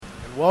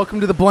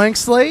Welcome to the Blank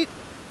Slate.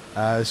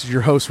 This is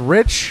your host,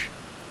 Rich.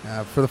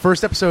 For the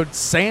first episode,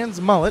 sans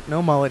mullet.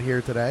 No mullet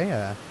here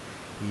today.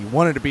 He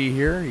wanted to be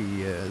here.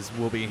 He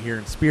will be here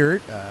in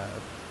spirit.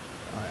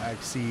 I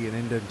see an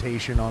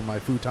indentation on my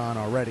futon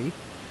already.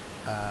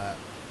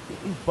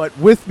 But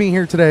with me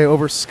here today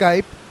over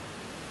Skype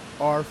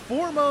are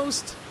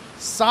foremost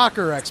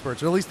soccer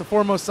experts, or at least the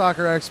foremost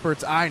soccer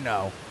experts I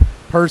know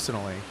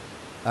personally.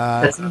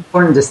 That's an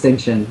important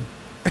distinction.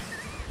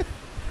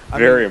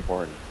 Very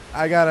important.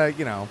 I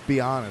gotta,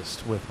 be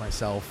honest with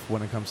myself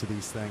when it comes to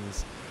these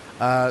things.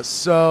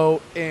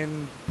 So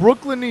in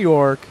Brooklyn, New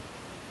York,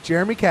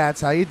 Jeremy Katz,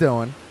 how you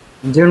doing?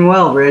 I'm doing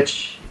well,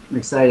 Rich. I'm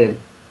excited.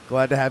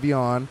 Glad to have you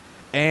on.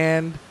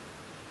 And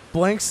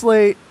Blank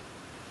Slate,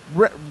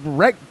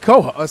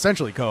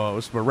 essentially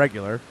co-host, but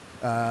regular,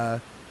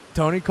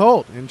 Tony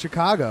Colt in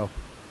Chicago.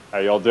 How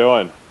y'all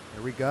doing?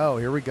 Here we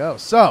go.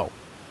 So,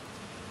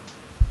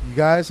 you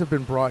guys have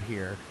been brought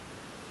here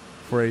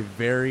for a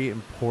very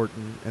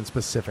important and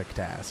specific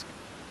task.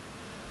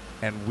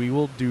 And we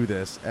will do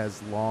this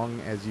as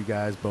long as you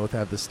guys both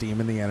have the steam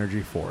and the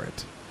energy for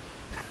it.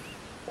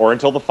 Or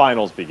until the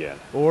finals begin.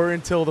 Or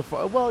until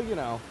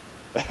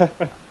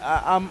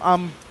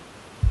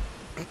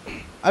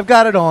I've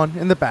got it on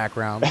in the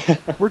background.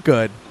 We're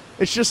good.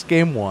 It's just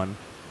game one.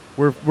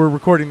 We're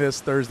recording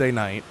this Thursday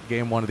night,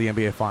 game one of the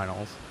NBA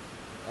Finals.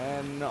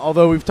 And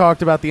although we've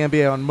talked about the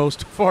NBA on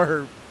most of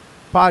our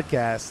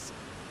podcasts,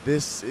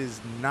 this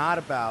is not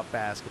about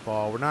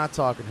basketball. We're not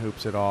talking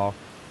hoops at all.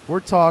 We're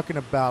talking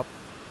about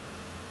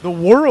the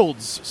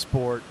world's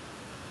sport,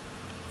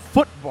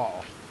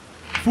 football,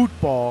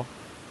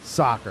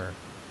 soccer.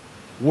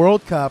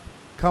 World Cup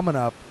coming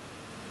up.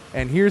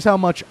 And here's how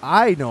much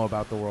I know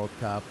about the World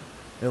Cup,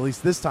 at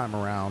least this time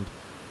around.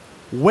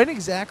 When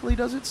exactly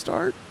does it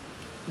start?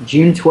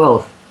 June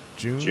 12th.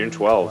 June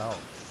 12th.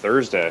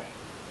 Thursday.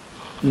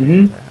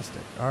 Mm-hmm.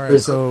 Fantastic. All right,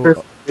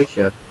 so...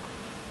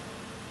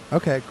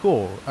 Okay,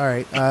 cool. All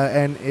right,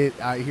 and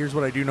here's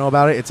what I do know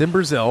about it. It's in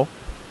Brazil.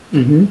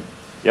 Mm-hmm.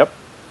 Yep.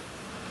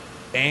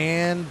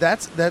 And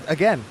that's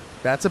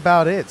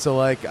about it. So,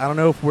 I don't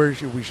know if we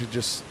should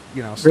just,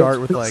 start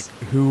with,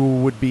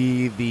 who would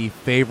be the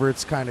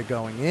favorites kind of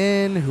going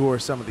in, who are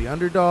some of the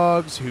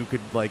underdogs, who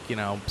could,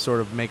 sort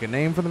of make a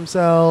name for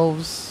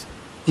themselves.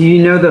 Do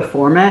you know the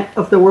format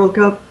of the World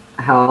Cup?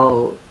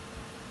 How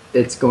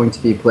it's going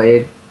to be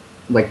played?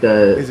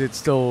 Is it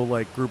still,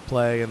 group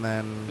play and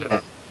then...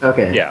 Yeah.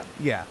 Okay.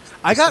 Yeah.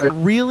 I got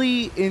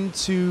really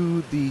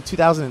into the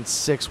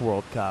 2006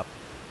 World Cup,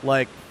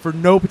 for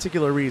no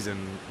particular reason,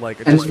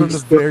 just from the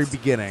very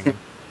beginning.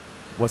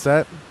 What's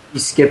that?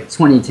 You skipped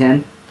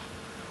 2010?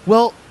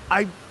 Well,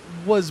 I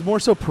was more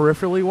so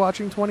peripherally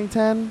watching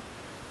 2010,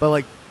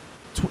 but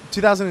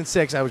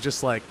 2006, I was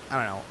just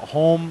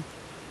home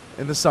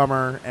in the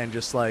summer and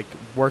just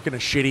working a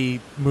shitty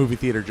movie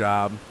theater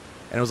job,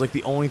 and it was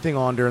the only thing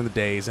on during the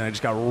days, and I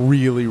just got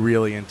really,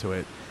 really into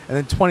it. And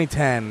then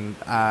 2010,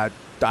 I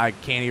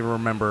can't even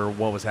remember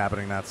what was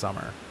happening that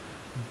summer.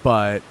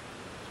 But,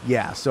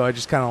 yeah, so I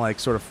just kind of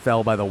sort of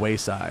fell by the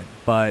wayside.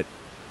 But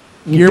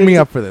gear me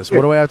up for this.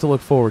 What do I have to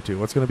look forward to?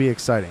 What's going to be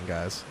exciting,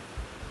 guys?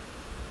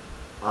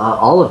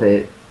 All of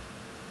it.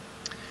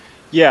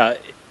 Yeah,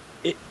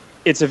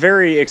 it's a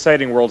very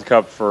exciting World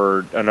Cup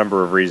for a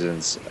number of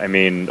reasons. I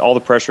mean, all the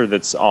pressure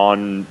that's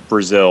on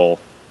Brazil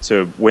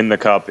to win the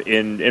Cup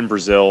in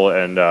Brazil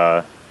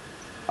and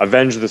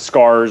avenge the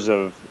scars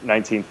of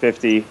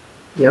 1950,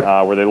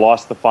 where they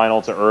lost the final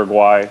to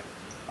Uruguay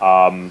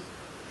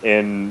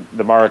in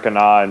the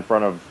Maracanã in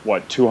front of,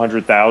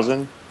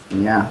 200,000?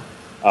 Yeah.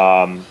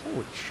 Holy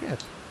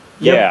shit.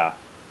 Yeah.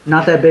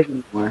 Not that big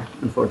anymore,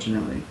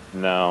 unfortunately.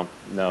 No,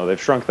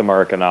 they've shrunk the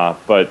Maracanã.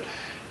 But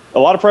a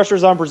lot of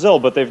pressure's on Brazil,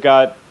 but they've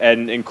got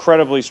an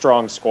incredibly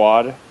strong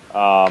squad.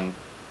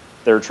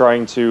 They're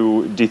trying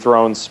to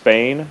dethrone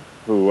Spain,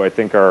 who I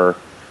think are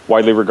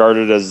widely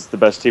regarded as the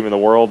best team in the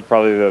world,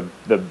 probably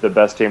the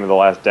best team of the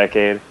last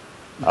decade.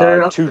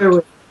 They're up there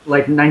with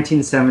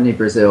 1970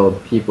 Brazil.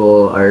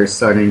 People are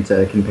starting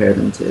to compare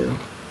them to,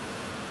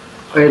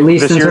 or at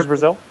least this year's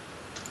Brazil.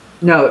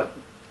 No,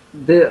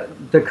 the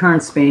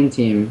current Spain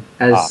team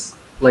as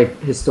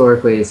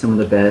historically some of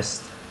the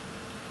best.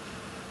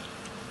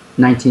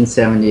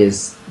 1970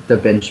 is the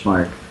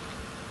benchmark.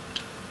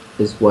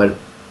 Is what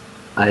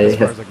as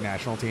far as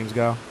national teams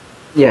go.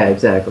 Yeah,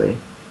 exactly.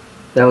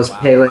 That was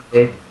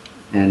Pelé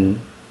and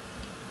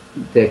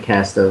the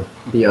cast of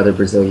the other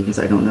Brazilians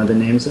I don't know the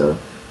names of.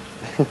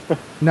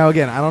 Now,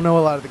 again, I don't know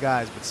a lot of the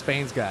guys, but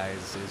Spain's guy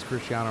is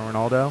Cristiano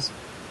Ronaldo.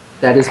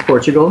 That is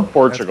Portugal. That's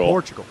Portugal.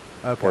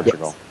 Okay.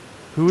 Portugal. Yes.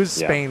 Who is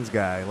Spain's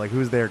guy?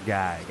 Who's their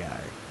guy?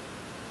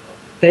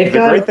 They've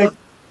got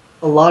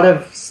a lot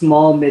of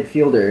small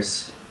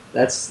midfielders.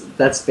 That's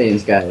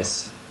Spain's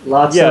guys.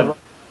 Lots of...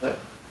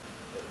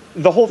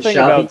 The whole thing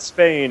about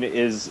Spain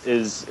is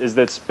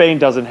that Spain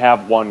doesn't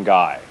have one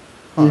guy.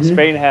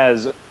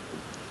 Mm-hmm.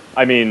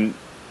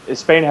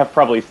 Spain have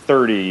probably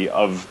 30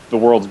 of the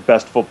world's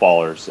best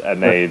footballers,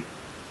 and they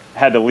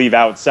had to leave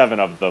out 7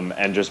 of them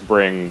and just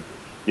bring,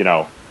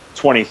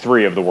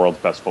 23 of the world's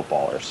best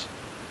footballers.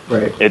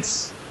 Right.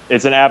 It's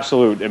an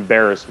absolute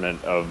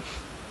embarrassment of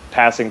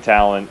passing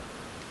talent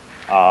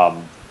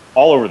all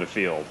over the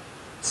field.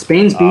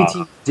 Spain's B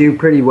team do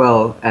pretty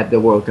well at the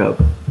World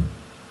Cup.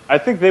 I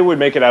think they would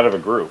make it out of a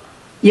group.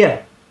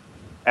 Yeah.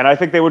 And I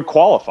think they would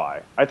qualify.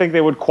 I think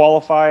they would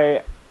qualify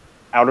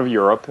out of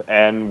Europe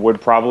and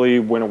would probably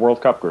win a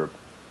World Cup group.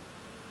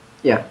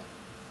 Yeah.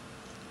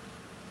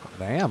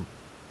 Damn.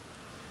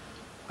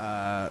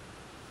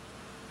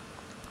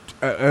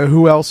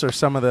 Who else are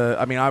some of the?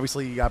 I mean,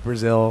 obviously you got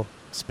Brazil,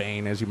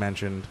 Spain, as you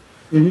mentioned.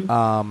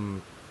 Mm-hmm.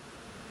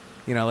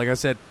 Like I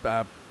said,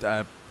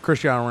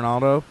 Cristiano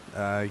Ronaldo.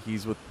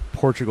 He's with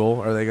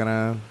Portugal. Are they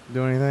gonna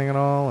do anything at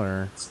all,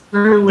 or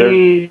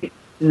Currently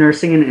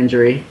nursing an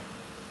injury.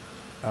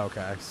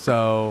 okay?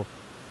 So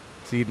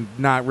he's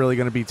not really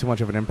gonna be too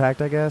much of an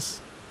impact, I guess.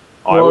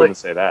 Oh, Well, I wouldn't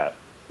say that.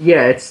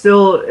 Yeah, it's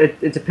still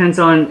it depends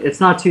on. It's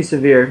not too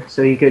severe,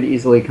 so he could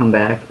easily come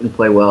back and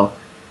play well.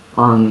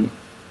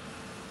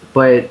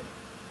 But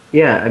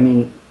yeah, I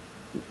mean,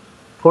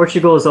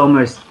 Portugal is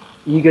almost.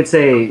 You could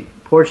say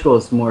Portugal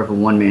is more of a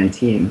one-man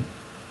team.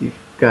 You've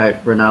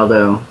got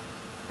Ronaldo,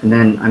 and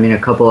then I mean a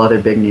couple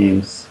other big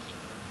names.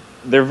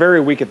 They're very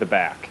weak at the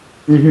back.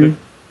 Mm-hmm.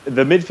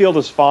 The midfield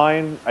is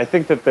fine. I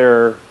think that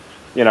they're,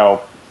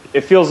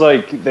 it feels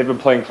like they've been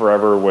playing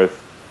forever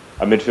with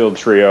a midfield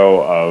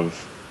trio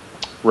of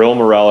Raul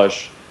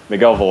Morales,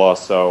 Miguel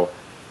Veloso,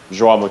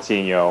 João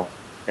Moutinho,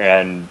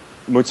 and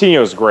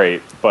Moutinho's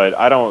great, but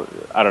I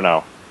don't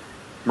know.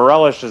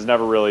 Morales has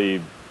never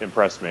really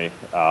impressed me.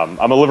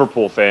 I'm a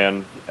Liverpool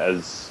fan,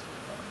 as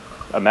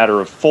a matter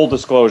of full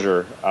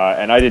disclosure,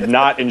 and I did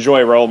not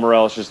enjoy Raul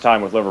Morales'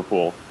 time with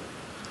Liverpool.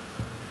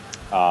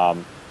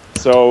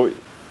 So,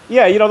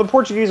 yeah, the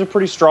Portuguese are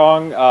pretty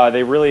strong.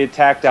 They really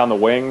attack down the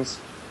wings,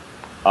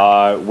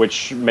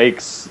 which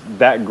makes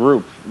that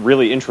group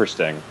really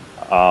interesting.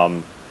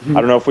 I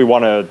don't know if we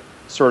want to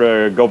sort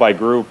of go by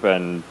group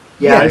and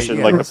mention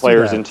the let's do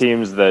players that. and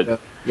teams that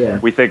Yeah.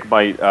 we think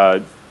might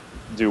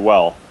do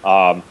well.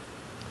 I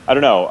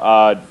don't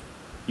know.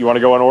 You want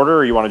to go in order,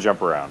 or you want to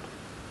jump around?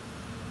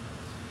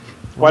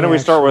 Why don't we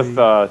start with?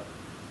 How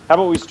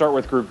about we start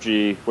with Group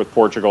G with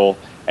Portugal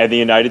and the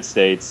United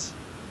States,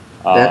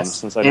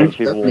 since I know and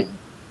people, Germany.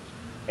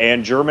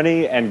 and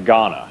Germany and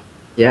Ghana.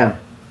 Yeah.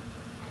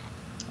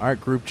 All right,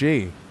 Group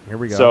G. Here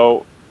we go.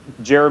 So,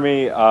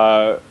 Jeremy,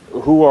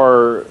 who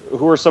are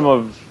some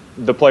of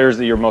the players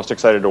that you're most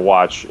excited to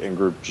watch in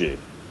Group G?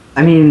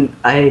 I mean,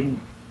 I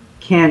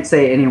can't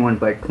say anyone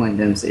but Clint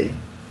Dempsey.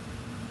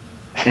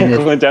 And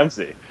Clint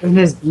Dempsey.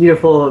 his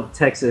beautiful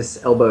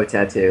Texas elbow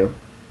tattoo.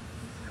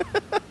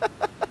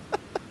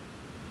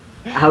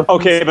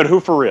 Okay, but who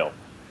for real?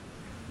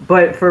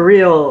 But for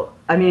real,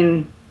 I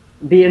mean,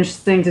 be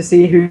interesting to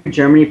see who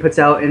Germany puts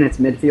out in its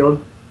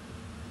midfield.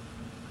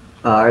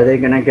 Are they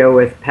going to go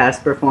with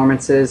past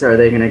performances? Or are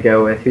they going to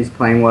go with who's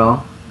playing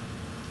well?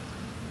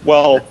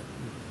 Well,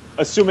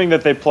 assuming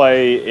that they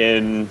play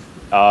in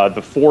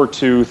the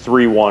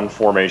 4-2-3-1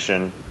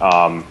 formation,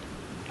 I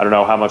don't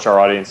know how much our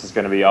audience is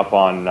going to be up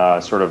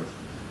on sort of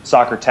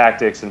soccer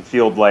tactics and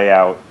field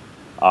layout.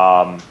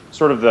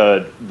 Sort of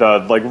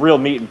the like real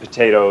meat and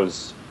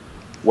potatoes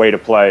way to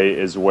play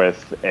is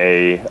with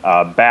a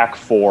back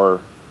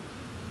four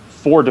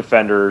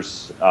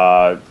defenders,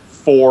 4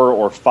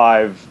 or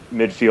 5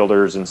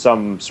 midfielders in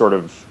some sort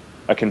of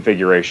a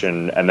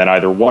configuration, and then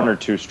either 1 or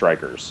 2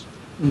 strikers.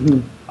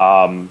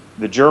 Mm-hmm.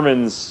 The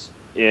Germans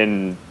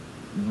in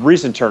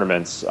recent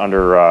tournaments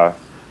under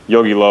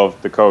Jogi Löw,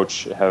 the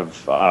coach, have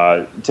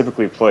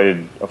typically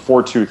played a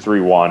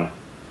 4-2-3-1.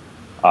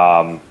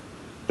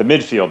 The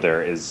midfield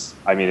there is,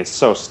 I mean, it's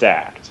so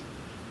stacked.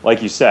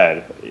 Like you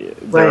said,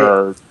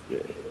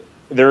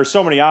 there are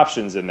so many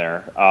options in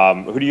there.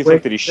 Who do you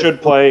think that he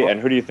should play, and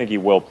who do you think he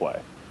will play?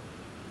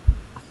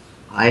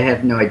 I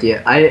have no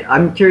idea.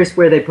 I'm curious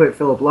where they put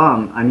Philip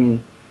Lahm. I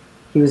mean,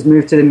 he was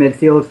moved to the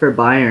midfield for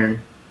Bayern,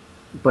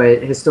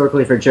 but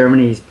historically for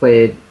Germany, he's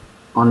played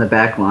on the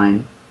back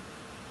line.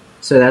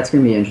 So that's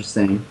going to be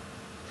interesting.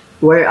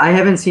 Where I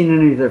haven't seen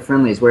any of their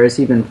friendlies. Where has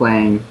he been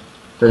playing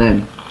for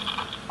them?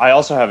 I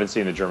also haven't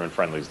seen the German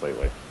friendlies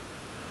lately.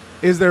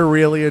 Is there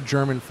really a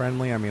German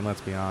friendly? I mean,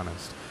 let's be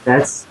honest.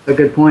 That's a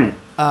good point.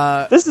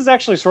 This is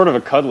actually sort of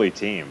a cuddly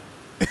team.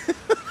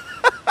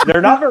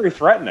 They're not very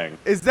threatening.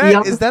 Is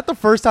that the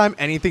first time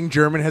anything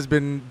German has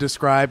been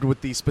described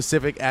with the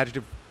specific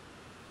adjective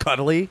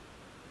cuddly?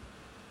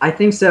 I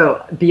think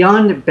so.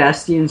 Beyond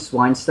Bastian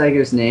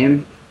Schweinsteiger's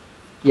name,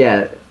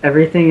 yeah,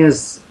 everything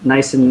is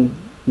nice and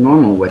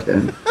normal with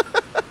him.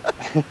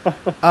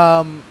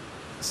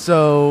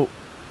 So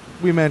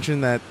we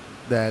mentioned that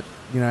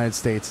United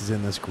States is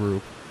in this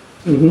group,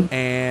 Mm-hmm.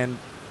 and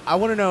I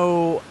want to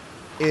know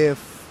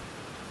if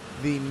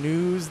the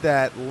news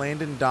that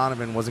Landon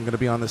Donovan wasn't going to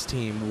be on this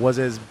team was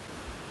as,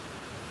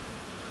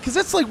 because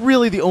that's like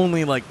really the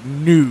only like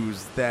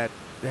news that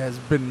has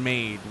been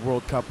made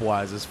World Cup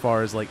wise as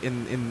far as like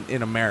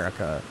in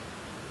America.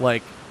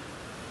 Like,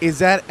 is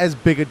that as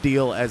big a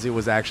deal as it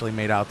was actually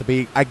made out to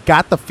be? I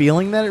got the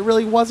feeling that it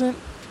really wasn't,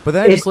 But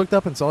then I just looked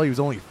up and saw he was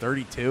only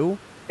 32.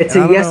 It's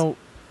and a I don't yes. know.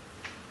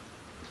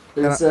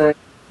 It's a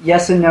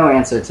yes and no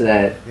answer to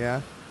that.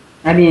 Yeah.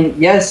 I mean,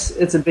 yes,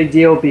 it's a big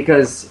deal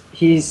because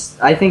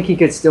I think he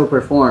could still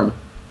perform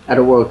at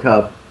a World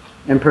Cup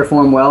and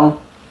perform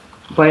well.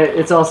 But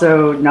it's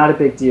also not a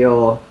big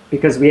deal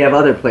because we have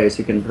other players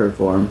who can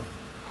perform,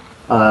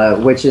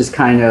 which is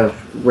kind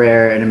of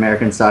rare in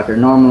American soccer.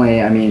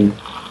 Normally, I mean,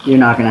 you're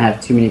not going to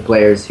have too many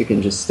players who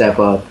can just step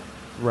up,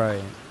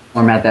 Right.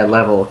 perform at that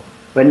level.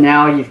 But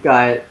now you've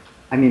got,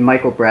 I mean,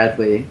 Michael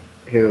Bradley,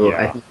 who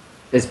I think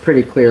is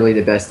pretty clearly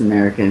the best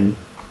American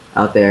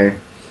out there.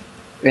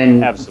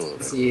 And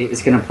Absolutely. he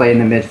is going to play in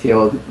the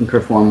midfield and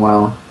perform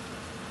well.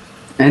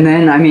 And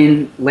then, I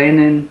mean,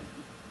 Landon,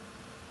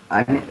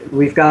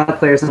 we've got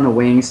players on the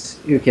wings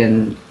who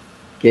can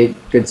get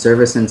good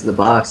service into the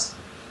box.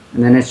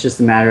 And then it's just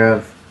a matter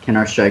of, can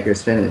our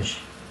strikers finish?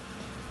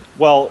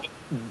 Well,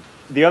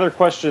 the other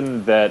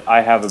question that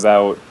I have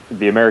about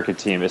the American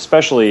team,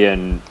 especially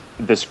in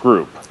this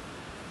group,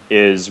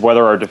 is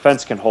whether our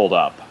defense can hold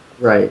up.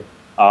 Right.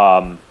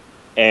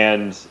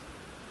 And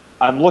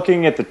I'm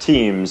looking at the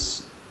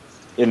teams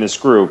in this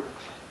group,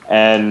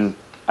 and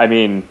I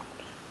mean,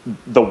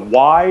 the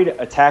wide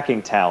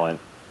attacking talent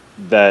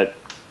that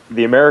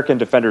the American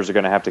defenders are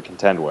going to have to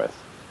contend with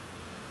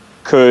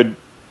could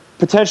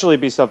potentially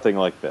be something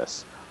like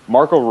this.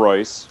 Marco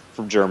Reus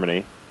from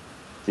Germany,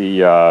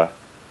 the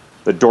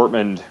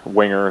Dortmund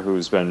winger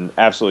who's been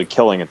absolutely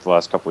killing it the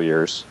last couple of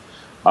years.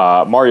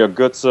 Mario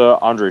Götze,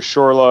 Andre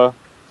Schorle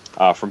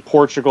from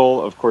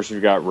Portugal. Of course,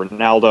 you've got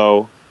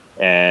Ronaldo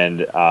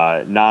and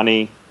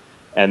Nani.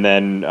 And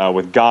then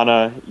with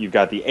Ghana, you've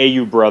got the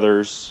AU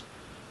brothers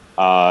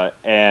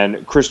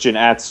and Christian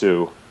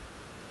Atsu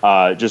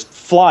just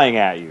flying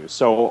at you.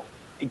 So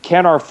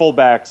can our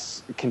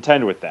fullbacks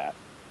contend with that?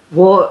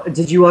 Well,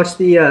 did you watch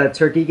the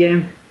Turkey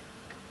game?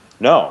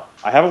 No,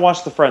 I haven't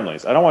watched the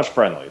friendlies. I don't watch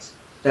friendlies.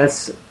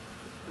 That's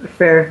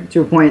fair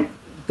to a point.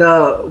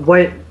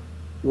 What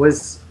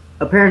was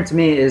apparent to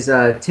me is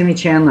Timmy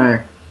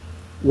Chandler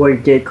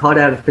would get caught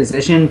out of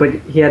position, but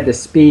he had the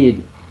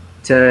speed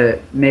to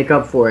make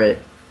up for it.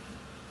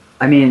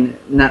 I mean,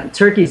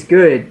 Turkey's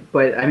good,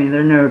 but I mean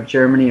they're no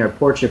Germany or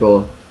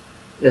Portugal,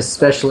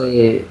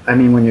 especially I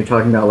mean when you're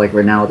talking about like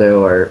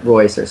Ronaldo or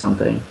Royce or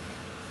something.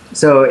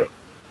 So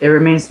it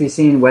remains to be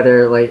seen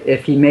whether like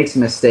if he makes a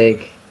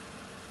mistake,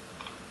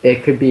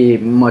 it could be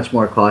much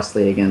more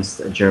costly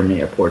against a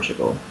Germany or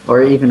Portugal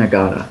or even a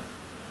Ghana.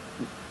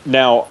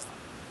 Now,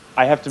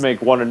 I have to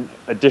make one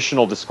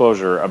additional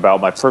disclosure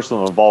about my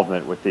personal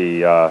involvement with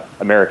the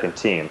American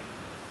team.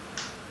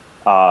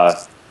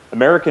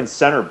 American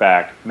center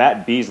back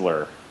Matt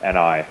Beasler and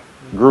I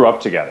grew up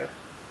together.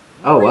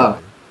 Oh, wow.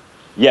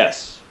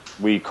 Yes,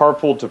 we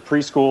carpooled to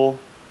preschool.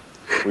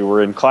 We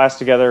were in class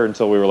together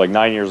until we were like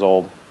 9 years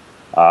old.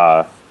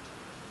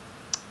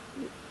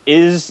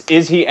 Is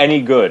he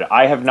any good?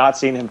 I have not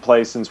seen him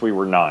play since we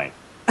were 9.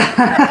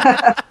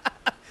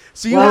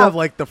 So you have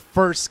like the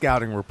first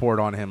scouting report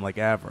on him like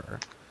ever.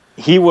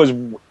 He was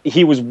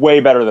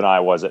way better than I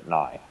was at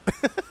 9.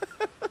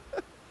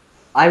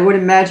 I would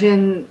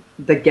imagine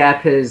the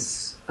gap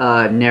has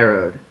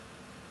narrowed.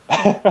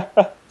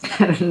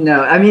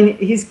 No, I mean,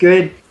 he's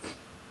good.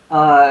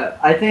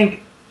 I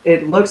think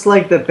it looks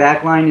like the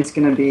back line is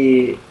going to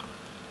be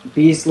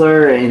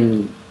Beasler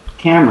and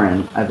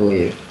Cameron, I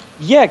believe.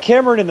 Yeah,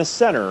 Cameron in the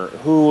center,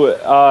 who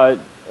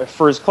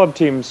for his club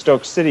team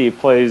Stoke City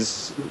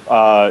plays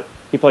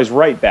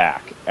right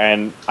back,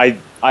 and I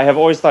have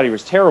always thought he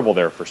was terrible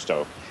there for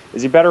Stoke.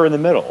 Is he better in the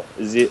middle?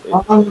 Is he?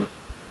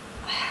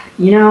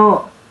 You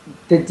know,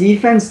 the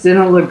defense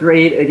didn't look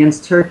great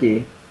against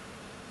Turkey.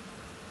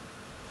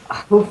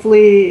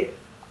 Hopefully,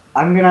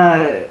 I'm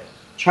gonna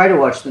try to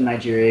watch the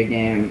Nigeria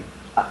game.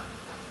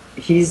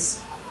 He's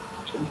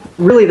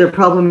really their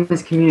problem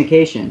is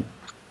communication.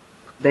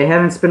 They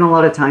haven't spent a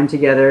lot of time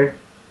together,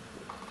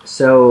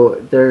 so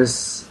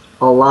there's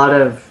a lot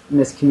of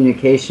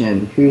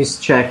miscommunication. Who's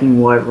checking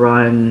what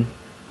run,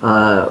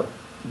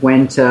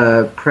 when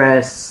to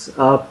press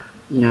up,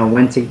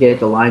 when to get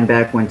the line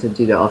back, when to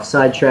do the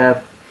offside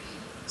trap.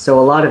 So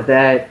a lot of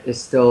that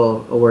is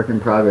still a work in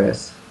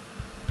progress.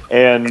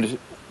 And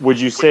would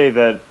you say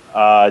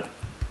that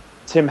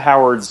Tim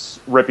Howard's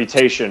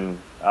reputation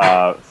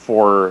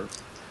for,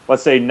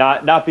 let's say,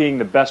 not being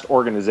the best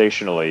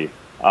organizationally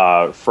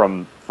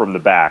from the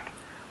back,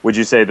 would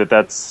you say that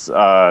that's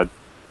an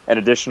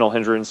additional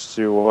hindrance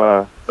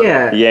to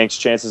the Yanks'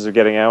 chances of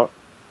getting out?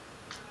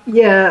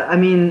 Yeah, I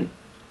mean,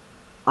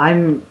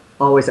 I'm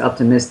always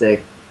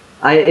optimistic.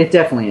 It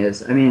definitely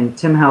is. I mean,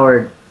 Tim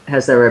Howard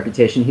has that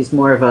reputation. He's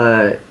more of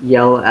a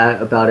yell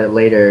about it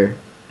later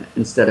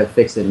instead of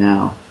fix it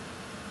now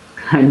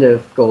kind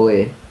of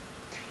goalie.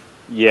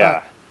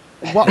 Yeah.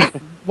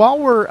 While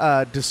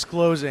we're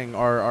disclosing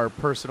our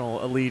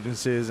personal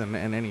allegiances and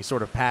any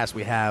sort of past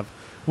we have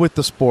with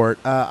the sport,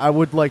 I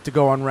would like to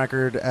go on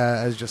record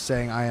as just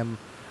saying I am,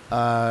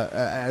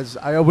 as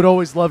I would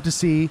always love to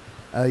see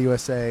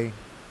USA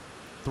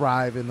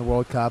thrive in the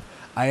World Cup.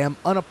 I am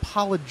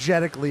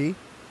unapologetically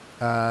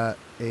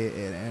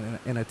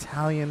an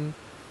Italian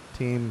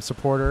team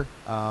supporter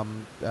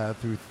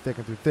through thick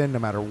and through thin, no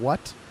matter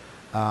what.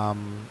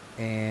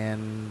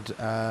 And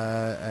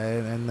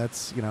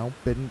that's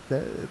been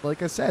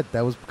like I said,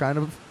 that was kind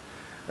of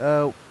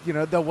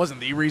that wasn't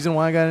the reason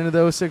why I got into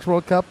the 06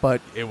 World Cup,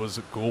 but it was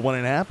cool when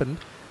it happened.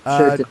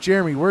 Sure.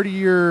 Jeremy, where do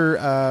your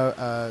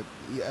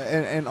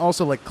and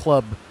also like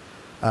club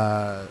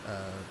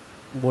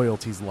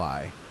loyalties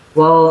lie?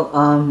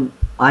 Well,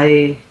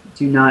 I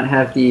do not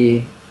have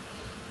the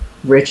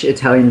rich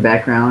Italian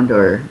background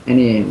or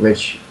any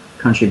rich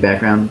country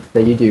background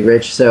that you do,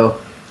 Rich. So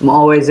I'm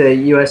always a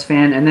U.S.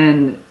 fan, and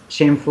then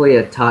shamefully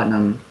a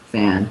Tottenham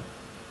fan,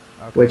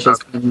 which has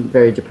been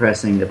very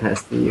depressing the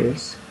past few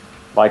years.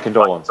 My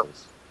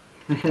condolences.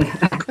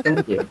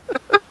 Thank you.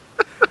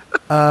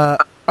 All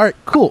right,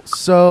 cool.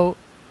 So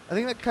I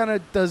think that kind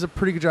of does a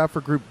pretty good job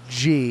for Group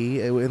G,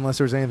 unless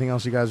there was anything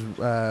else you guys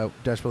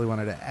desperately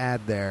wanted to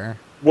add there.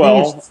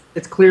 Well,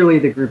 it's clearly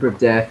the group of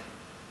death.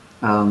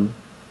 I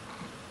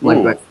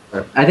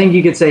think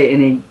you could say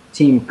any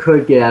team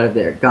could get out of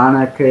there.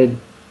 Ghana could.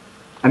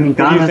 Who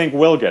do you think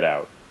will get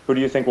out? Who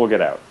do you think will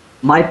get out?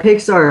 My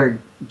picks are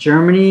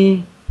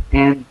Germany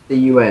and the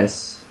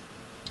U.S.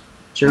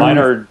 Mine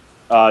are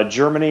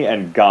Germany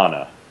and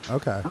Ghana.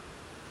 Okay.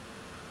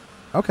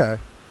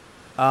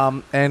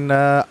 And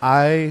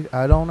I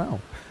don't know.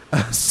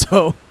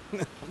 So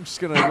I'm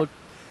just going to look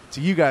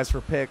to you guys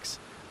for picks.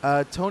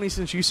 Tony,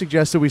 since you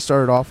suggested we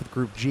started off with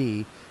Group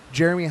G,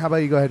 Jeremy, how about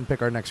you go ahead and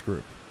pick our next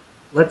group?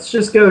 Let's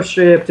just go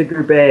straight up to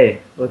Group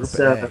A. Let's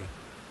Group A.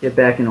 Get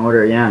back in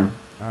order, yeah.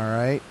 All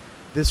right.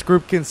 This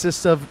group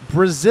consists of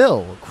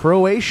Brazil,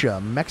 Croatia,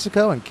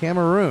 Mexico, and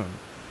Cameroon.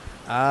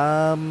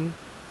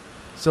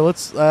 So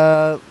let's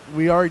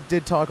we already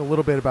did talk a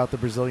little bit about the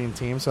Brazilian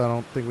team, so I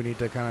don't think we need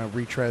to kind of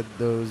retread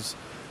those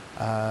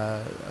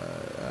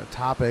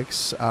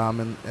topics,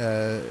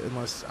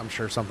 unless I'm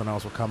sure something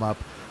else will come up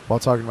while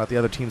talking about the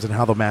other teams and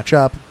how they'll match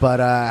up. But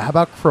how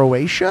about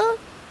Croatia?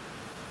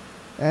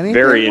 Anything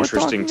Very we're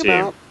interesting talking team.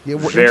 about? Yeah,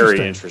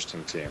 Very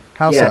interesting team.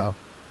 How so?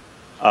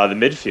 The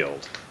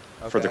midfield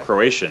for the Okay.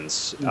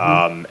 Croatians,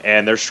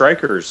 and their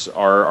strikers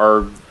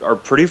are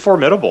pretty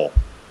formidable.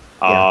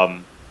 Yeah.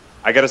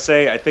 I got to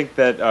say, I think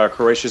that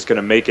Croatia is going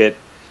to make it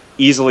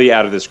easily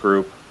out of this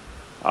group.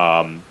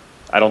 I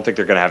don't think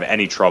they're going to have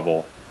any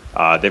trouble.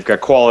 They've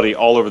got quality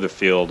all over the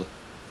field.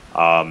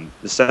 The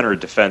center of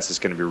defense is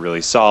going to be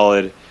really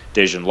solid.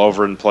 Dejan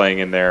Lovren playing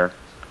in there.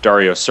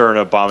 Dario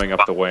Serna bombing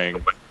up the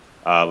wing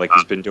like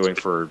he's been doing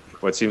for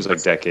what seems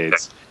like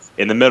decades.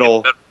 In the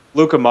middle,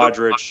 Luka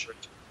Modric,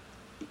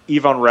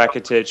 Ivan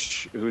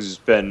Rakitic, who's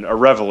been a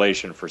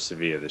revelation for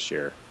Sevilla this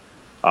year.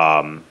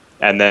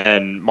 And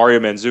then Mario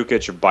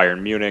Mandzukic of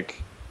Bayern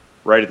Munich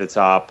right at the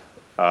top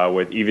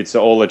with Ivica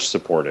Olic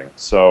supporting.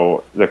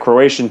 So the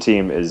Croatian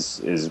team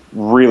is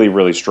really,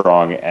 really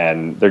strong,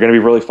 and they're going to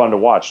be really fun to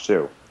watch,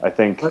 too. I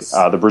think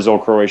the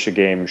Brazil-Croatia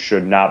game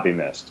should not be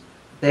missed.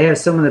 They have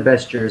some of the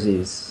best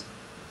jerseys.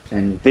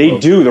 And They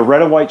do. The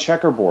red and white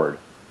checkerboard.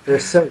 They're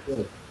so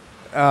good.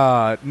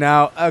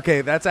 Now,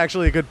 okay, that's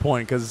actually a good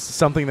point, because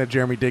something that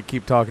Jeremy did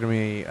keep talking to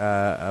me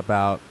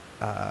about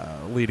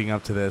leading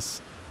up to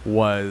this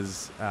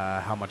was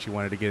how much he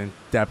wanted to get in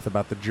depth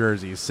about the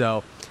jerseys.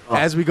 So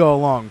as we go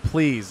along,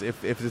 please,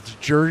 if it's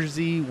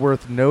jersey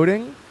worth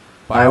noting,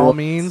 by all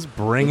means,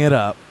 bring it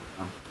up.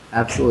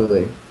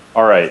 Absolutely.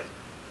 All right.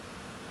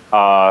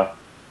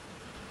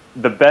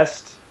 The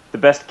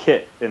best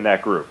kit in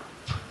that group.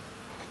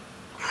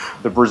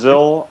 The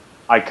Brazil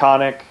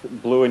iconic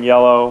blue and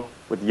yellow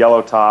with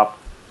yellow top,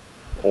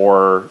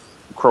 or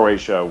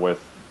Croatia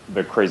with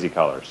the crazy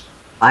colors.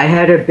 I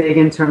had a big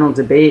internal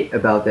debate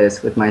about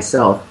this with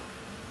myself.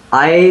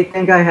 I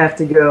think I have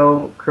to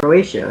go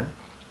Croatia.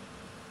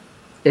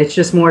 It's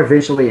just more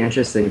visually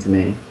interesting to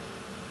me.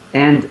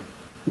 And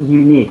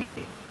unique.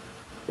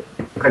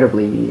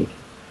 Incredibly unique.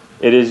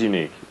 It is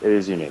unique. It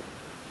is unique.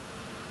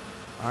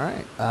 All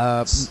right.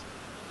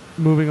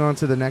 Moving on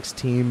to the next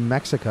team,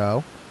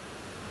 Mexico.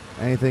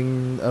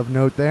 Anything of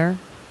note there?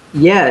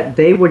 Yeah,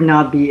 they would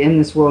not be in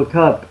this World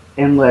Cup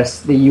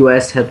unless the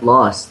U.S. had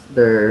lost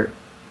their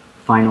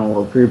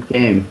final group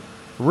game.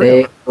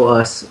 Really? They owe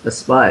us a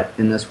spot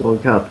in this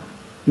World Cup.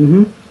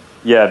 Mm-hmm.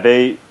 Yeah,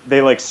 they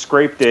like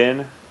scraped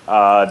in.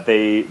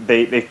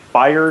 They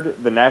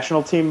fired the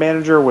national team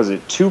manager. Was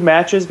it 2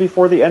 matches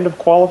before the end of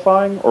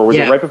qualifying, or was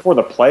it right before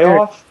the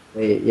playoff?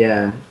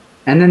 Yeah,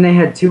 and then they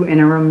had 2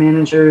 interim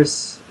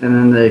managers, and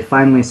then they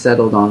finally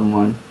settled on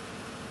one.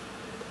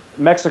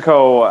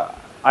 Mexico,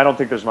 I don't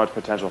think there's much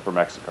potential for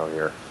Mexico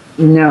here.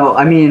 No,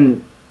 I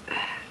mean,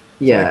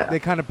 yeah. They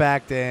kind of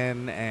backed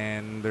in,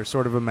 and they're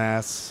sort of a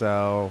mess,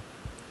 so...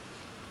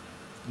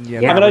 Yeah,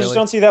 I mean, I just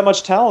don't see that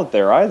much talent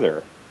there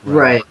either.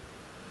 Right.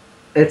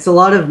 It's a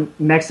lot of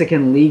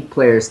Mexican league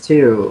players,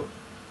 too.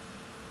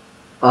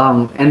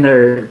 And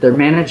their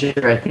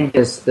manager, I think,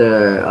 is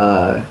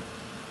the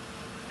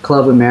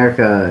Club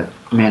America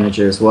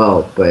manager as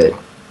well. But,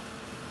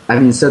 I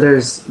mean, so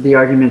there's the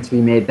argument to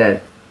be made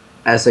that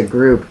as a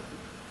group,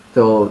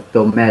 they'll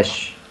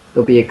mesh,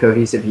 they'll be a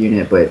cohesive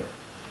unit, but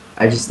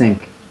I just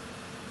think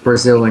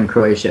Brazil and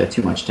Croatia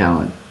too much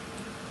talent.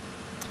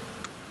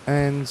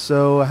 And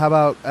so, how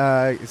about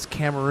is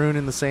Cameroon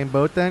in the same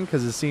boat then?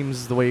 Because it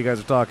seems the way you guys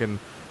are talking,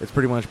 it's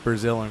pretty much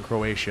Brazil and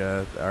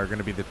Croatia are going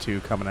to be the two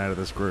coming out of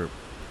this group.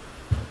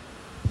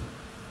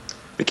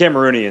 The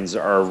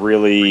Cameroonians are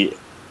really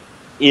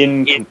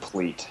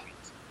incomplete.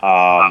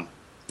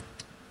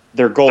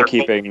 Their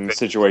goalkeeping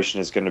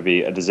situation is going to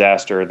be a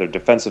disaster. Their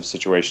defensive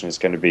situation is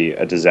going to be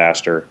a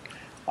disaster.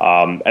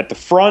 At the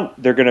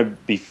front, they're going to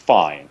be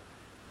fine.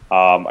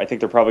 I think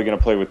they're probably going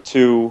to play with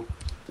two,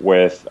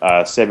 with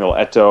Samuel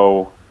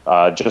Eto'o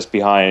just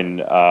behind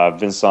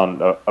Vincent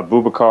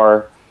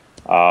Aboubakar,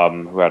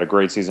 who had a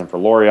great season for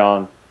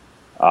Lorient.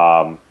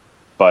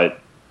 But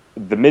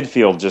the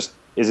midfield just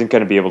isn't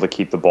going to be able to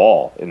keep the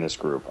ball in this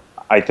group.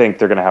 I think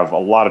they're going to have a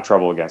lot of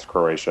trouble against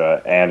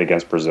Croatia and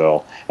against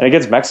Brazil and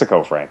against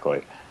Mexico,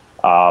 frankly.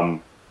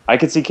 I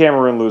could see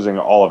Cameroon losing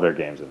all of their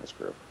games in this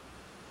group.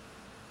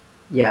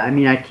 Yeah, I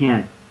mean, I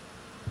can't.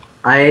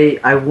 I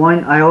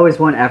always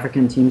want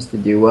African teams to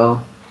do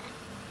well.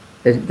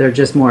 They're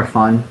just more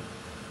fun.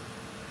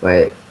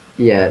 But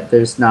yeah,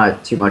 there's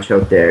not too much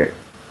hope there.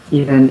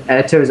 Even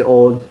Eto's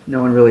old.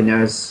 No one really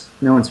knows.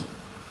 No one's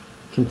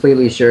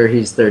completely sure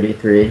he's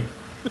 33.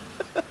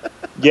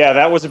 Yeah,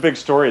 that was a big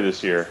story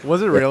this year.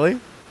 Was it really?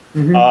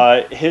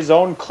 Mm-hmm. His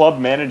own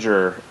club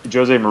manager,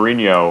 Jose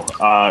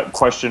Mourinho,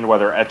 questioned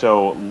whether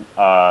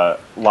Eto'o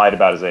lied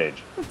about his age.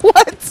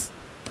 What?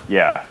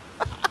 Yeah.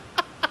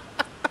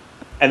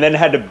 And then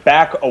had to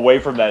back away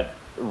from that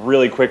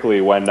really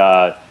quickly when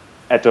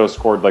Eto'o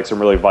scored like some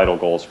really vital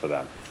goals for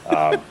them,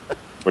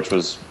 which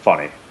was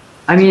funny.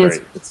 I mean,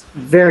 it's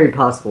very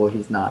possible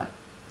he's not.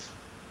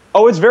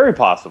 Oh, it's very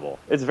possible.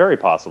 It's very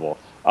possible.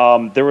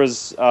 There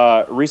was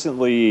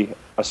recently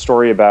a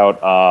story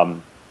about,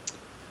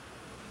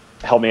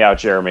 help me out,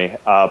 Jeremy,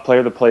 a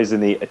player that plays in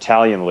the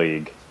Italian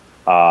league.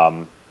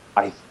 I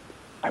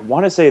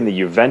want to say in the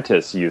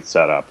Juventus youth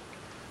setup,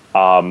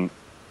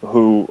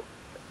 who,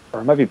 or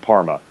it might be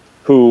Parma,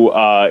 who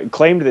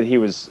claimed that he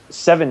was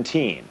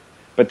 17,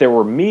 but there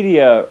were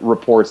media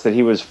reports that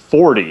he was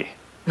 40.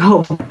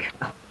 Oh my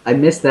god, I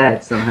missed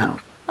that somehow.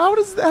 How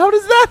does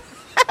that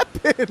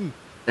happen?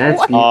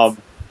 That's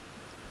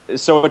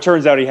So it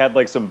turns out he had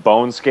like some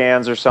bone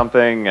scans or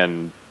something,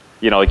 and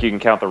like you can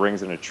count the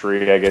rings in a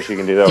tree. I guess you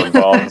can do that with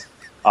bones.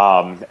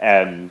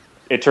 And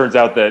it turns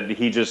out that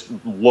he just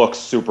looks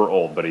super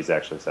old, but he's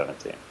actually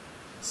 17.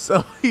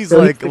 So he's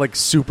like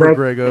super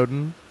Greg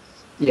Oden.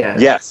 Yeah.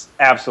 Yes,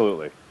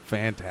 absolutely.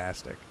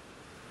 Fantastic.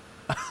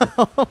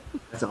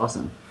 That's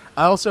awesome.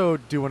 I also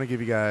do want to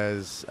give you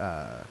guys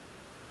a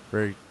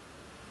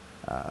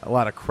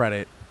lot of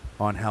credit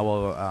on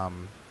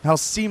how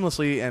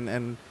seamlessly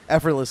and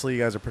effortlessly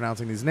you guys are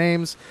pronouncing these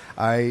names.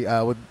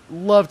 I would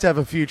love to have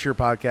a future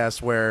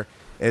podcast where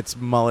it's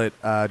Mullet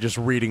just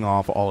reading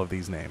off all of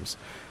these names.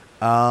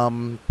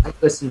 I'd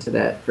listen to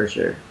that for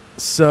sure.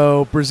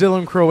 So Brazil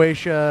and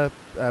Croatia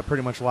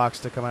pretty much locks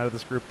to come out of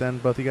this group then,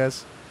 both of you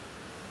guys?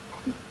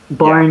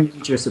 Barring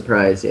future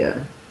surprise,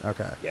 yeah.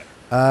 Okay. Yeah.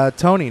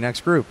 Tony,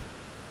 next group.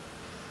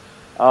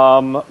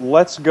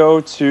 Let's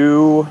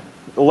do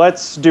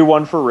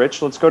one for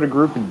Rich. Let's go to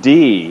Group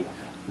D.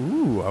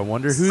 Ooh, I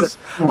wonder who's...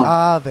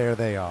 there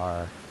they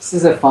are. This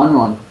is a fun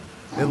one.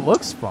 It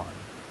looks fun.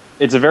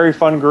 It's a very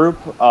fun group.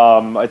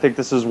 I think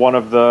this is one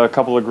of the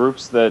couple of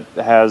groups that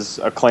has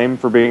a claim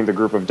for being the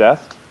group of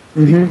death.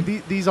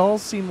 Mm-hmm. These all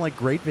seem like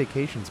great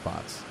vacation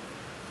spots.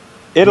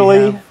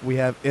 Italy. We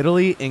have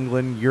Italy,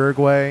 England,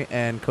 Uruguay,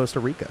 and Costa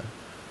Rica.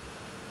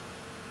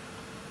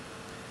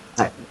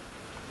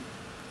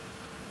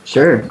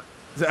 Sure.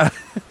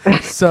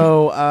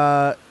 So,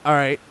 all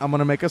right, I'm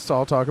gonna make us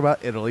all talk about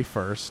Italy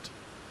first.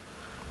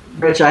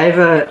 Rich, I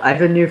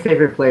have a new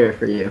favorite player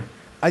for you.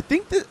 I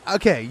think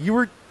that you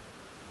were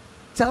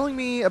telling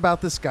me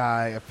about this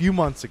guy a few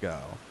months ago,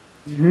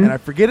 and I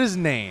forget his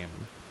name,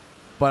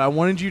 but I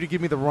wanted you to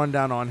give me the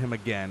rundown on him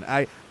again.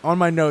 On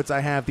my notes I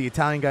have the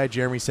Italian guy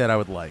Jeremy said I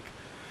would like.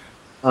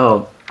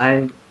 Oh,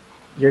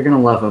 you're gonna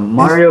love him,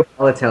 Mario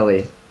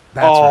Balotelli.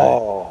 That's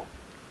right.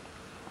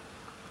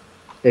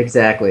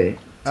 Exactly.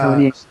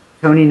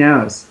 Tony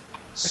knows.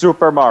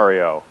 Super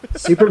Mario.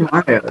 Super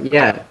Mario,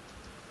 yeah.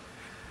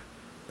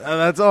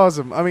 That's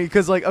awesome. I mean,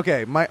 because the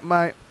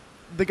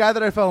guy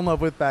that I fell in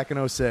love with back in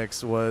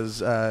 2006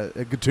 was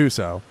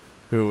Gattuso,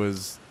 who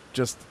was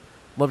just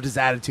loved his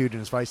attitude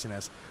and his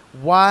feistiness.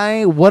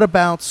 What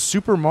about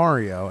Super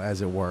Mario,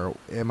 as it were?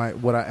 Am I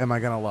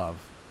gonna love?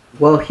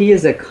 Well, he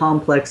is a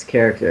complex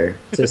character,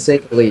 to say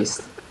the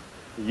least.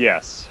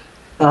 Yes.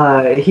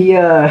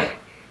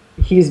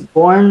 He's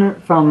born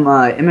from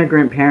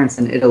immigrant parents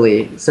in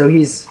Italy, so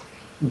he's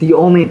the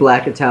only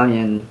black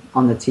Italian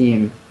on the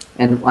team,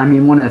 and I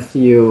mean one of the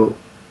few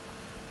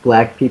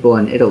black people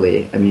in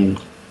Italy. I mean,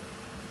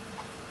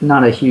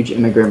 not a huge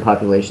immigrant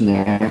population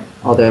there,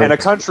 although and a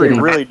country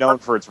really known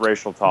for its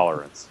racial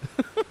tolerance.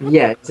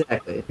 Yeah,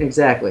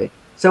 exactly.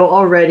 So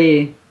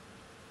already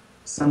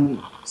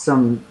some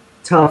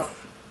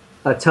tough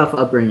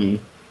upbringing.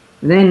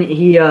 And then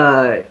he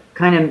kind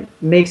kind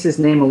of makes his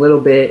name a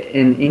little bit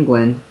in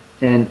England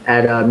and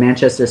at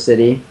Manchester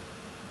City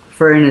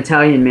for an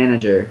Italian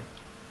manager.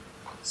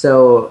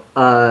 So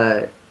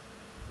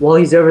while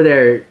he's over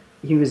there,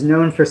 he was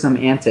known for some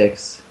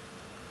antics.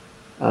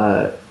 You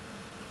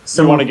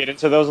want to get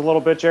into those a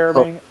little bit,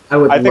 Jeremy?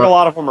 I think a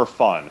lot of them are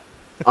fun.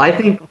 I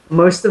think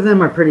most of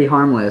them are pretty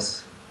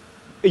harmless.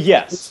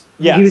 Yes.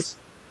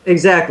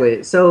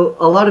 Exactly. So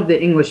a lot of the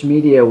English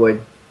media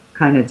would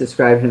kind of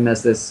describe him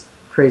as this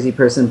crazy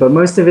person, but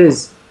most of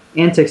his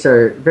antics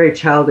are very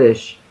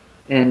childish.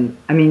 And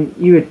I mean,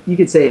 you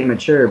could say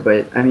immature,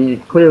 but I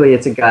mean, clearly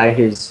it's a guy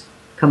who's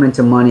come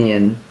into money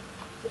and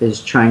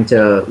is trying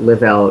to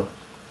live out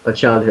a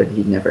childhood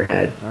he'd never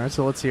had. All right,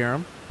 so let's hear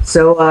him.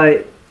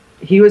 So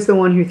he was the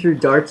one who threw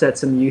darts at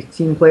some youth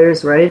team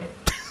players, right?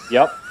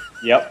 Yep.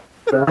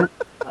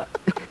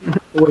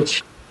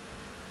 Which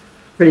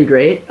pretty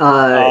great.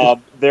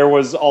 There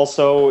was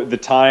also the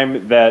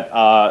time that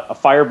a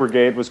fire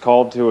brigade was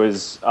called to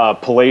his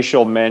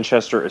palatial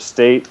Manchester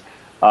estate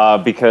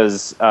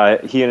because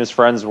he and his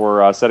friends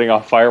were setting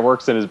off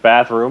fireworks in his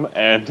bathroom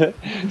and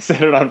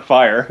set it on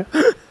fire.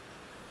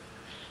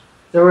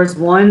 There was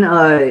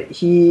one,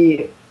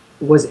 he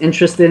was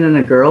interested in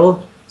a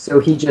girl, so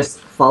he just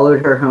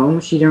followed her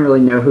home. She didn't really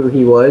know who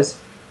he was.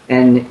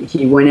 And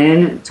he went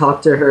in,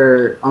 talked to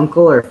her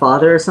uncle or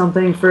father or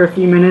something for a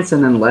few minutes,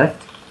 and then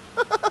left.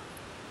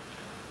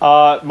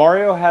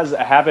 Mario has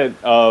a habit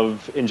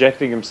of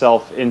injecting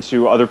himself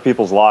into other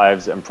people's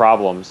lives and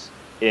problems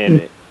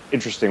in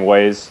interesting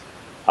ways,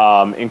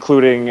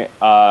 including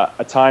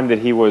a time that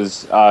he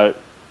was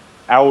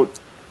out.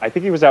 I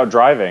think he was out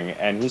driving,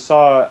 and he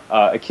saw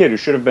a kid who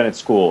should have been at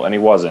school, and he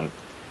wasn't.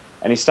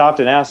 And he stopped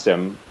and asked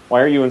him,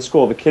 "Why aren't you in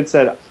school?" The kid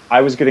said,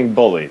 "I was getting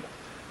bullied."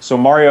 So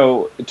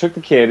Mario took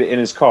the kid in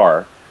his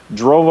car,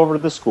 drove over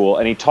to the school,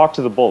 and he talked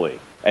to the bully,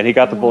 and he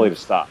got the bully to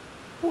stop.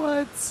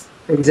 What?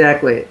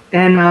 Exactly.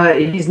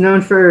 And he's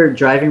known for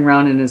driving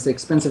around in his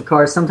expensive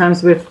car,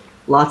 sometimes with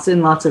lots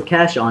and lots of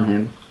cash on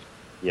him.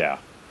 Yeah.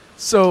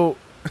 So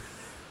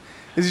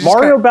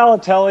Mario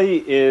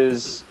Balotelli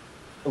is,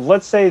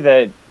 let's say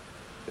that,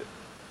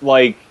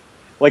 like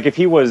if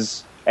he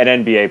was an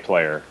NBA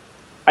player,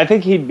 I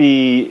think he'd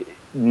be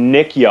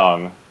Nick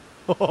Young,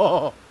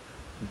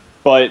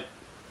 but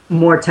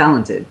more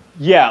talented.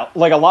 Yeah,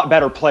 like a lot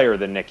better player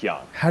than Nick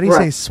Young. How do you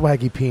say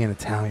swaggy P in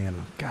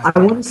Italian? God I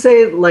wouldn't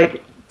say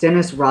like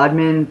Dennis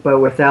Rodman, but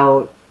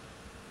without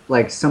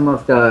like some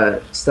of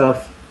the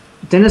stuff.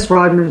 Dennis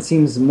Rodman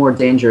seems more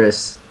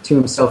dangerous to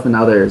himself and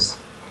others,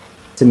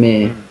 to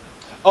me.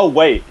 Oh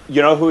wait,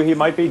 you know who he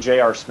might be?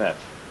 J.R. Smith.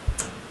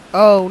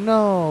 Oh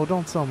no!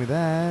 Don't tell me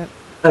that.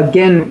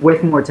 Again,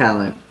 with more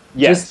talent.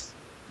 Yes.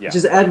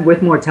 Just add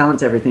with more talent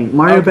to everything.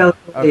 Mario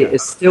Balotelli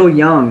is still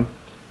young,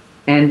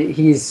 and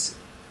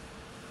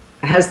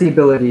has the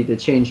ability to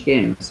change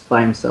games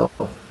by himself.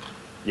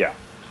 Yeah.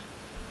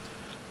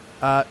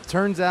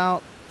 Turns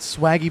out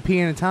swaggy P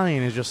in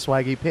Italian is just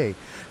swaggy P.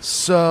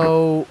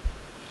 So,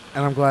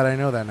 and I'm glad I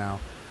know that now.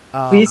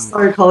 Please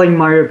start calling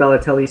Mario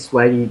Balotelli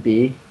Swaggy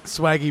B.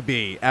 Swaggy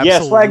B, absolutely.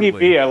 Yeah, Swaggy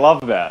B, I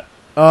love that.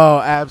 Oh,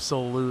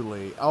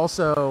 absolutely.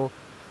 Also,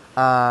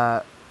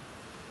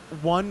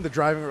 one, the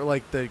driving,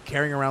 like the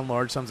carrying around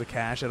large sums of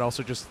cash. It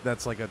also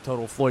that's like a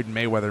total Floyd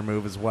Mayweather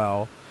move as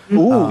well.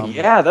 Ooh,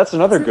 yeah, that's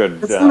another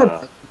good. That's not a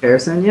bad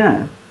comparison,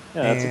 yeah.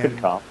 Yeah, that's a good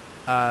comp.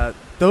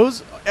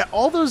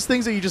 All those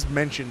things that you just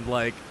mentioned,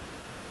 like,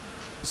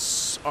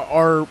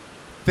 are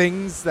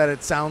things that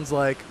it sounds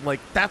like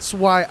that's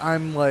why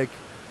I'm like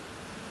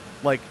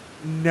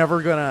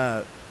never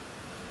gonna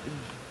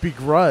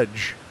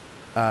begrudge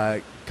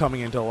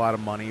coming into a lot of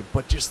money,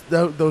 but just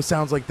those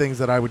sounds like things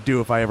that I would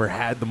do if I ever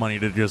had the money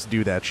to just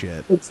do that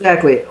shit.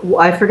 Exactly. Well,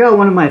 I forgot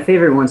one of my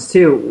favorite ones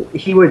too.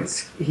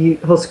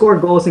 He'll score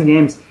goals in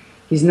games.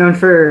 He's known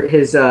for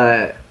his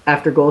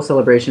after goal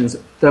celebrations.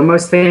 The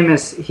most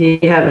famous, he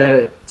had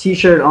a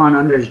T-shirt on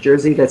under his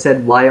jersey that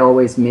said "Why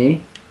always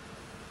me,"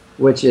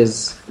 which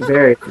is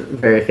very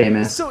very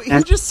famous. So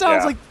he just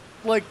sounds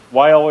like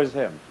why always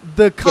him?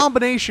 The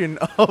combination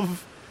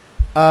of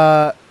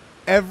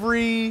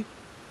every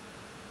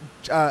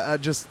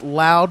just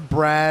loud,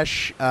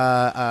 brash,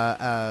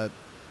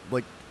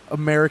 like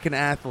American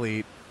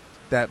athlete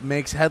that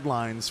makes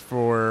headlines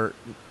for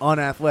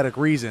unathletic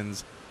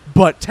reasons,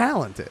 but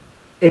talented.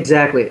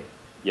 Exactly.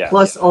 Yeah.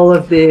 Plus all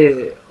of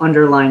the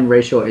underlying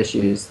racial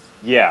issues.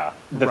 Yeah.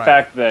 The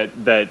fact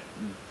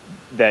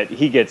that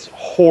he gets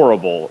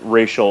horrible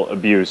racial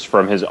abuse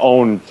from his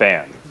own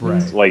fans.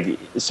 Right. Like,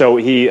 so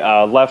he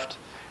left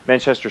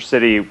Manchester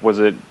City, was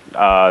it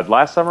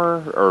last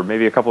summer or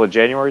maybe a couple of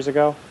Januaries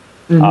ago?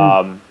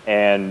 Mm-hmm.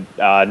 And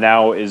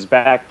now is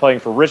back playing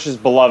for Rich's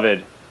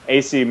beloved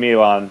AC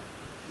Milan.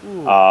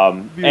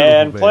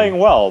 And playing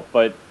well,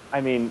 but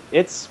I mean, he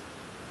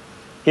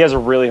has a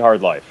really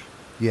hard life.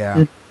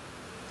 Yeah.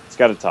 It's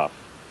got it tough.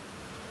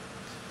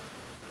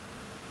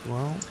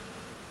 Well,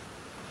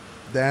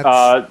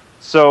 that's...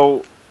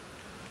 So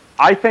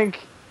I think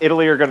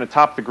Italy are going to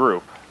top the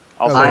group.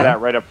 I'll say that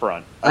right up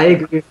front. I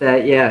agree with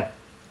that, yeah.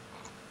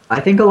 I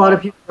think a lot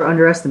of people are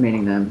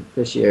underestimating them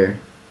this year.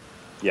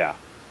 Yeah.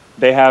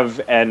 They have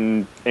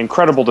an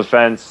incredible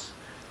defense.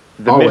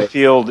 The Always.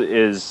 midfield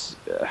is,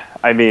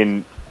 I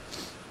mean,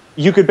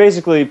 you could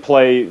basically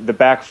play the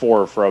back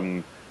four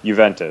from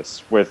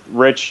Juventus with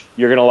Rich,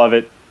 you're going to love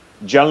it.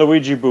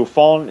 Gianluigi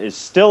Buffon is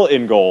still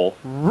in goal.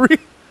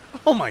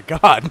 Oh my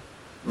God.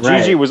 Right.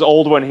 Gigi was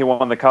old when he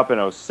won the cup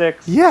in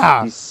 06.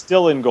 Yeah. He's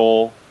still in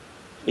goal.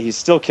 He's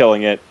still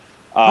killing it.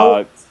 How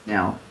old is he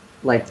now?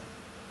 Like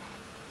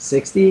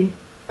 60?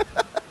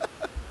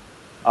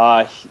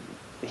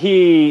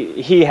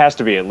 He has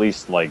to be at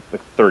least like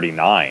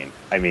 39.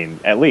 I mean,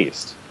 at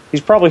least.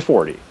 He's probably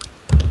 40.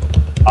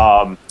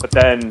 But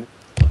then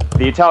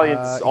the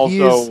Italians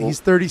also... He's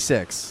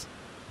 36.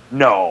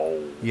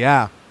 No.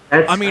 Yeah.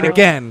 That's I mean, crazy.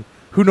 again,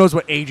 who knows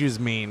what ages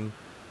mean?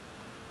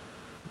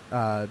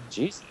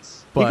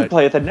 Jesus. He But- could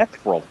play at the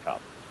next World Cup.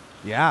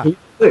 Yeah, He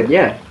could,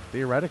 yeah.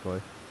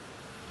 theoretically.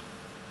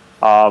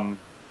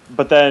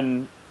 But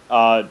then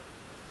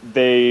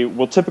they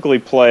will typically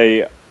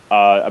play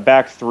a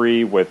back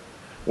three with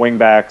wing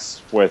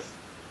backs, with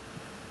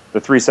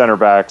the three center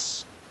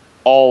backs,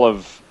 all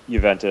of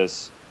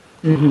Juventus.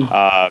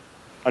 Andrea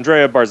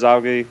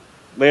Barzagli,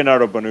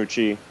 Leonardo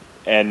Bonucci,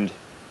 and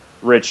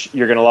Rich,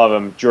 you're going to love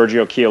him,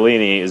 Giorgio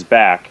Chiellini is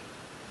back.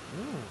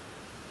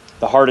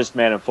 The hardest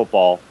man in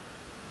football.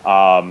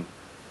 The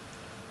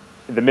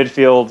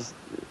midfield,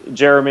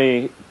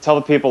 Jeremy, tell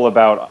the people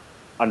about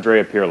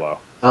Andrea Pirlo.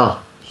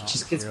 Oh, he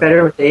just gets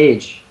better with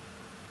age.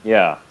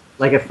 Yeah.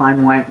 Like a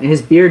fine wine.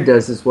 His beard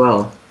does as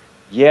well.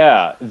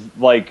 Yeah,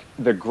 like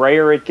the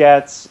grayer it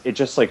gets, it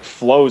just like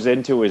flows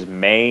into his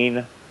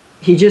mane.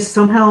 He just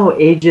somehow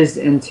ages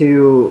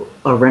into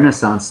a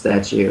Renaissance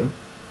statue.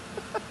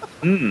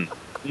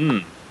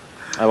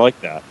 I like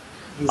that.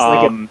 He's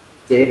like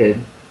dated.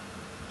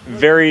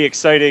 Very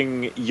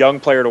exciting young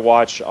player to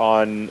watch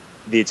on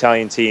the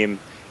Italian team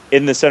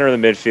in the center of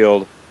the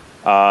midfield.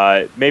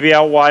 Maybe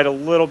out wide a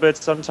little bit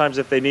sometimes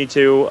if they need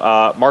to.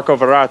 Marco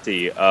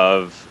Verratti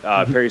of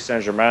Paris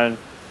Saint-Germain.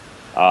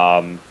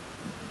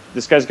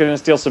 This guy's going to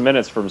steal some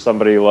minutes from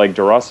somebody like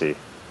De Rossi.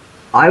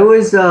 I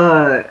was,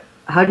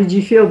 how did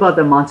you feel about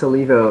the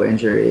Montalivo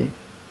injury?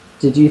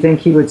 Did you think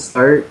he would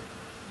start?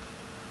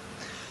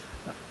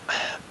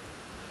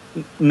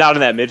 Not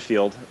in that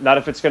midfield. Not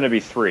if it's going to be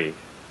three.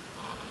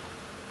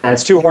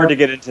 That's It's too hard to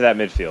get into that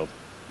midfield.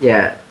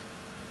 Yeah.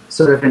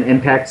 Sort of an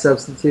impact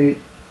substitute.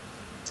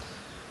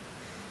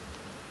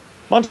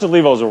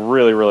 Montalivo is a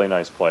really, really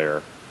nice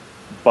player.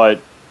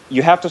 But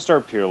you have to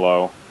start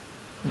Pirlo.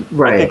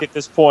 Right. I think at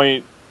this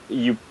point,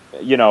 you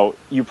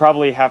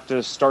probably have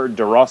to start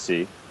De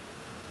Rossi.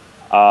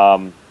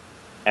 And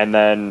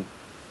then,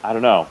 I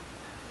don't know.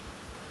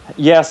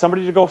 Yeah,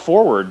 somebody to go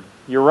forward.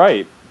 You're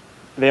right.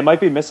 They might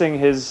be missing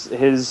his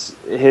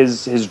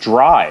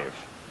drive,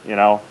 you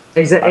know?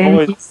 Exactly. I've And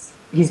always-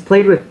 he's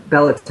played with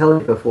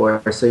Balotelli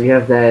before, so you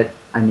have that,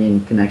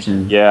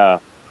 connection. Yeah.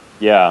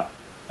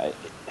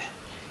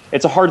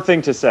 It's a hard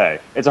thing to say.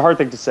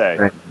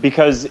 Right.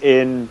 Because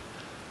in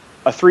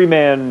a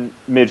three-man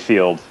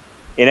midfield,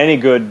 in any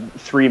good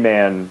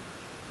three-man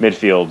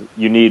midfield,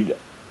 you need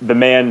the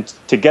man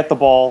to get the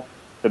ball,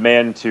 the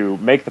man to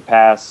make the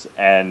pass,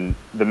 and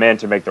the man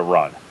to make the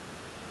run.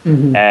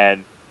 Mhm.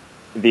 And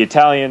the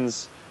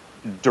Italians,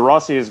 De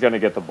Rossi is going to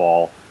get the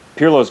ball,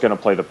 Pirlo is going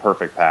to play the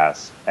perfect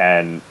pass,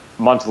 and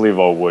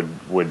Montalivo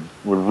would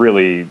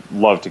really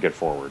love to get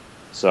forward.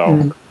 So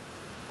Mhm.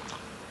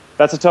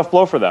 that's a tough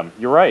blow for them.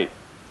 You're right.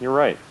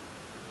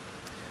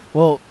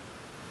 Well,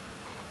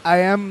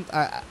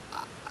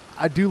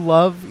 I do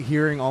love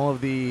hearing all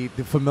of the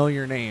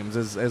familiar names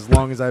as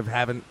long as I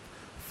haven't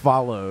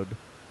followed,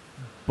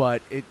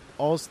 but it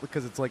also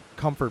because it's like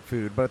comfort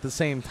food. But at the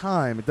same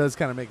time, it does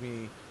kind of make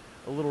me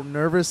a little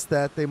nervous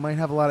that they might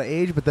have a lot of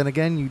age. But then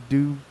again, you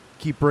do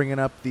keep bringing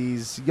up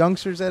these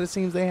youngsters that it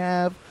seems they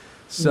have.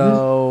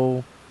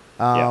 So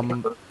I'm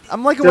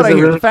liking what I Does it Mm-hmm.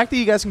 hear. really- The fact that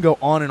you guys can go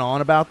on and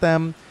on about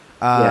them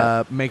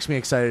Yeah. makes me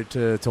excited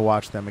to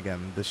watch them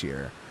again this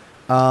year.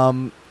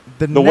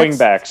 The next-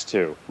 wingbacks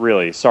too.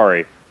 Really,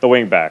 sorry, the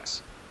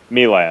wingbacks.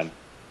 Milan,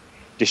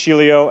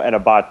 DeCilio and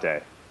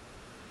Abate.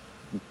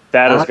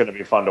 That is going to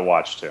be fun to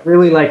watch too.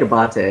 Really like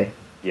Abate.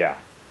 Yeah,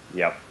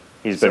 yep.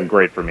 He's been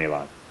great for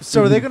Milan.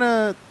 So are they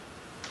gonna?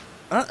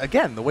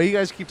 Again, the way you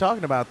guys keep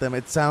talking about them,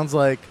 it sounds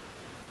like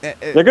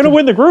They're going to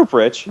win the group,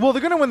 Rich. Well,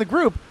 they're gonna win the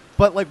group,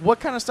 but like, what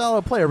kind of style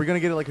of play are we gonna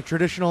get? Like a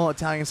traditional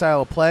Italian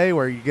style of play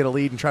where you get a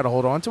lead and try to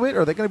hold on to it,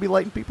 or are they gonna be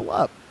lighting people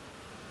up?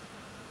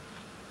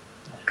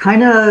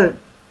 Kind of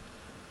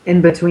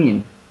in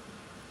between.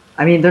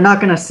 I mean, they're not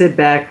going to sit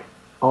back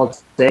all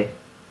day,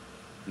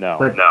 No,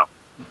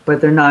 but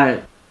they're not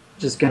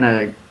just going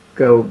to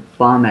go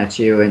bomb at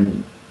you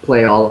and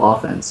play all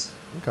offense.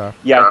 Okay.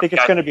 Yeah, I think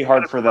it's going to be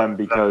hard for them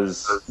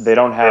because they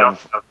don't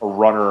have a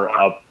runner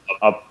up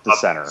the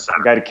center,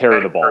 a guy to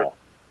carry the ball.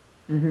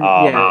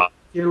 Yeah,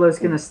 Pirlo's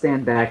going to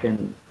stand back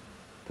and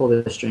pull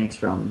the strings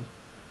from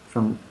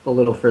a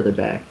little further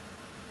back.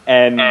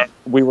 And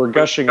we were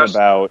gushing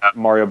about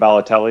Mario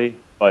Balotelli,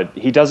 but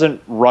he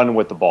doesn't run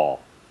with the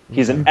ball.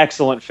 He's an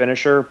excellent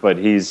finisher, but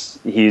he's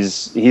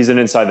an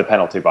inside the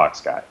penalty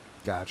box guy.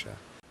 Gotcha.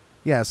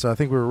 Yeah, so I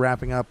think we were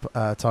wrapping up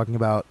talking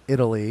about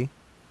Italy.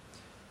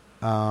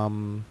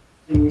 And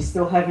we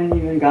still haven't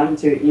even gotten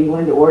to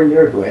England or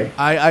Uruguay.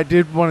 I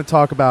did want to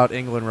talk about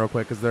England real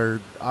quick because they're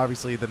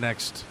obviously the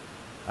next,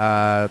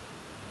 the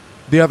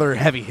other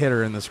heavy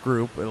hitter in this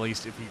group, at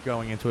least if you're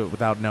going into it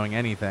without knowing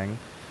anything.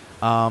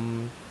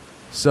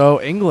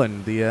 So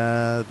England,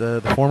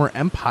 the former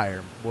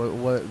empire,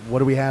 what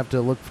do we have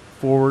to look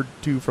forward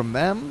to from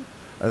them?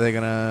 Are they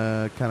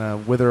gonna kind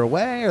of wither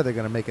away? Are they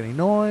gonna make any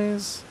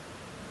noise?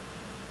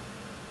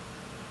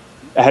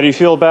 How do you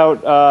feel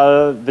about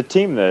the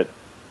team that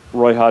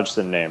Roy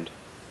Hodgson named?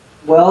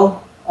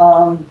 Well,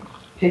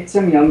 picked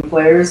some young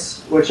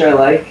players, which I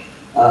like.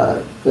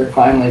 They're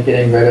finally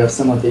getting rid of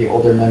some of the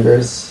older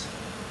members.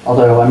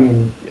 Although, I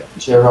mean,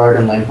 Gerrard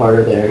and Lampard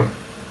are there.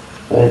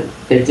 But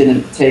they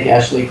didn't take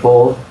Ashley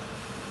Cole,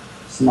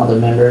 some other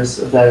members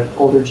of that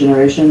older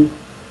generation.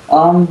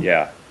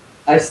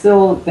 I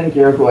still think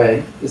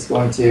Uruguay is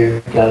going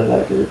to get out of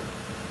that group,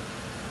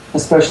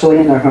 especially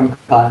in their home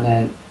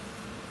continent.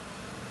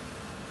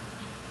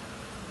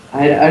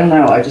 I don't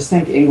know. I just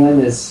think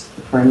England is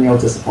a perennial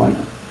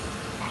disappointment.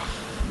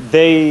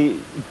 They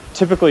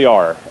typically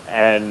are.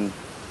 And,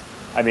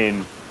 I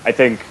mean, I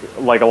think,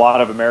 like a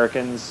lot of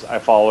Americans, I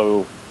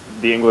follow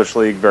the English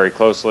League very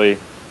closely.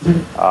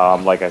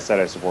 Like I said,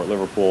 I support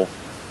Liverpool.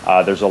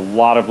 There's a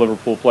lot of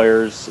Liverpool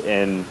players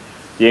in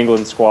the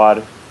England squad,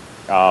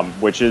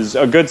 which is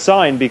a good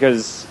sign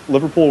because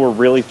Liverpool were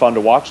really fun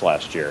to watch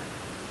last year.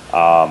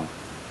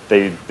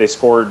 They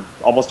scored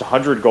almost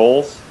 100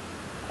 goals.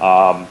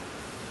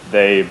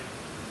 They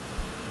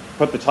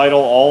put the title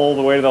all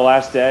the way to the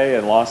last day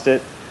and lost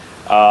it.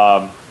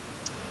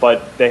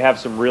 But they have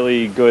some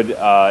really good,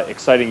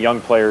 exciting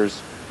young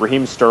players.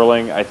 Raheem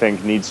Sterling, I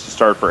think, needs to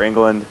start for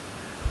England.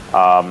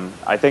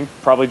 I think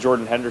probably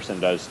Jordan Henderson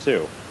does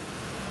too.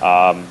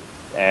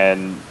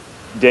 And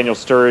Daniel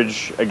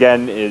Sturridge,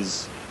 again,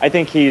 I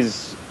think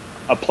he's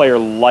a player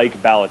like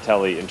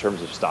Balotelli in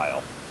terms of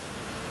style.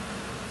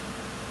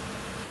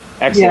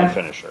 Excellent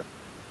finisher.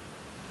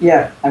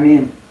 Yeah, I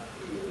mean,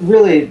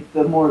 really,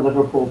 the more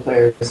Liverpool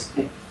players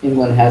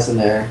England has in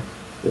there,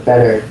 the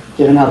better,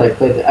 given how they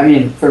played. I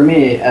mean, for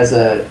me, as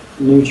a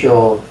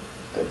neutral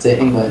to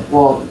England,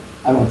 well,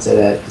 I won't say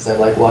that because I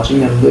like watching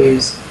them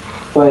lose.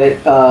 But,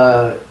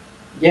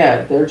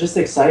 yeah, they're just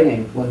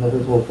exciting when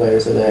Liverpool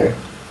players are there.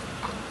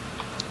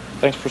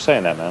 Thanks for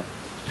saying that, man.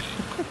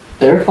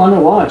 They're fun to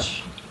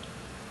watch.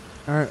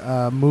 All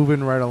right,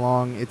 moving right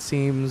along. It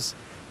seems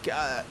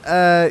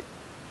the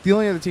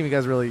only other team you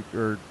guys really,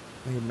 or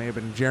I think it may have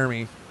been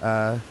Jeremy,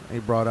 he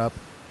brought up,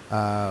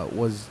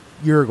 was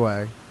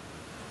Uruguay.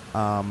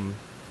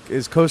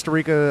 Is Costa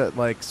Rica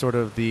like sort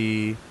of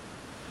the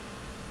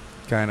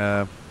kind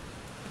of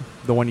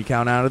the one you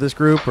count out of this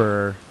group,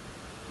 or?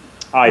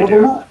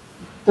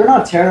 They're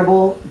not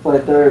terrible,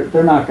 but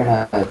they're not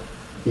gonna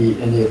beat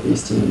any of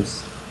these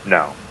teams.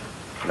 No.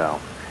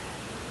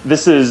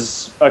 This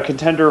is a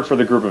contender for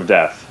the group of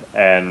death,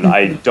 and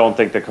I don't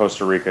think that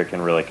Costa Rica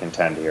can really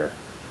contend here.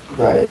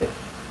 Right.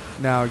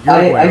 Now,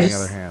 Uruguay, on the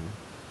other hand.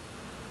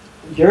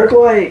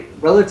 Uruguay,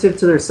 relative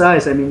to their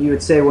size, I mean, you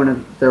would say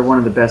they're one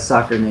of the best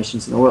soccer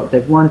nations in the world.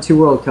 They've won 2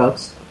 World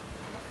Cups.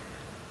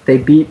 They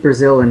beat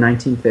Brazil in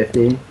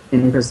 1950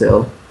 in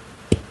Brazil.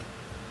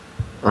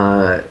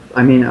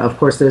 I mean, of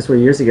course, those were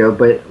years ago,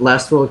 but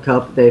last World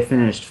Cup, they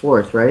finished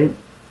 4th, right?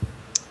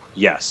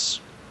 Yes.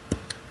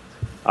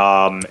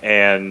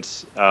 And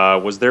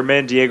was their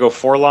man Diego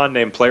Forlan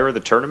named player of the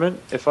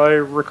tournament, if I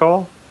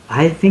recall?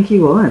 I think he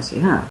was,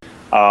 yeah.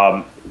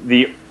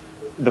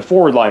 The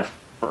forward line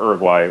for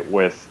Uruguay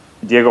with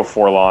Diego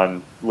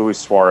Forlan, Luis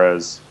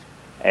Suarez,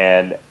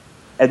 and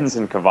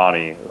Edinson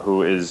Cavani,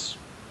 who is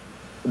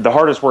the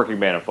hardest working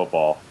man in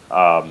football,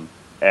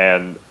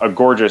 and a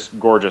gorgeous,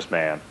 gorgeous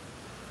man.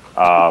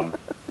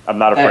 I'm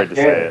not afraid to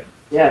say it.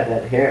 Yeah,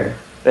 that hair.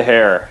 The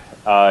hair.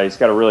 He's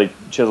got a really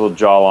chiseled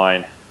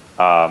jawline.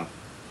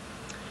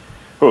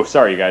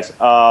 Sorry, you guys.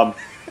 I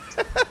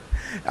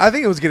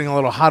think it was getting a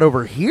little hot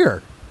over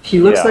here. He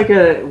looks like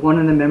one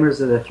of the members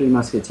of the Three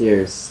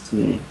Musketeers to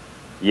me.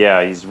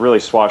 Yeah, he's really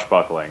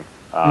swashbuckling.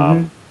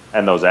 And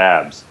those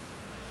abs.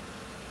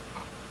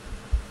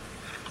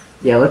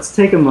 Yeah, let's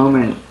take a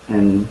moment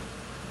and...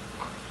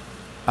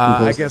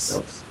 I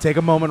guess take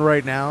a moment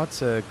right now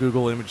to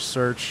Google image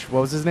search. What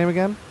was his name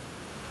again?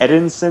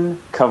 Edinson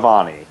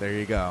Cavani. There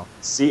you go.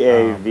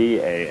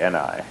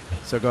 Cavani.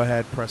 So go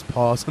ahead, press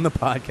pause on the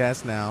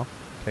podcast now.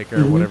 Take care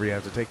of whatever you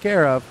have to take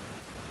care of.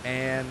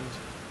 And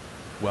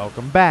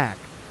welcome back.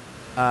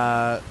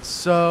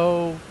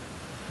 So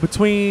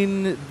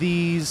between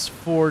these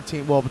 4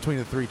 teams, well, between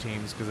the 3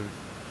 teams, because it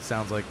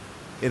sounds like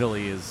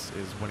Italy is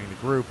winning the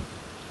group.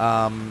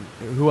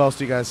 Who else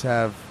do you guys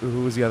have?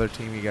 Who is the other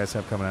team you guys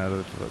have coming out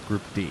of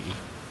Group D?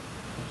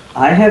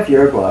 I have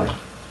Uruguay.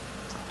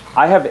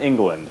 I have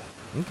England.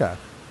 Okay.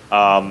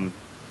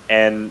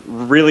 And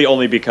really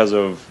only because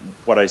of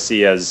what I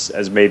see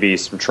as maybe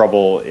some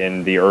trouble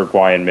in the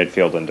Uruguayan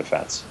midfield and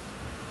defense.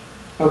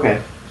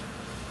 Okay.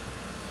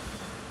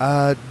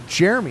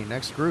 Jeremy,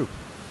 next group.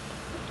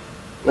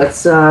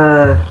 Let's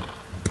go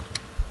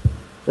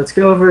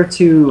over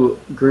to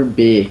Group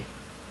B.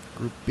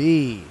 Group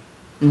B.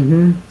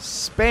 Mm-hmm.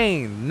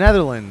 Spain,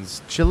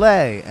 Netherlands,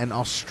 Chile, and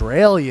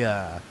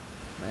Australia.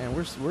 Man,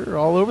 we're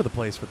all over the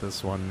place with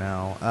this one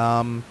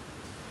now.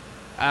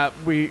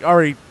 We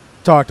already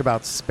talked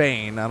about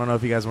Spain. I don't know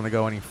if you guys want to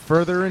go any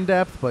further in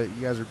depth, but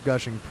you guys are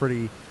gushing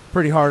pretty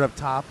hard up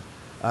top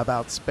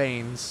about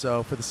Spain.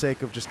 So for the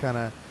sake of just kind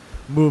of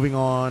moving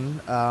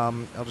on,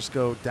 I'll just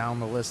go down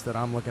the list that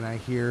I'm looking at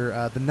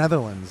here. The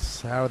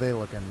Netherlands, how are they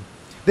looking?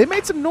 They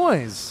made some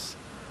noise.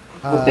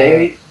 Well,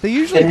 They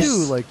usually finished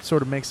do like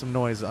sort of make some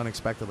noise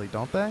unexpectedly,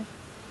 don't they?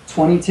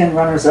 2010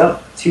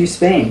 runners-up to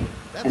Spain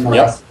That's in the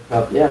right. last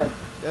World Cup. Yeah. Yeah,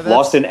 that's-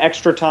 Lost in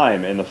extra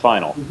time in the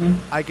final.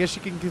 Mm-hmm. I guess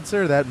you can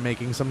consider that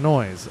making some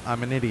noise.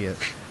 I'm an idiot.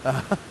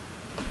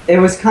 It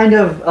was kind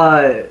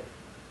of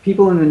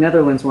people in the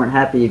Netherlands weren't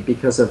happy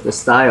because of the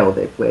style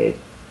they played.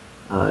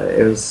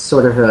 It was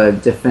sort of a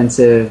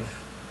defensive,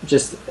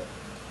 just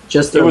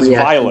It a was reaction.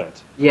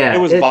 violent. Yeah, It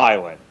was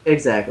violent.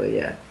 Exactly.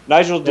 Yeah.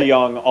 Nigel de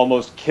Jong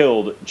almost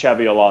killed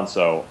Xabi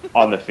Alonso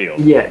on the field.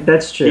 Yeah,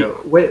 that's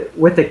true.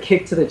 With a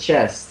kick to the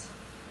chest.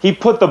 He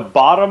put the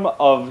bottom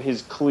of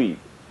his cleat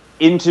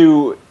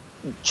into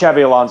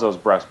Xabi Alonso's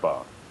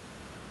breastbone.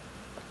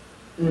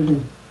 Mm-hmm.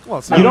 Well,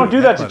 it's You not don't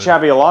do that to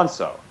headbutted. Xabi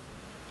Alonso.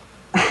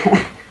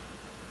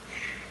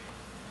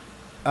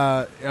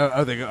 Are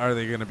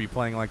they going to be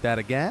playing like that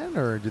again,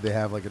 or do they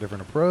have like a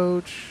different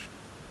approach?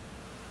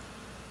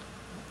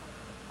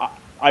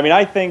 I mean,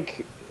 I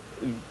think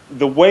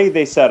the way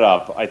they set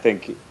up, I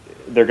think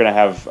they're going to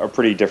have a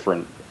pretty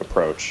different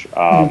approach.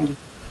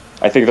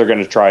 I think they're going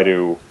to try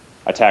to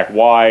attack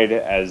wide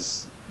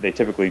as they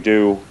typically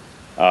do,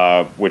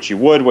 which you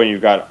would when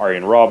you've got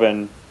Arjen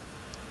Robben.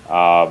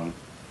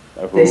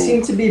 They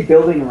seem to be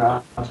building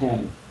around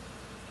him,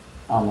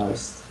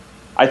 almost.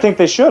 I think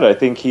they should. I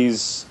think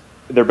he's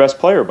their best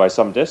player by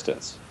some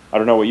distance. I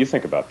don't know what you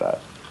think about that.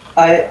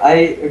 I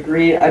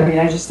agree. I mean,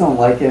 I just don't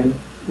like him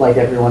like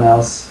everyone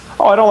else.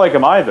 Oh, I don't like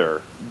him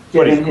either,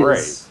 but he's Given great.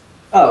 his-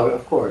 Oh,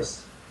 of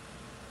course.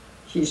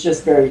 He's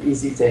just very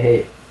easy to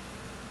hate.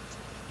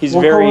 He's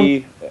Well,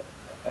 very.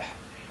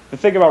 The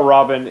thing about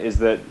Robin is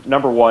that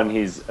number one,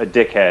 he's a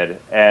dickhead,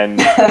 and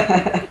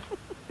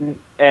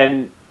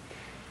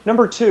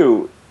number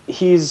two,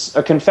 he's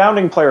a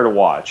confounding player to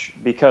watch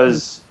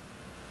because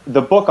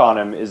the book on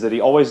him is that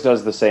he always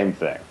does the same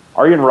thing.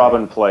 Arjen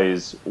Robben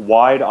plays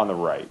wide on the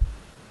right,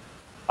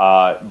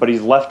 but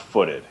he's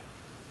left-footed,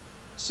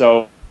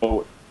 so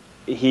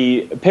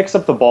he picks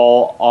up the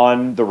ball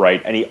on the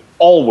right, and he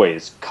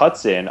always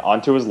cuts in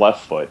onto his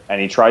left foot, and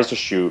he tries to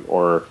shoot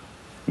or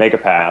make a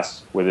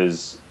pass with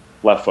his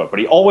left foot, but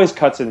he always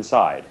cuts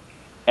inside.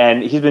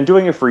 And he's been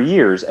doing it for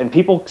years, and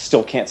people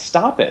still can't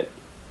stop it.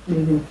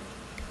 Mm-hmm.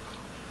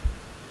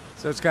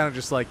 So it's kind of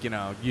just like, the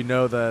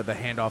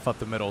handoff up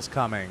the middle's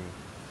coming,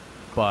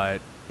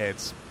 but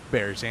it's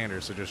Barry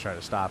Sanders, so just try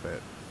to stop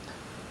it.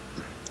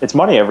 It's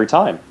money every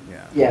time.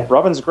 Yeah. Yeah.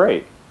 Robin's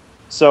great.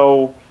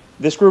 So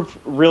this group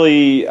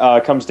really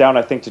comes down,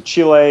 I think, to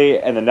Chile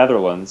and the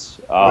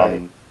Netherlands.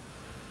 Right.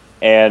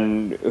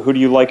 And who do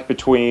you like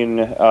between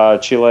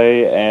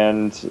Chile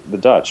and the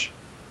Dutch?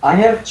 I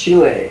have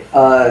Chile.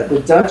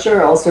 The Dutch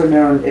are also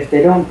known, if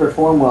they don't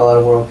perform well at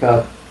a World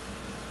Cup,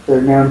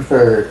 they're known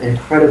for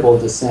incredible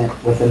dissent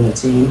within the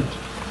team.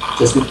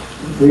 Just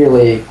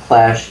really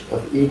clash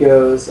of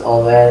egos,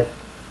 all that.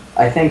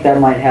 I think that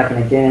might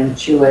happen again.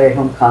 Chile,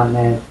 home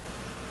continent.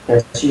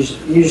 That's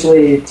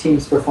usually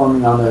teams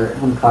performing on their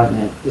home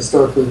continent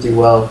historically do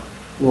well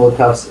in World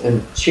Cups,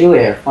 and Chile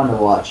are fun to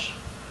watch.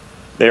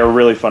 They are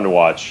really fun to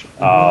watch.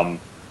 Mhm.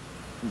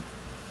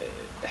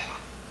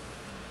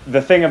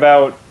 The thing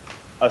about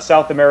a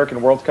South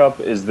American World Cup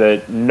is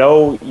that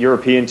no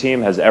European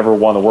team has ever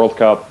won the World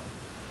Cup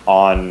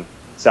on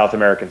South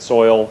American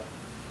soil,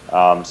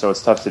 so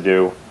it's tough to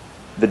do.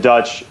 The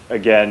Dutch,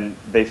 again,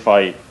 they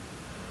fight.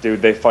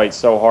 Dude, they fight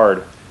so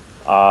hard,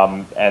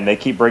 and they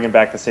keep bringing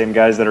back the same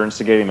guys that are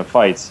instigating the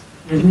fights.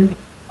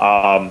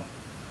 Mm-hmm.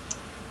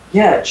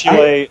 Yeah,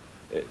 Chile...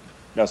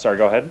 No, sorry,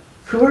 go ahead.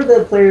 Who are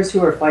the players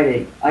who are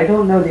fighting? I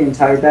don't know the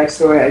entire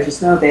backstory. I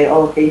just know they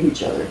all hate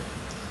each other.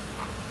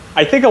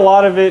 I think a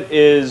lot of it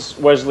is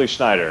Wesley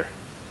Sneijder.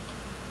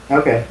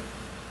 Okay.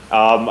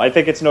 I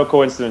think it's no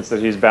coincidence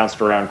that he's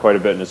bounced around quite a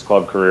bit in his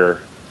club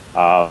career.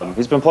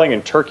 He's been playing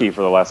in Turkey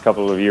for the last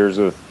couple of years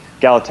with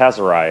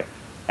Galatasaray,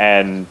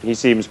 and he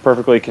seems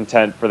perfectly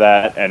content for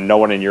that, and no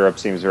one in Europe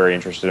seems very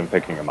interested in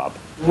picking him up.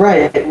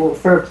 Right. Well,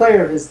 for a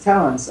player of his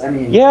talents, I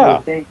mean, Yeah. you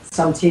would think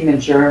some team in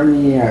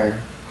Germany or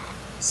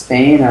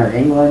Spain or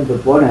England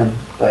would want him,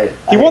 but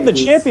He won the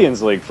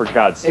Champions League, for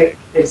God's sake.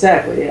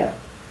 Exactly. Yeah.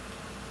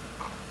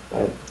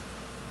 But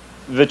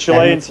The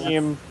Chilean makes sense.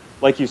 team,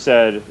 like you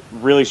said,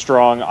 really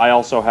strong. I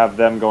also have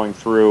them going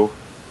through.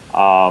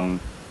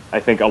 I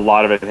think a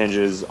lot of it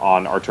hinges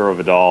on Arturo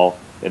Vidal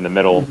in the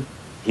middle.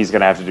 He's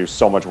going to have to do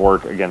so much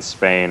work against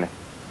Spain.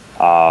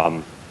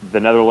 the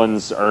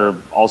Netherlands are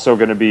also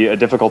going to be a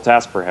difficult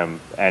task for him,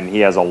 and he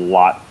has a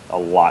lot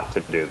to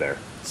do there.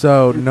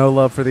 So no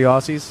love for the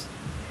Aussies?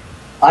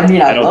 I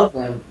mean, I don't- love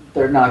them.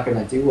 They're not going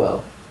to do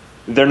well.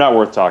 They're not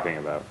worth talking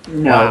about.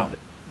 No, Wow.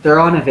 they're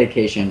on a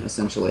vacation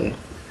essentially.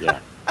 Yeah.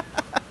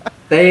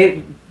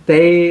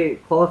 They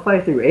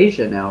qualify through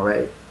Asia now,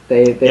 right?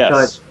 They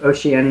Yes. thought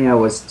Oceania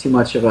was too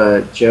much of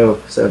a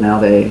joke, so now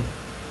they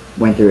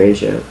went through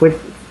Asia. Which,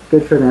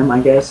 good for them,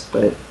 I guess.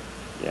 But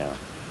Yeah.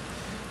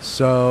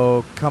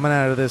 So coming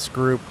out of this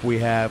group, we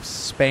have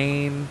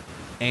Spain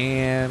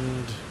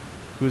and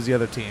who's the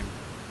other team?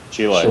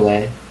 Chile.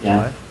 Chile,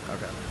 yeah. Chile?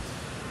 Okay.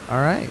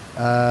 All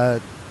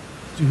right.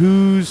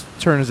 Whose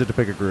turn is it to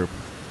pick a group?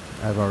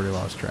 I've already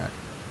lost track.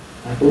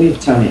 I believe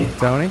Tony.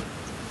 Tony?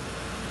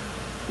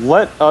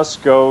 Let us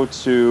go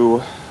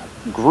to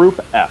Group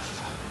F.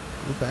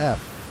 Group F.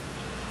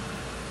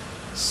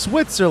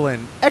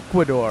 Switzerland,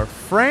 Ecuador,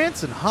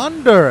 France, and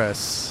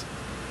Honduras.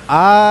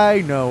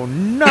 I know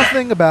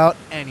nothing about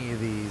any of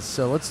these,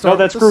 so let's start No,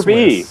 that's with the Group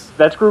E. Swiss.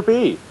 That's Group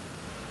E.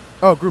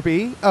 Oh, Group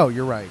E? Oh,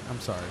 you're right. I'm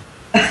sorry.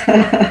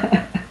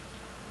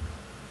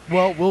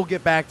 Well, we'll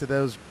get back to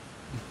those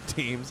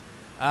teams.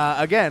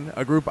 Again,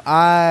 a group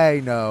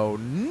I know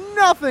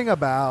nothing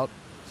about.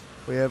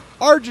 We have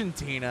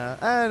Argentina,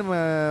 and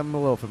I'm a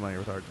little familiar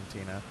with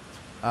Argentina.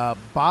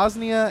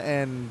 Bosnia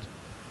and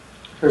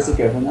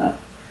Herzegovina.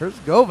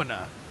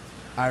 Herzegovina,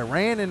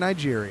 Iran and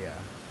Nigeria.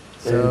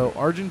 So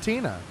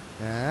Argentina.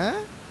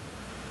 Eh?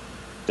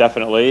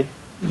 Definitely.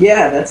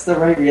 Yeah, that's the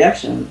right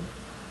reaction.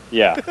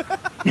 Yeah.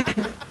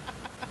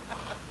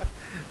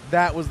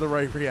 That was the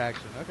right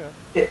reaction.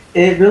 Okay.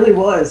 It really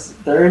was.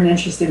 They're an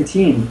interesting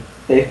team.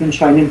 They've been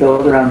trying to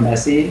build around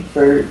Messi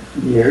for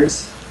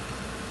years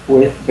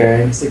with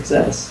varying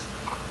success.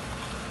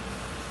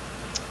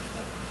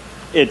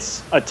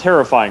 It's a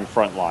terrifying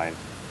front line.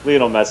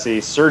 Lionel Messi,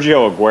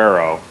 Sergio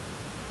Aguero,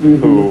 Mhm.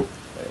 who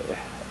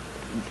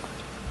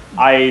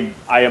I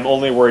am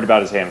only worried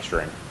about his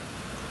hamstring.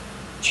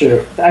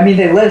 True. I mean,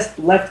 they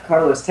left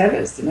Carlos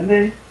Tevez, didn't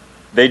they?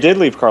 They did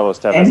leave Carlos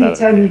Tevez out of it.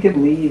 Anytime you could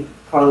leave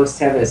Carlos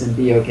Tevez and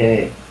be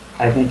okay,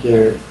 I think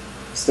you're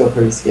still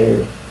pretty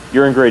scared.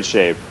 You're in great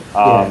shape.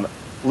 Yeah.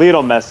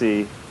 Lionel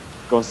Messi,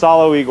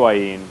 Gonzalo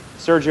Higuain,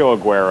 Sergio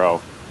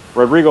Aguero,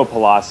 Rodrigo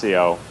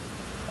Palacio,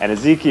 and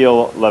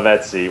Ezekiel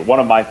Lavezzi, one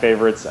of my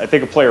favorites. I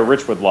think a player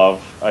Rich would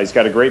love. He's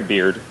got a great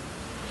beard.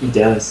 He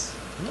does.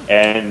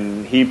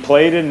 And he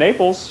played in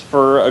Naples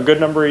for a good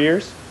number of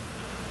years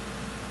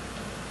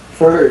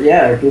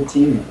A good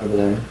team over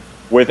there.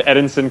 with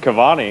Edinson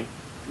Cavani.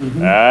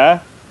 Mhm.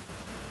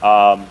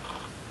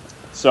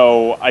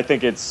 So I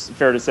think it's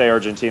fair to say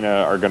Argentina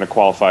are going to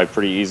qualify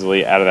pretty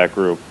easily out of that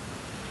group.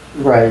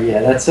 Right,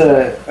 yeah, that's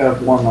a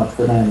warm-up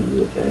for them in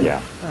the UK.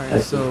 Yeah. All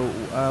right. So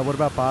what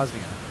about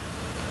Bosnia?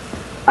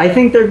 I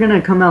think they're going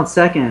to come out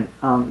second,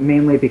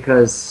 mainly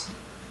because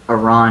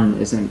Iran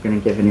isn't going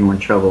to give anyone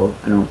trouble,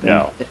 I don't think.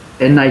 No.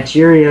 And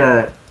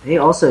Nigeria, they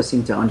also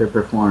seem to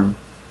underperform.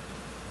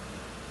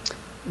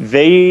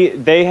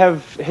 They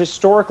have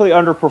historically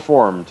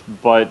underperformed,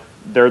 but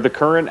they're the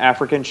current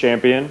African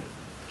champion.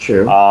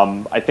 True.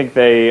 I think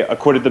they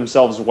acquitted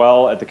themselves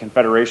well at the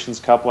Confederations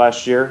Cup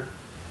last year.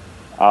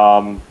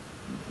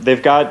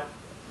 They've got,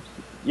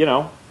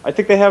 I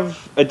think they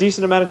have a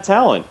decent amount of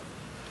talent.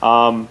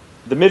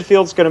 The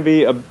midfield's going to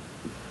be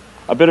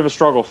a bit of a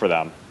struggle for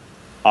them.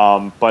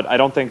 But I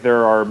don't think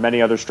there are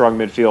many other strong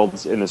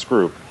midfields in this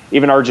group.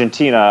 Even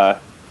Argentina,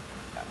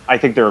 I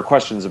think there are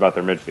questions about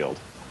their midfield.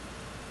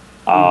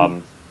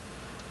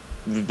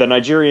 The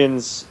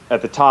Nigerians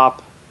at the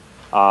top,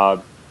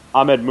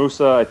 Ahmed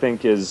Musa, I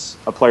think, is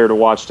a player to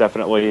watch,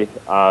 definitely.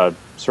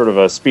 Sort of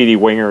a speedy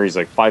winger. He's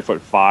like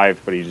 5'5",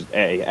 but he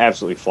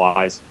absolutely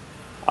flies.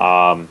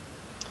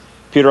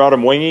 Peter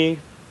Odemwingie,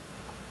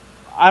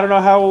 I don't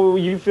know how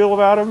you feel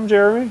about him,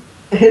 Jeremy.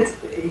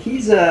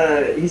 He's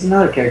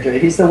another character.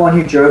 He's the one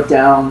who drove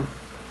down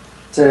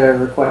to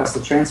request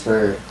a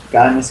transfer,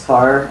 got in his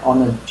car on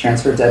the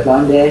transfer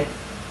deadline day,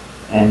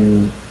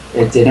 and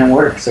it didn't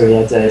work, so he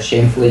had to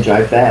shamefully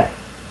drive back.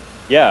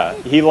 Yeah,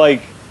 he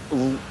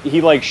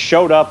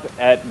showed up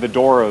at the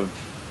door of,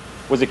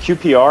 was it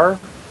QPR?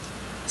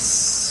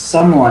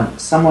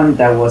 Someone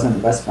that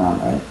wasn't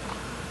westbound, right?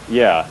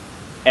 Yeah,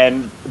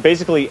 and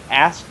basically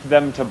asked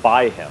them to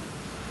buy him,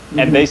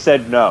 and they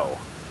said no,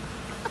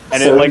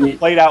 and So it he-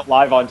 played out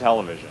live on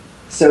television.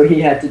 So he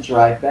had to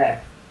drive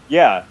back.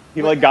 Yeah,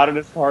 he got in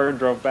his car and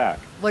drove back.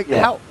 Like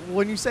Yeah. how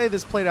when you say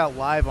this played out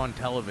live on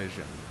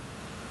television?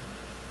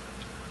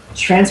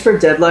 Transfer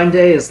deadline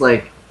day is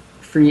like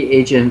free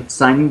agent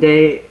signing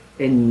day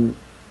in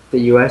the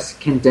U.S.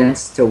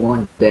 condensed to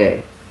one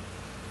day,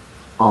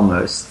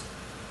 almost.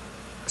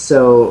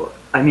 So,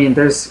 I mean,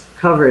 there's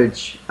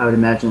coverage, I would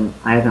imagine.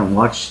 I haven't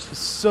watched.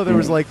 So there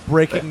was like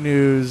breaking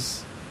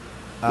news.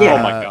 Yeah.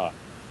 Oh my god.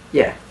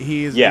 Yeah.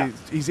 He's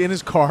in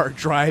his car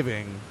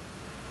driving.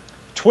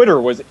 Twitter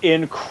was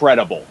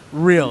incredible.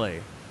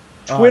 Really?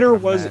 Oh, I Twitter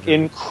can was imagine.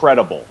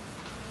 incredible.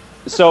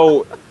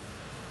 So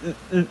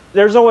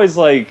there's always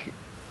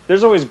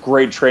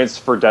great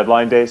transfer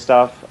deadline day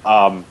stuff.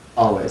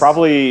 Always.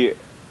 Probably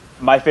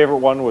my favorite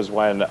one was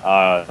when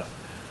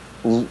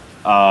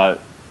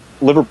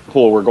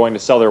Liverpool were going to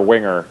sell their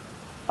winger,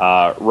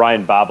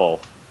 Ryan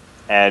Babel,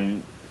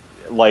 and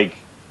like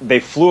they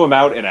flew him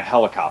out in a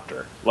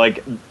helicopter.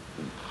 Like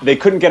they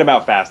couldn't get him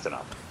out fast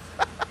enough.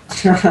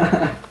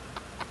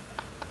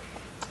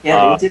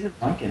 Yeah, they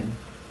didn't like him.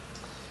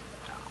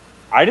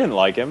 I didn't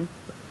like him.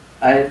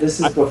 This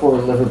is before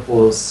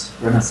Liverpool's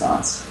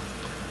renaissance.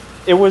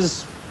 It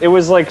was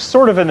like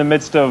sort of in the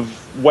midst of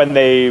when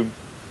they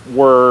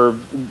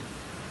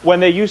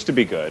used to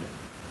be good.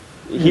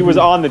 He was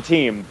on the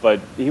team, but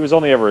he was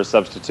only ever a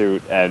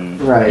substitute, and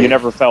you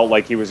never felt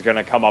like he was going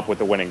to come up with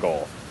the winning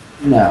goal.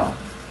 No.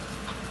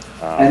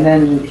 And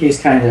then he's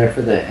kind of there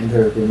for the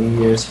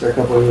intervening years for a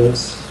couple of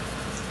years.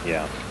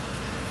 Yeah.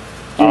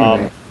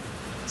 Anyway.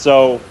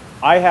 So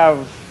I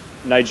have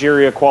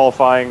Nigeria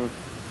qualifying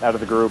out of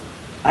the group.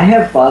 I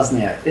have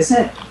Bosnia.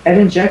 Isn't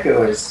Edin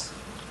Dzeko is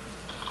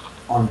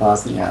on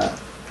Bosnia,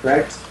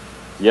 correct?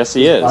 Yes,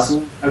 he is.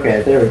 Bosnia?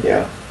 Okay, there we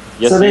go.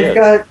 Yes, so he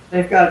is.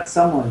 they've got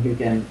someone who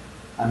can,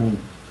 I mean,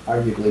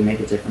 arguably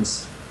make a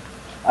difference.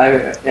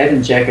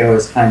 Edin Dzeko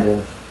is kind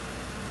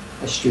of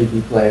a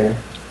streaky player.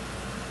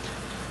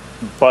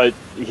 But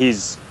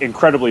he's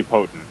incredibly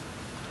potent.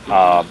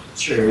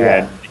 True,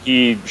 yeah. And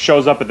he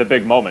shows up at the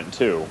big moment,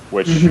 too,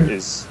 which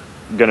is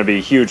going to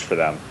be huge for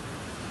them.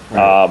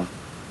 Right.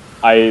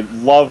 I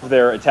love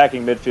their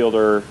attacking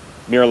midfielder,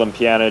 Miralem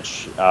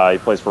Pjanic. He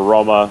plays for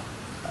Roma.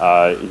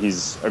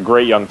 He's a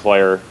great young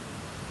player.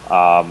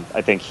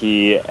 I think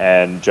he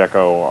and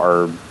Dzeko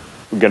are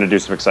going to do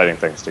some exciting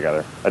things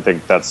together. I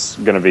think that's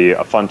going to be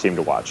a fun team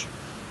to watch.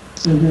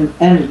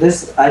 And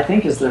this, I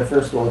think, is their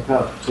first World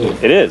Cup, too.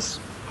 It is.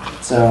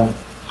 So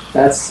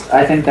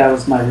I think that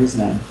was my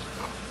reasoning.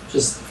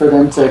 Just for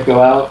them to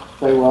go out,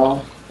 play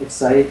well,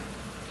 excite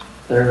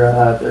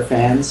their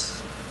fans.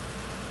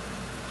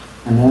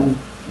 And then,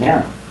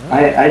 yeah,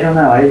 I don't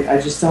know. I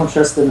just don't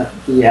trust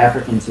the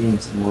African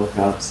teams in World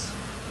Cups.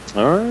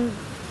 All right.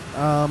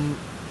 All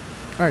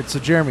right. So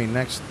Jeremy,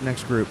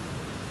 next group.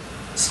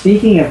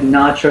 Speaking of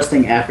not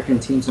trusting African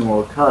teams in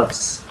World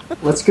Cups,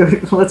 let's go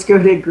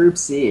to Group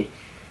C.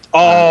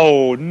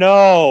 Oh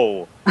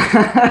no!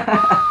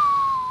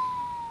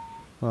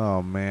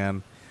 Oh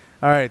man.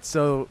 All right.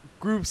 So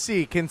Group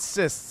C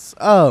consists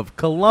of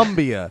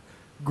Colombia,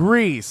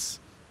 Greece,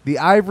 the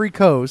Ivory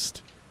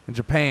Coast, and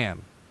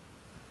Japan.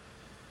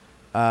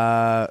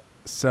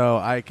 So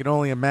I can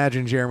only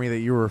imagine, Jeremy, that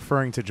you were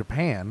referring to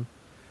Japan.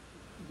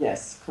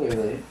 Yes,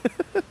 clearly.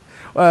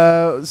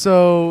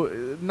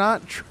 So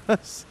not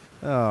trust.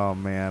 Oh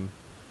man.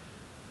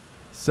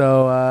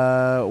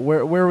 So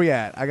where are we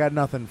at? I got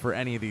nothing for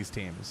any of these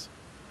teams.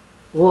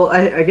 Well,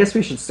 I guess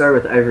we should start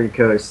with Ivory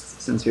Coast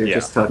since we were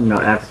just talking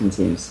about African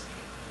teams.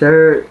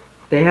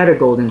 They had a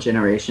golden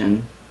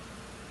generation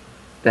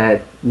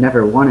that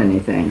never won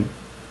anything.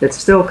 It's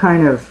still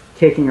kind of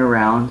kicking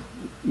around.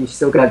 You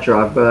still got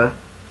Drogba,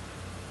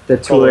 the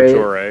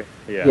Touré,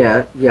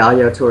 Yaya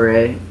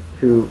Touré,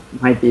 who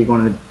might be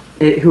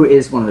who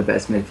is one of the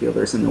best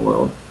midfielders in the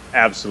world.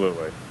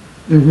 Absolutely.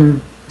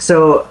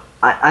 So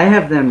I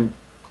have them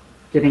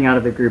getting out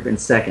of the group in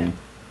second,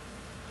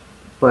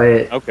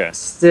 but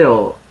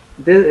still,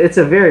 it's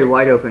a very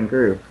wide open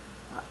group.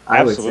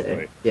 I would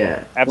say,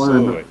 yeah,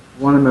 absolutely,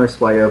 one of the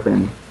most wide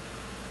open.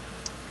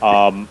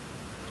 I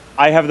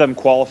have them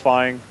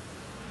qualifying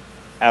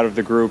out of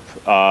the group,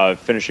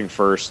 finishing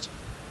first.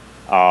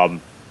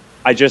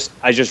 I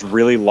just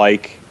really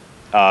like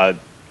the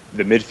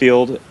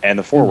midfield and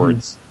the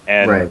forwards,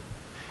 and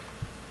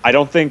I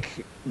don't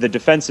think the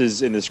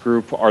defenses in this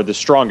group are the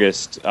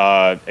strongest,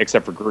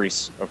 except for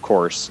Greece, of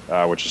course,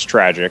 which is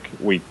tragic.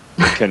 We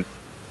can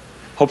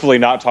hopefully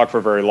not talk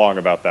for very long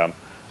about them.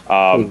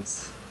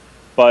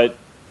 But,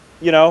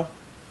 you know,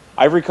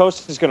 Ivory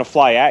Coast is going to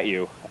fly at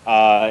you.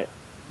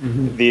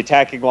 The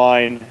attacking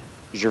line,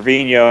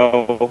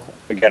 Gervinho,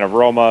 again of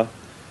Roma,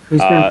 who's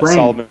been playing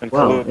Solomon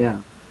well,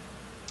 Kalou.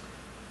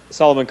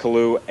 Solomon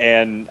Kalou.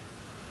 And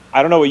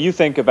I don't know what you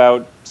think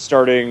about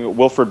starting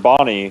Wilfred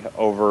Bonny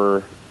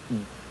over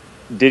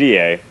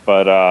Didier,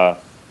 but I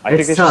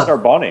think they should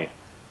start Bonny.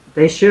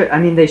 They should. I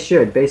mean, they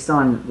should. Based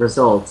on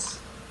results,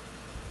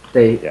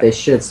 they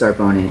should start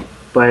Bonny.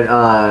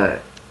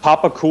 But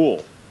Papa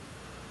Cool.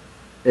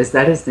 Is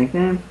that his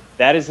nickname?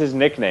 That is his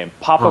nickname,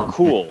 Papa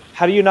Cool. Man.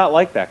 How do you not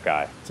like that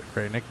guy? It's a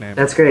great nickname.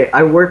 That's great.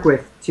 I work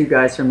with two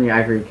guys from the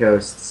Ivory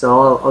Coast,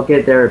 so I'll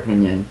get their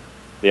opinion.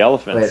 The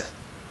Elephants.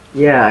 But,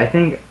 yeah, I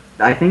think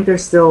they're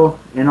still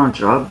in on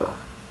Drogba.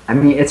 I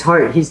mean, it's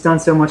hard. He's done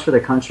so much for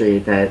the country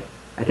that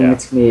I think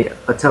it's going to be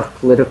a tough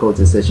political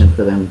decision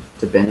for them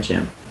to bench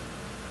him.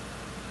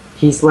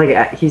 He's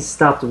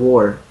stopped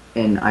war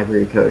in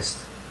Ivory Coast.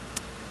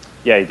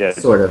 Yeah, he did.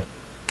 Sort of.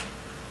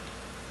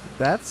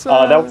 That's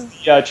that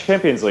was the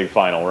Champions League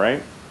final,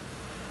 right?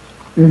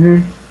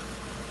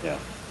 Yeah.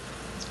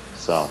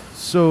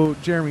 So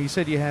Jeremy, you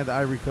said you had the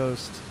Ivory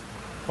Coast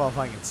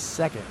qualifying in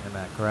second in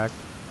that, correct?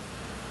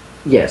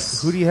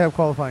 Yes. Who do you have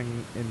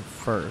qualifying in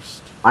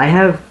first? I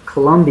have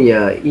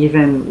Colombia,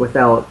 even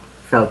without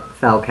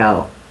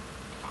Falcao.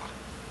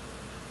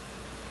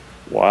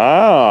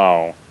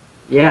 Wow.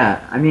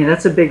 Yeah, I mean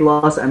that's a big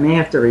loss. I may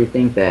have to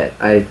rethink that.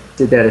 I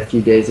did that a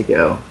few days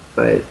ago,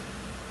 but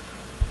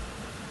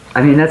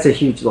I mean that's a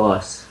huge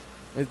loss.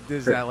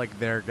 Is that like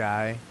their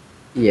guy?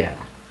 Yeah,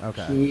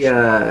 Okay. he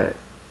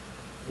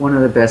one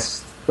of the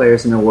best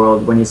players in the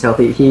world when he's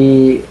healthy.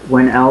 He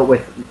went out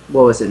with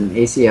what was it, an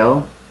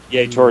ACL?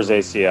 Yeah, he tore his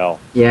ACL.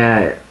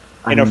 Yeah,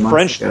 In a months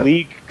French ago.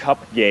 League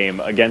Cup game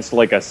against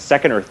like a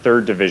second or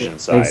third division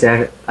side.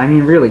 Exactly. I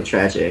mean, really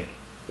tragic.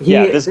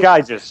 Yeah, this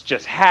guy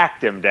just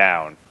hacked him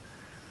down.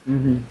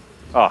 hmm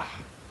Oh,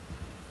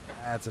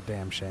 That's a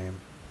damn shame.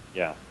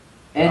 yeah.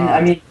 And I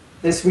mean,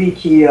 this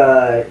week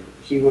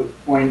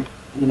went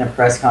in a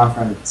press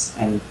conference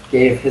and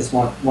gave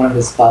one of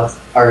his spots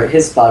or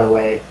his spot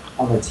away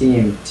on the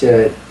team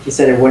to. He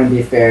said it wouldn't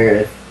be fair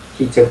if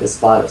he took the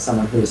spot of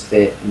someone who was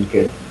fit and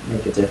could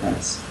make a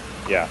difference.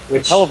 Yeah.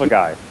 Which- Hell of a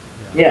guy.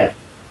 Yeah.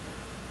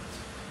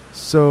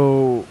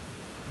 So,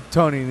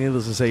 Tony,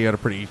 needless to say, you had a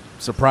pretty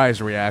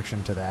surprised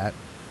reaction to that.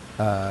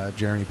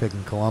 Jeremy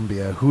picking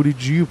Colombia. Who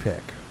did you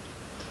pick?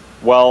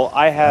 Well,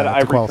 I had to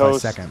Ivory qualify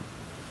Coast. second?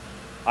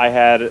 I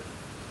had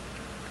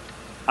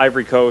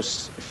Ivory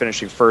Coast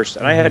finishing first,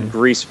 and I had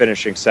Greece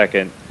finishing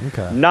second.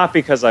 Okay. Not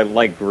because I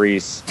like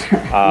Greece.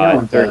 No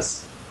one they're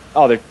does.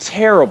 they're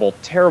terrible,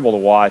 terrible to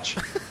watch.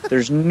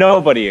 There's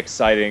nobody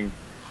exciting,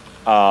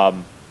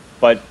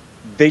 but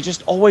they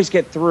just always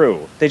get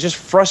through. They just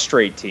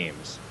frustrate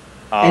teams.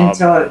 And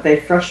so they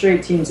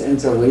frustrate teams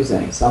into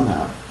losing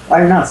somehow.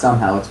 Or not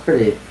somehow. It's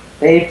pretty.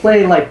 They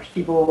play like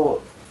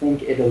people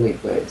think Italy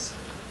plays.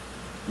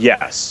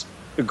 Yes,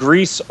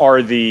 Greece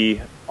are the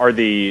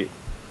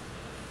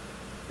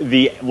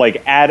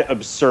like ad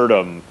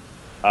absurdum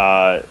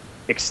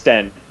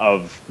extent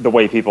of the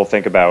way people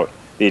think about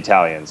the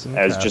Italians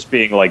as Okay. just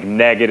being like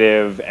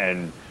negative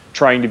and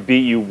trying to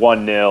beat you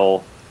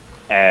 1-0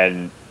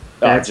 and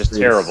That's just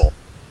Greece. terrible.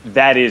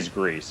 That is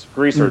Greece.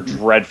 Greece are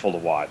dreadful to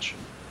watch.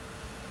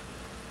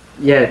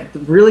 Yeah,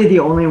 really the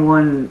only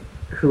one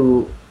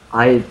who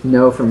I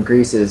know from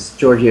Greece is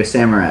Giorgio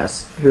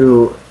Samaras,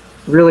 who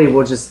really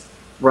will just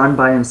run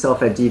by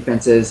himself at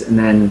defenses and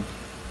then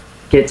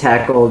get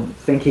tackled,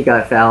 think he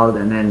got fouled,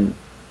 and then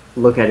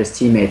look at his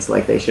teammates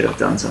like they should have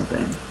done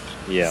something.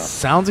 Yeah.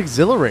 Sounds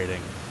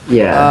exhilarating.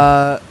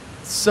 Yeah.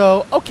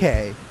 So,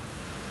 okay.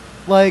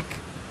 Like,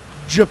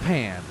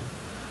 Japan.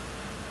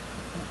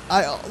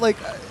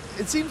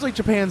 It seems like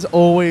Japan's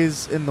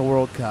always in the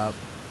World Cup.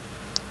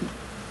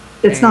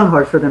 It's not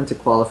hard for them to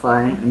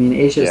qualify. I mean,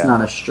 Asia's Yeah.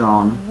 not as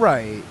strong.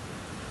 Right.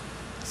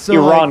 So,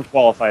 Iran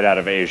qualified out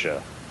of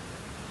Asia.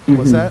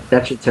 What's Mhm. that?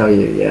 That should tell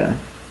you, yeah.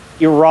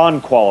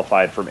 Iran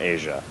qualified from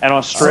Asia, and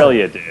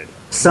Australia did.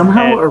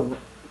 Somehow And-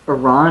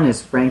 Iran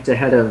is ranked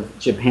ahead of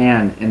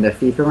Japan in the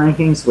FIFA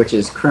rankings, which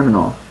is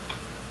criminal.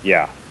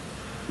 Yeah.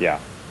 Yeah.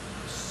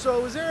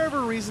 So, is there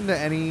ever reason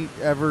to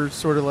ever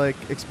sort of like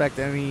expect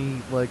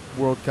any like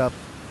World Cup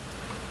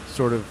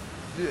sort of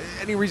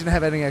any reason to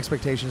have any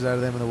expectations out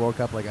of them in the World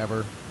Cup like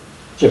ever?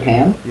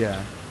 Japan? Yeah.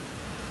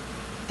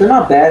 They're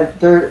not bad.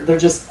 They're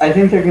just. I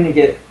think they're going to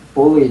get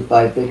bullied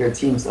by bigger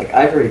teams like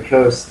Ivory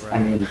Coast. I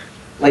mean,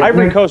 like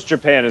Ivory Coast,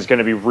 Japan is going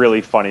to be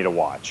really funny to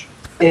watch.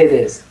 It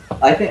is.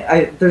 I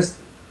think there's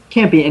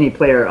can't be any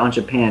player on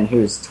Japan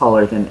who's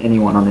taller than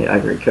anyone on the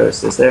Ivory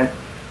Coast, is there?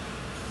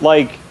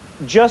 Like,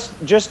 just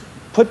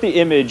put the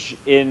image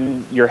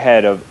in your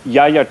head of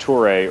Yaya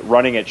Toure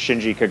running at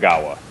Shinji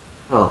Kagawa.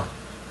 Oh,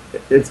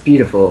 it's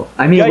beautiful.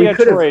 I mean, we Yaya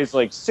could Toure have. is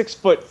like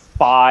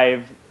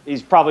 6'5".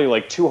 He's probably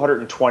like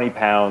 220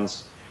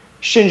 pounds.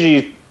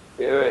 Shinji,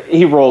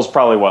 he rolls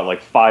probably what,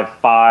 like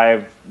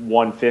 5'5",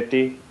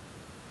 150.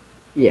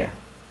 Yeah,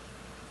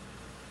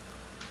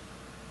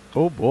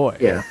 Oh boy.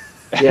 yeah,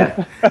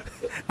 yeah,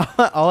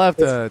 I'll have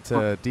to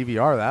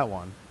DVR that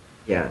one.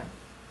 yeah.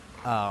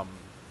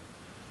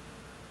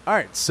 All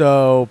right,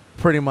 so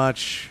pretty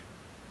much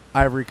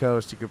Ivory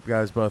Coast, you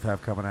guys both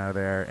have coming out of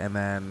there, and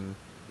then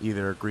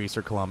either Greece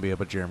or Colombia.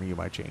 But Jeremy, you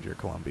might change your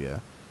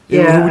Colombia.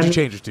 Yeah, Who would I you mean-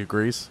 change it to?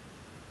 Greece?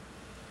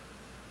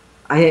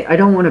 I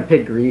don't want to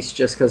pick Greece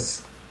just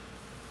because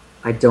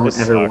I don't This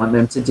ever sucks. want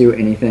them to do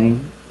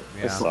anything.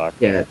 They suck.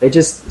 Yeah, they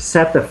just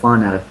sap the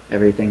fun out of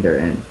everything they're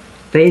in.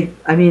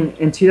 I mean,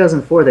 in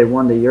 2004 they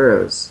won the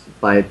Euros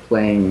by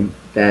playing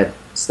that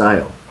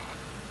style.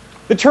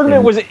 The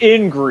tournament Yeah. was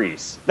in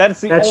Greece. That's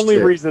the That's only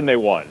true. reason they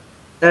won.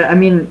 I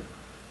mean,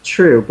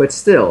 true, but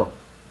still,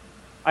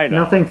 I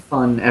know. nothing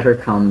fun ever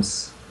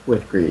comes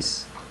with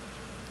Greece.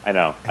 I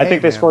know. Hey, I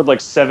think they man. scored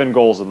like 7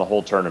 goals in the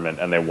whole tournament,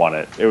 and they won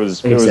it. It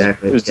was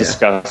Exactly, it was yeah.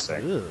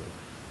 disgusting. Ugh.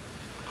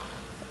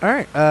 All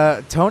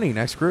right, Tony,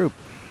 next group.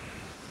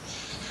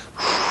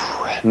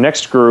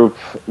 Next group,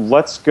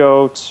 let's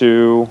go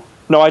to.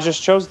 No, I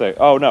just chose the.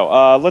 Oh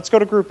no, let's go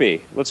to Group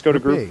E. Let's go to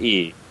Group Group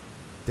E. E.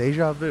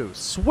 Deja vu.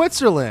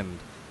 Switzerland,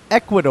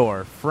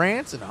 Ecuador,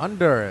 France, and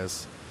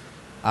Honduras.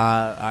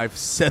 I've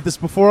said this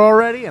before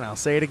already, and I'll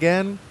say it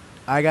again.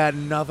 I got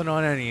nothing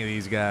on any of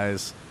these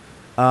guys.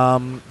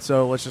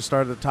 So let's just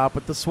start at the top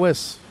with the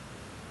Swiss.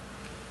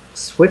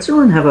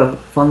 Switzerland have a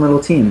fun little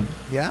team.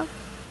 Yeah.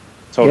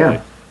 Totally.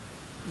 Yeah.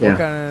 Yeah. What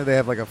kind of? They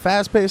have like a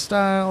fast-paced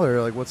style,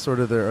 or like what's sort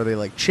of their? Are they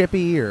like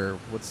chippy, or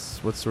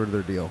what's sort of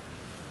their deal?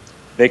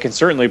 They can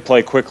certainly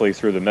play quickly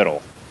through the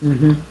middle.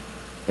 Mm-hmm.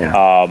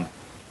 Yeah.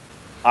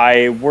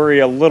 I worry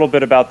a little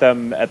bit about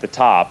them at the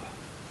top,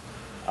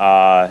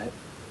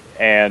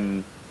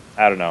 and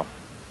I don't know.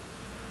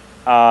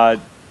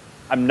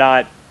 I'm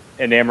not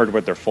enamored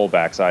with their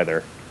fullbacks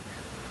either.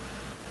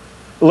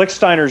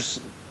 Lichtsteiner's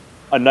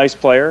a nice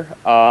player.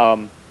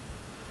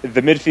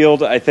 The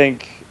midfield, I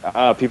think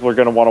people are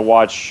going to want to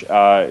watch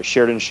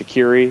Sheridan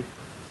Shaqiri,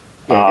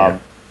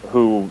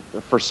 who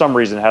for some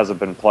reason hasn't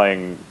been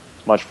playing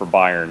much for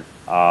Bayern,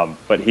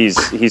 but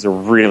he's a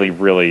really,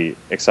 really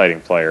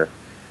exciting player.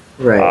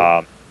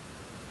 Right.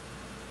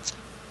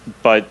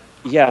 But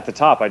yeah, at the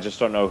top, I just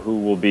don't know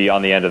who will be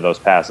on the end of those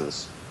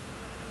passes.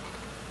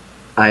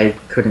 I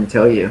couldn't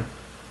tell you.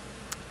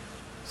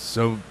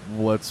 So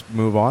let's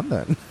move on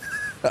then.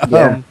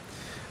 Yeah.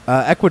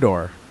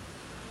 Ecuador.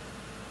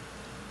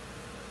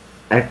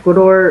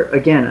 Ecuador,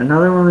 again,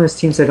 another one of those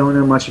teams I don't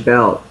know much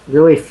about.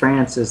 Really,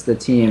 France is the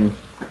team,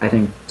 I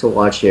think, to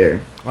watch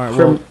here. All right,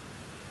 From well,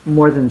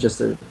 more than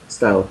just a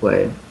style of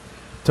play.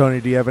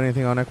 Tony, do you have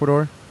anything on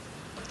Ecuador?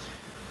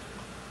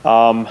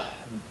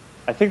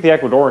 I think the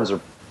Ecuadorians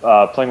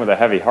are playing with a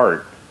heavy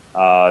heart.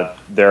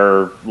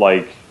 Their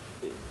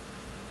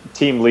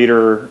team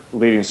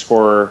leading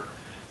scorer,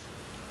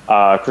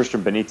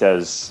 Christian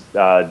Benitez,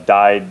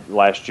 died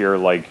last year,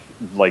 like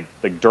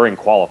during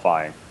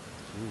qualifying.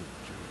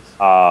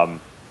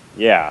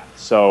 Yeah.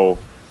 So,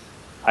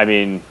 I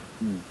mean,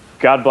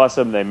 God bless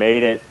them. They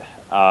made it.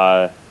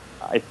 I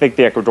think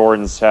the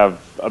Ecuadorians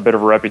have a bit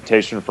of a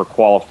reputation for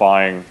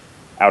qualifying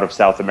out of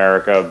South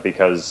America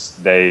because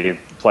they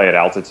play at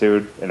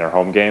altitude in their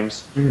home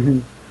games.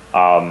 Mm-hmm.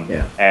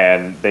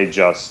 And they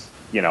just,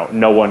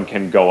 no one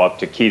can go up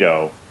to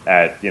Quito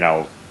at,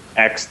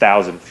 X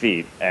thousand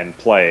feet and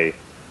play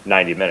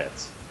 90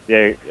 minutes.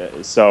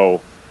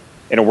 So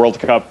in a World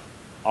Cup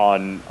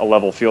on a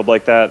level field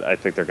like that, I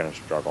think they're going to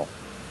struggle.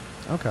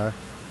 Okay.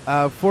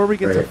 Before we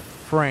get to Right.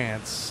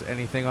 France,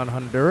 anything on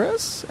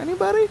Honduras?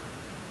 Anybody?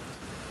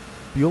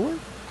 Bueller?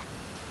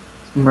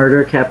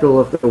 Murder capital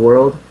of the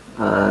world.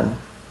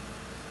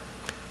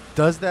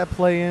 Does that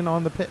play in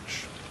on the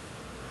pitch?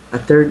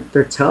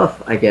 They're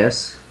tough, I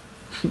guess.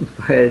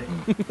 But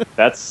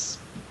That's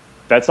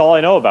all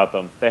I know about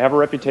them. They have a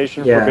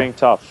reputation Yeah. for being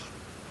tough.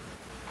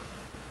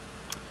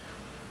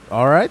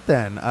 All right,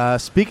 then.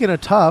 Speaking of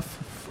tough,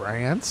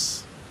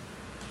 France.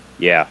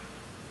 Yeah.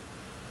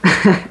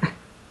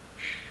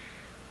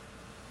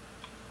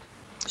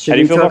 should How do we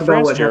you feel talk about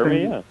France, what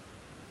Jeremy? happened?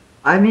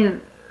 I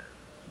mean,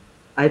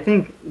 I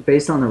think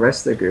based on the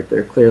rest of the group,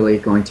 they're clearly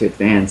going to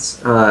advance.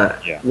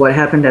 Yeah. What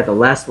happened at the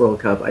last World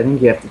Cup? I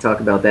think you have to talk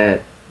about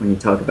that when you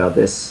talk about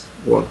this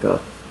World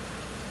Cup.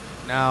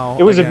 Now,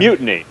 It was a again,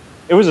 mutiny.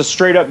 It was a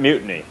straight up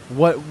mutiny.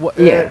 What?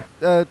 Yeah.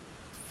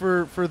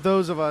 For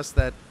those of us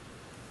that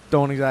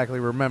don't exactly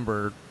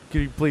remember,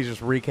 could you please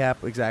just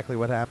recap exactly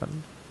what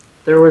happened?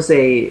 There was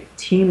a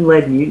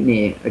team-led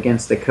mutiny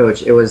against the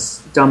coach. It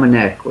was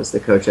Domenech was the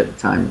coach at the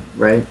time,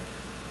 right?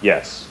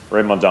 Yes.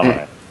 Raymond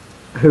Domenech.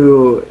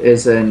 Who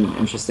is an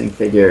interesting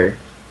figure.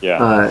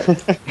 Yeah.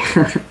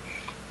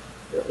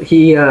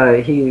 He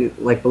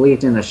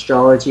believed in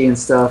astrology and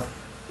stuff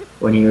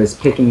when he was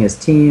picking his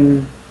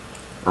team.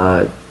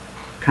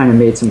 Kind of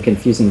made some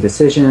confusing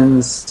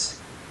decisions.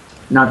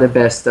 Not the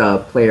best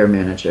player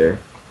manager.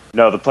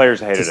 No, the players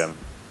hated him.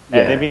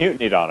 And Yeah. they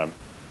mutinied on him.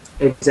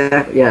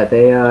 Exactly. Yeah.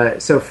 They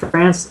so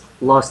France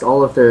lost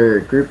all of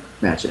their group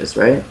matches,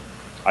 right?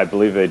 I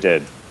believe they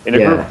did. In a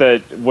Yeah. group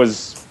that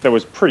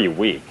was pretty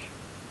weak.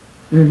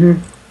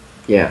 Mm-hmm.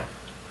 Yeah.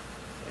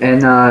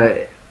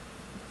 And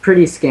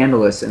pretty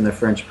scandalous in the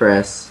French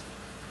press.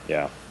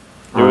 Yeah.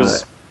 It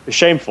was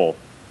shameful.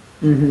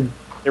 Mm-hmm.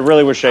 It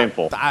really was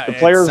shameful. It The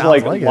players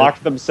sounds like it.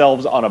 locked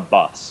themselves on a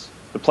bus.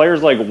 The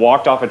players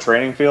walked off a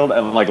training field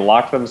and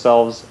locked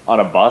themselves on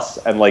a bus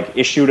and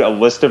issued a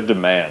list of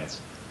demands.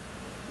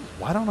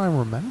 Why don't I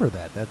remember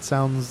that? That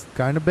sounds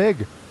kind of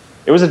big.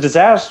 It was a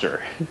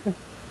disaster. It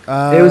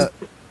was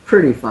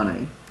pretty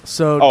funny.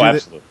 So. Oh, do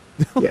absolutely.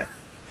 Yeah.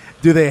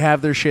 do they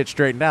have their shit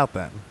straightened out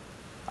then?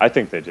 I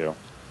think they do.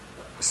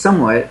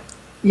 Somewhat.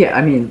 Yeah,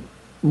 I mean,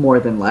 more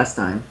than last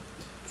time,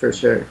 for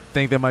sure.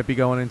 Think they might be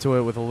going into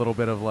it with a little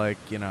bit of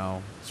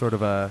sort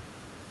of a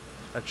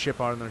chip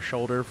on their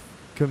shoulder,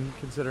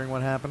 considering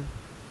what happened.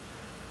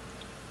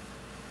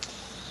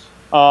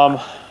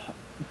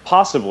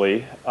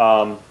 Possibly.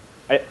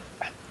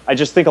 I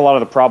just think a lot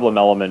of the problem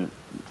element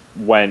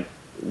went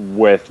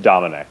with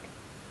Domenech.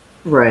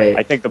 Right.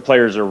 I think the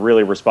players are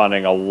really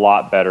responding a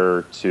lot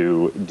better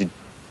to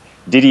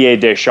Didier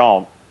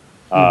Deschamps.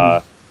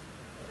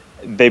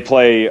 They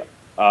play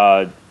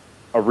a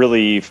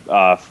really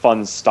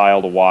fun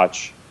style to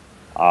watch.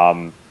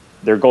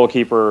 Their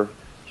goalkeeper,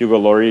 Hugo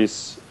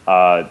Lloris,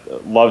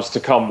 loves to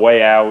come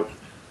way out,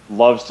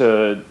 loves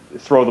to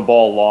throw the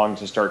ball long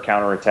to start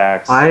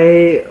counterattacks.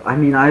 I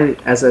mean,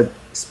 as a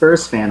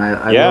Spurs fan,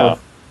 I Yeah. love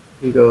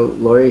Hugo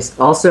Lloris,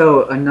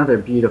 also another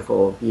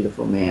beautiful,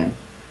 beautiful man.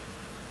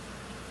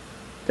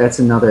 That's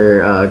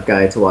another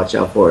guy to watch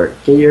out for.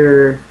 Get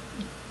your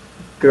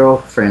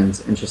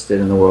girlfriends interested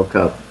in the World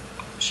Cup.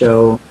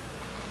 Show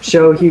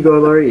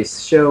Hugo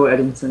Lloris. Show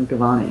Edinson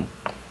Cavani.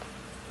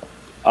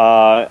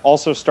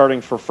 Also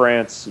starting for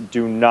France,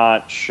 do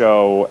not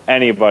show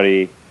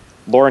anybody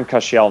Laurent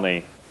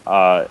Koscielny.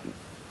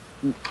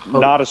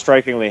 Not a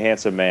strikingly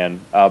handsome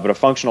man, but a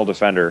functional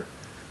defender.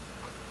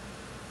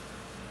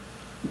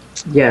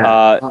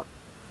 Yeah.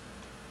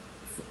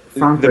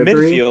 Franck The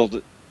Ribéry?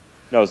 midfield.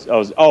 No,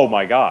 oh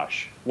my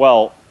gosh.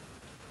 Well,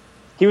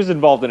 he was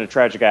involved in a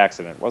tragic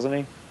accident, wasn't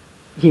he?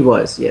 He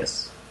was,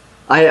 yes.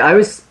 I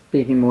was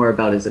speaking more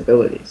about his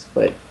abilities,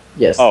 but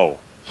yes. Oh,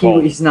 well,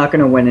 He's not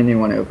going to win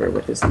anyone over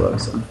with his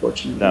looks,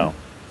 unfortunately. no.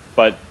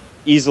 But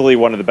easily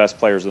one of the best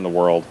players in the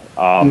world.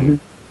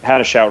 Had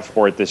a shout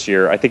for it this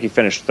year. I think he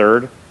finished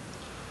third.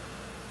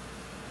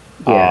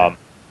 Yeah.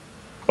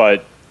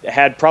 But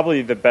had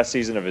probably the best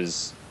season of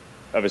his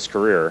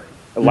career.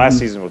 Last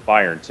season with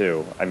Bayern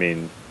too. I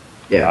mean,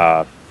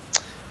 yeah.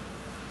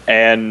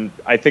 And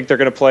I think they're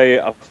going to play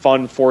a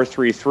fun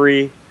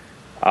 4-3-3.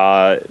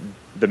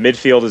 The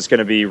midfield is going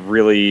to be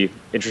really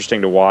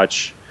interesting to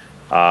watch.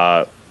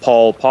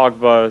 Paul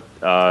Pogba,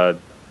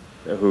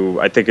 who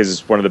I think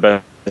is one of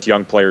the best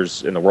young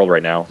players in the world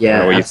right now. Yeah, I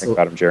don't know what you think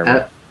about him,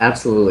 Jeremy.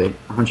 Absolutely.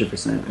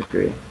 100%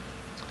 agree.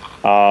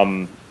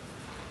 And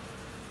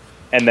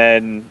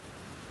then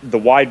the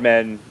wide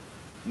men,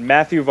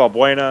 Matthew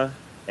Valbuena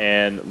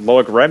and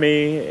Loic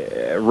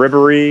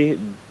Ribéry,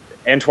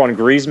 Antoine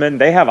Griezmann,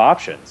 they have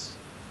options.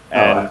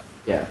 And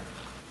yeah.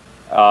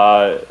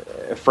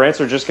 France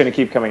are just going to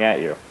keep coming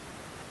at you.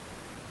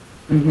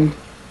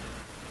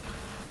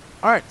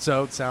 All right,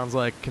 so it sounds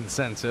like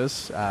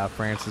consensus.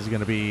 France is going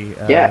to be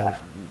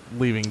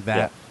leaving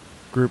that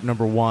group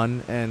number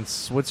 1 and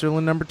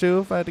Switzerland number 2,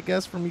 if I had to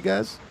guess from you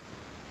guys.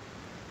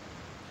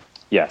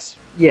 Yes.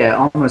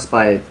 Yeah, almost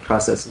by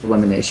process of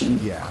elimination.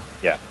 Yeah.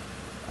 Yeah.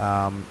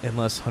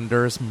 Unless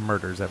Honduras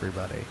murders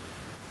everybody.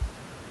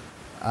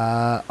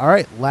 All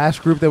right,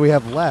 last group that we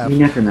have left. You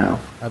never know.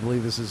 I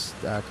believe this is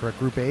correct.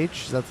 Group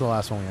H. That's the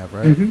last one we have,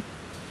 right?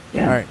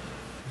 Yeah. All right.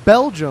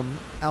 Belgium,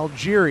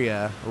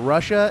 Algeria,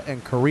 Russia,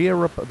 and Korea.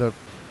 The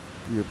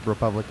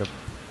Republic of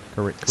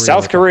Korea.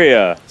 South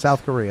Korea.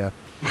 South Korea.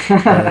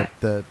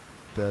 the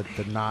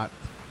not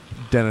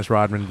Dennis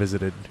Rodman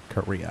visited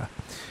Korea.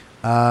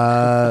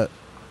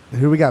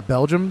 Who we got?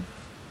 Belgium.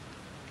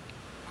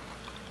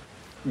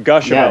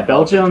 Gush Yeah, about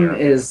Belgium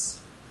is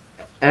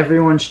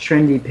everyone's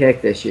trendy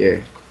pick this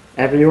year.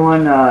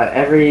 Everyone,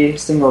 every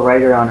single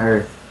writer on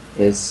earth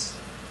is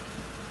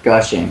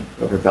gushing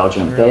over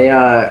Belgium. Really? They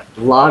a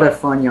lot of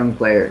fun young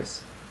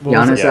players.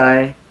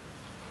 Januzaj,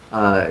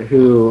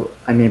 who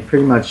I mean,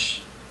 pretty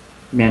much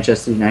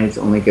Manchester United's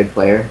only good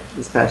player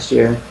this past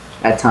year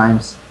at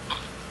times.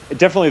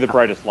 Definitely the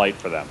brightest light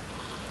for them.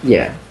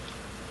 Yeah.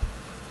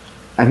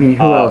 I mean,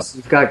 who else?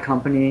 You've got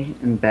Company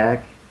in the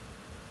back.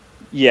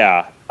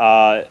 Yeah.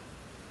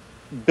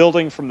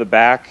 Building from the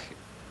back,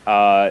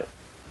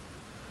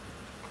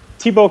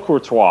 Thibaut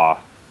Courtois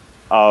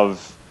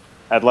of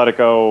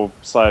Atletico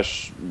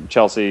 /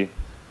 Chelsea,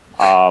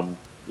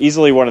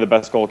 easily one of the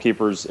best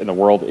goalkeepers in the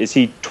world. Is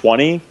he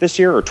 20 this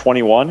year or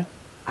 21?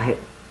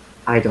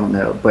 I don't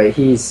know, but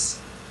he's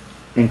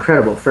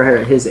incredible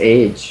for his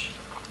age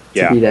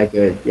to be that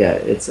good. Yeah,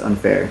 it's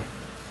unfair.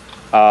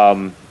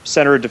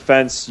 Center of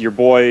defense, your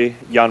boy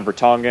Jan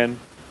Vertonghen.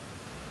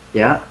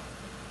 Yeah,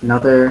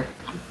 another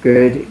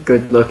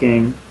good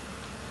looking.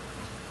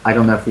 I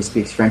don't know if he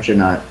speaks French or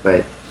not,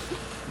 but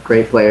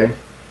great player.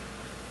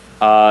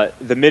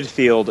 The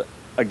midfield,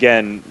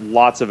 again,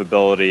 lots of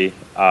ability.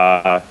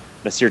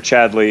 Nasir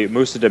Chadli,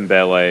 Moussa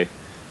Dembele,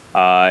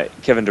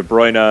 Kevin De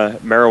Bruyne,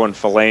 Marouane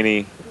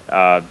Fellaini.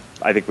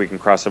 I think we can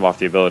cross him off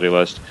the ability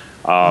list.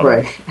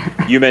 Right.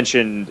 You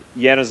mentioned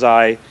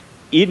Januzaj,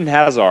 Eden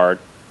Hazard,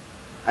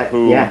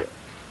 who,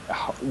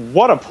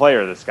 what a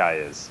player this guy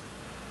is.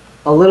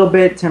 A little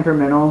bit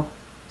temperamental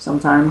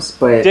sometimes,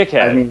 but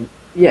dickhead. I mean,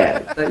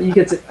 yeah,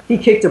 he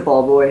kicked a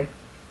ball boy.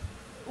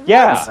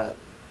 Yeah.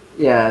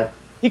 Yeah.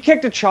 He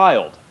kicked a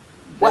child.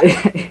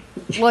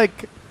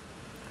 like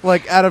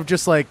out of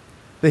just like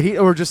the heat,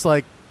 or just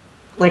like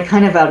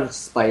kind of out of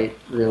spite,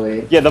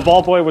 really. Yeah, the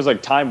ball boy was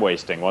like time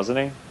wasting, wasn't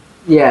he?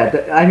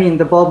 Yeah, I mean,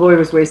 the ball boy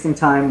was wasting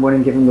time,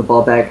 wouldn't give him the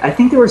ball back. I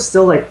think there were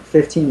still like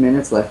 15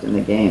 minutes left in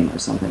the game or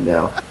something,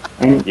 though.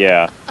 And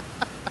yeah,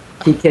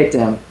 he kicked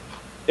him.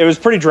 It was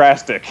pretty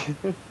drastic.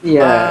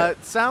 Yeah.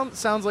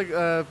 Sounds like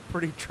a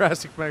pretty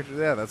drastic measure.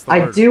 Yeah, that's the I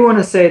word. do want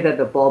to say that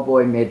the ball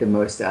boy made the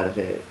most out of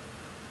it.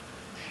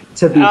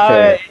 To be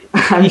fair.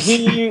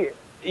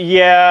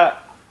 Yeah,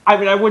 I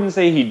mean, I wouldn't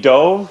say he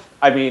dove.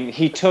 I mean,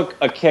 he took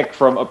a kick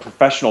from a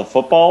professional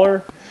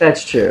footballer.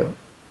 That's true.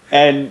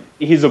 And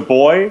he's a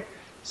boy,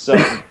 so,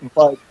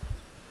 but,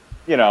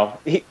 you know,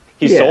 he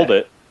sold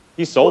it.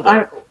 He sold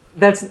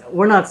it.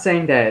 We're not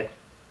saying that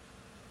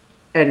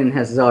Eden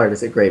Hazard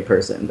is a great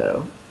person,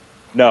 though.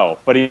 No,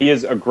 but he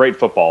is a great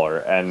footballer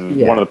and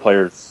one of the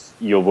players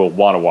you will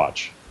want to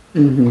watch.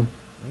 Mm-hmm.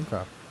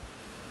 Okay.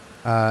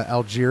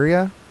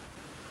 Algeria.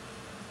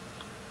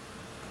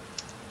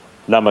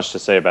 Not much to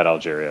say about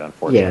Algeria,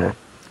 unfortunately.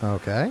 Yeah.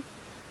 Okay.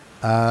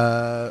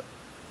 How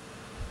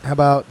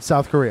about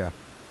South Korea?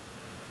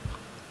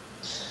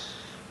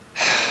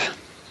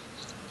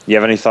 You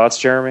have any thoughts,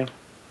 Jeremy?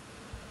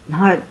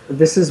 Not.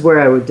 This is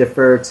where I would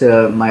defer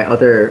to my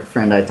other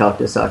friend I talked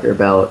to soccer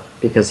about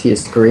because he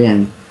is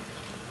Korean.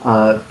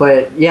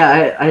 But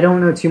yeah, I don't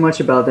know too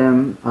much about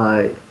them.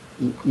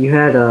 You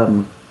had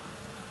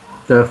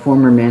the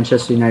former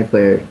Manchester United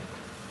player.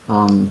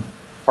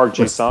 Park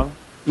Ji what's- Sung,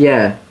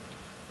 Yeah,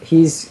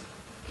 he's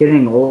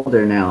getting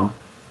older now.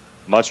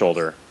 much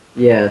older.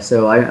 Yeah,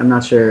 so I'm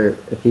not sure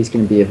if he's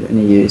going to be of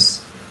any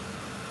use.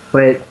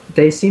 But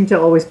they seem to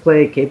always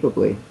play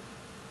capably.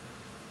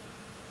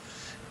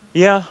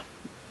 Yeah,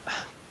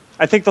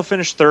 I think they'll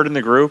finish third in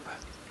the group.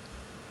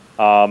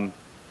 I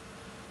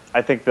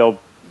think they'll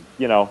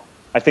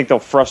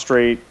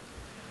frustrate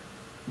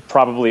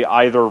probably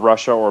either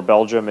Russia or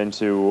Belgium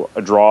into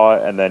a draw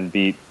and then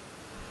beat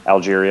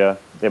Algeria.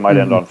 They might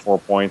end on 4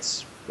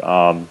 points.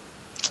 I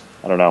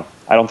don't know.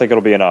 I don't think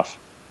it'll be enough.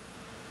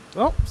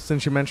 Well,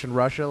 since you mentioned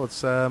Russia,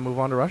 let's move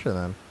on to Russia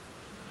then.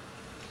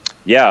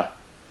 Yeah.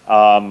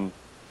 I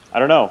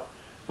don't know.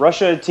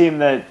 Russia, a team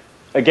that,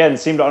 again,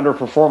 seemed to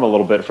underperform a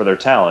little bit for their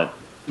talent.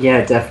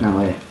 Yeah,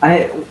 definitely.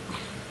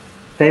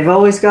 They've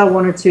always got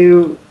one or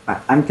two.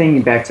 I'm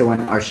thinking back to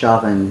when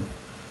Arshavin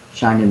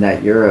shined in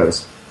that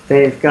Euros.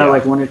 They've got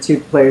like one or two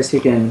players who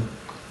can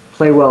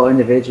play well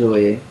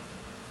individually.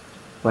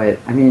 But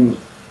I mean,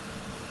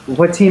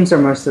 what teams are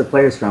most of their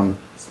players from?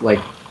 It's like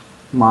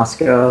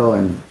Moscow,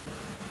 and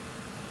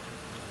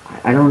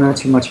I don't know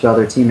too much about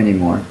their team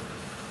anymore.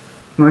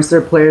 Most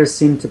of their players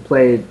seem to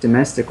play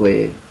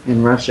domestically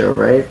in Russia,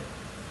 right?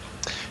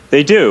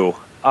 They do.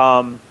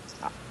 I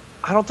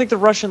don't think the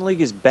Russian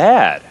league is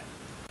bad.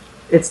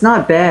 It's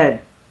not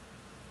bad.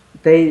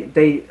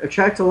 They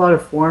attract a lot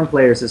of foreign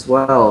players as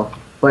well,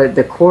 but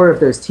the core of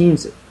those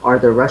teams are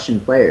the Russian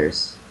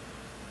players.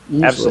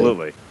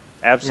 Usually.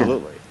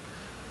 Absolutely.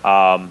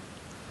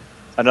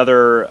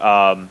 Another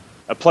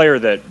a player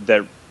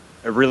that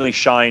really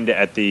shined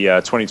at the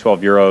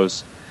 2012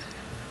 Euros,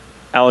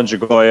 Alan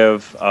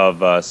Dzagoyev of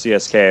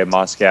CSKA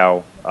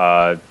Moscow,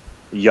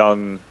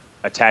 young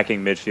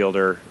attacking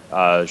midfielder,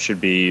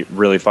 should be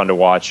really fun to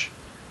watch.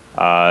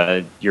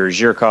 Your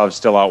Zhirkov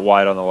still out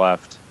wide on the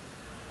left.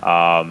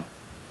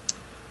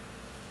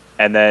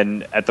 And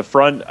then at the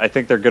front, I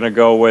think they're going to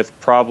go with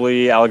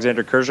probably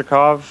Alexander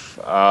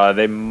Kurzhakov.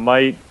 They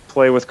might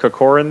play with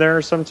Kokor in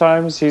there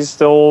sometimes. He's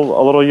still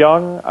a little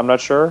young. I'm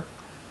not sure.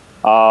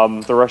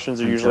 The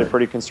Russians are usually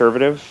pretty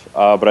conservative,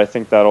 but I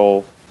think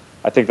they'll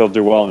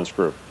do well in this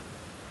group.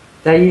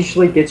 That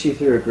usually gets you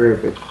through a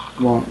group. It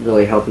won't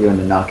really help you in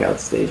the knockout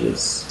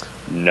stages.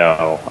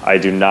 No, I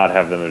do not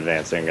have them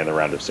advancing in the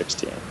round of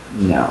 16.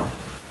 No.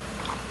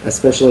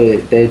 Especially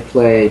they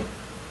play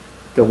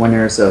the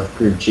winners of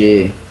Group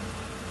G.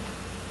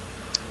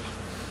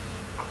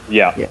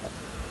 Yeah.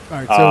 All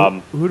right,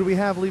 so who do we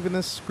have leaving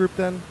this group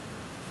then?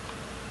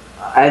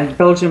 And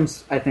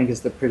Belgium's, I think,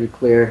 is the pretty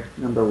clear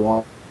number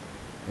one.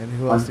 And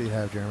who else do you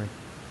have, Jeremy?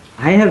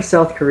 I have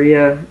South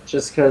Korea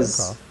just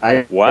because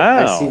I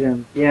see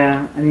them.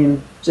 Yeah, I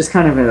mean, just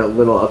kind of a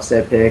little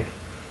upset pick,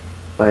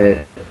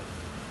 but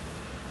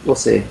we'll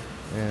see.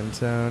 And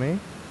Tony?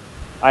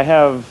 I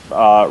have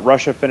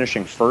Russia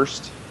finishing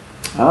first.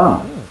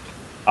 Oh.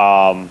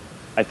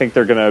 I think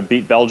they're going to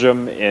beat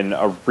Belgium in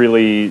a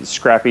really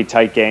scrappy,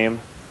 tight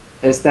game.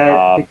 Is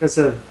that because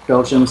of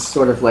Belgium's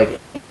sort of like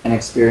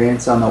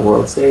inexperience on the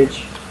world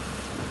stage?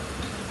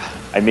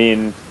 I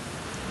mean,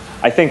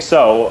 I think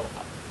so.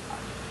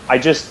 I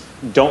just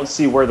don't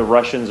see where the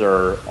Russians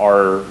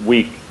are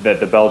weak that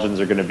the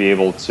Belgians are going to be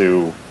able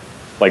to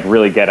like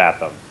really get at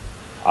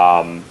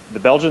them. The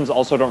Belgians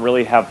also don't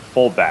really have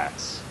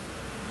fullbacks,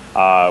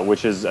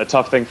 which is a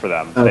tough thing for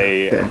them.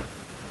 Okay.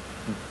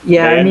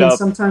 I mean,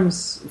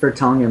 sometimes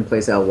Vertonghen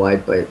plays out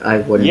wide, but I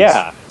wouldn't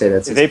say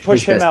that's they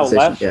push him out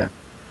left. Yeah.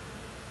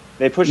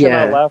 They push him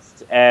out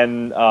left,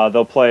 and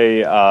they'll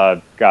play.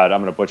 God, I'm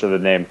going to butcher the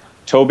name.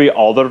 Toby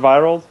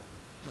Alderweireld,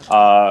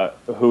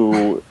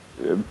 who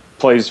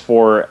plays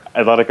for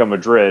Atletico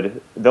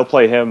Madrid. They'll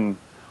play him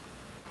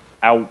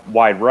out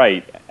wide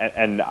right,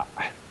 and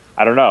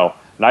I don't know.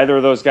 Neither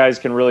of those guys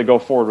can really go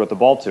forward with the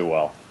ball too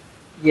well.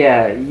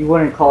 Yeah, you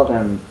wouldn't call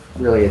them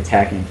really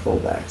attacking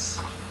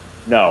fullbacks.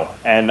 No,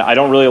 and I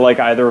don't really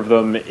like either of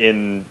them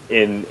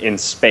in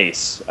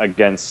space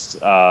against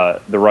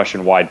the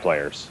Russian wide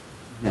players.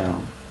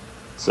 No.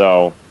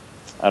 So,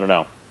 I don't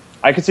know.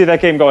 I could see that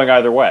game going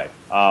either way,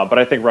 but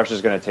I think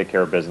Russia's going to take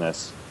care of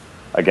business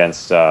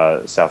against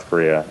South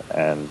Korea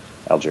and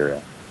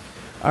Algeria.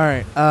 All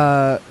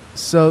right.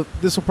 So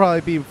this will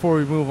probably be before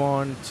we move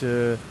on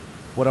to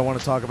what I want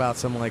to talk about,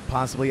 some like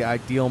possibly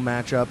ideal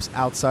matchups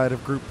outside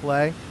of group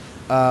play.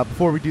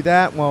 Before we do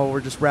that,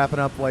 we're just wrapping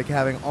up, like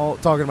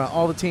talking about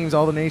all the teams,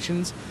 all the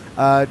nations.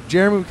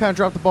 Jeremy, we kind of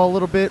dropped the ball a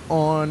little bit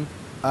on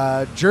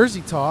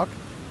jersey talk.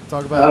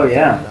 Talk about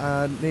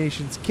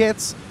nations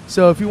kits.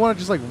 So if you want to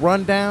just like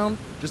run down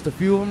just a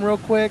few of them real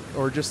quick,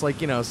 or just like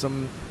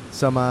some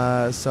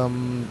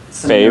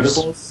Faves.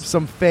 notables.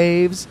 some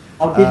faves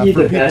I'll give you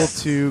for the people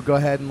best. to go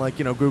ahead and like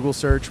Google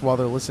search while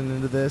they're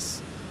listening to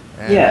this,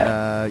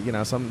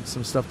 and some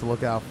stuff to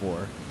look out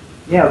for.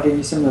 Yeah, I'll give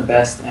you some of the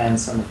best and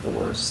some of the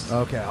worst.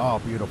 Okay. Oh,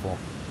 beautiful.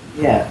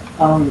 Yeah.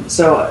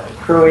 So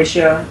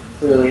Croatia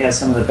clearly has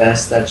some of the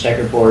best. That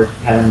checkerboard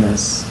pattern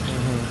is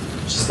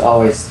just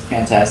always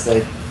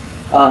fantastic.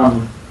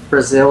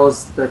 Brazil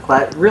is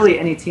really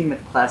any team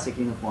with classic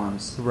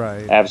uniforms.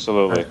 Right.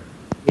 Absolutely.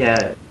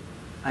 Yeah,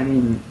 I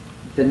mean,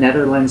 the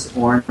Netherlands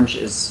orange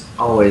is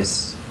always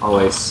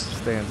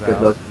Stands good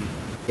out. looking.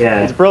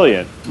 Yeah, It's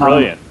brilliant.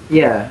 Brilliant.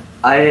 Yeah,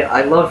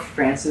 I love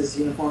France's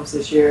uniforms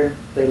this year.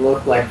 They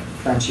look like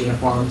French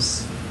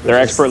uniforms. They're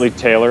which is- expertly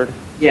tailored.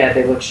 Yeah,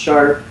 they look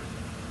sharp.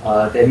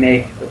 They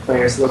make the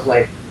players look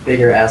like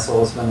bigger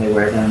assholes when they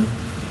wear them.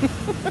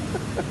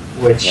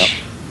 Which, Yep.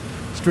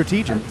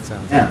 Strategic. It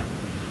sounds. yeah.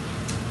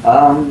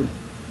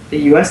 The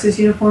U.S.'s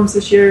uniforms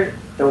this year,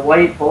 the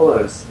white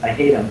polos, I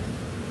hate them.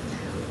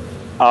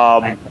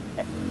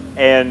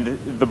 And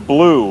the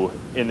blue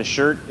in the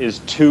shirt is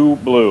too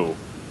blue.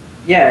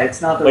 Yeah,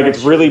 it's not the Like right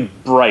it's really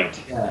bright.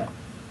 Yeah.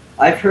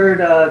 I've heard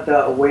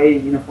the away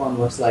uniform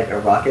looks like a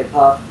rocket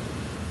pop.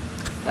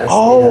 That's,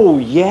 Oh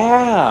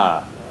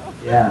yeah.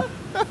 yeah.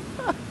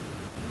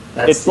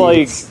 It's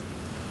like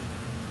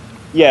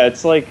Yeah,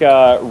 it's like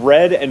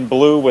red and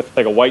blue with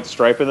like a white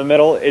stripe in the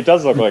middle. It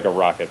does look like a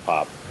rocket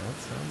pop. That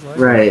sounds like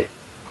right.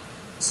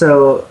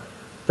 So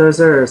those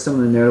are some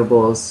of the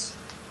notables.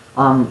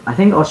 I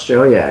think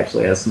Australia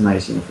actually has some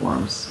nice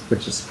uniforms,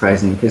 which is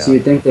surprising because Yeah.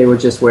 you'd think they would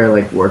just wear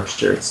like work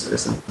shirts or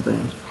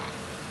something.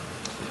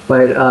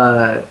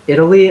 But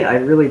Italy, I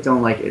really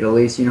don't like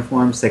Italy's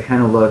uniforms. They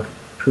kind of look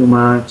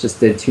Puma just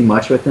did too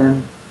much with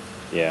them,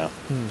 Yeah.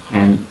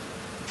 and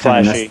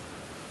kinda Flashy.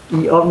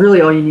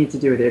 really all you need to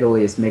do with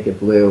Italy is make it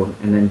blue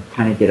and then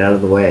kind of get out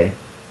of the way.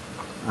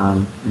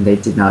 And they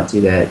did not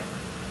do that.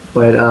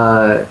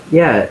 But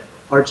yeah,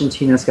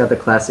 Argentina's got the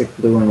classic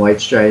blue and white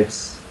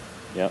stripes.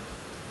 Yep.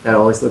 That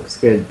always looks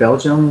good.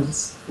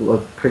 Belgium's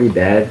look pretty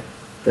bad.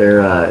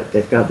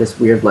 They've got this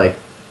weird like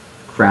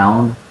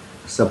crown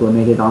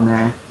sublimated on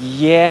there.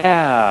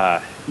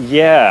 Yeah.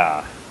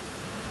 Yeah.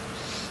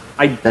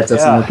 That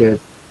doesn't look good.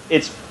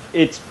 It's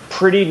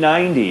pretty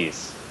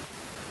 90s.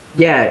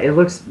 Yeah, it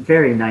looks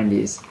very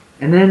 90s.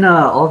 And then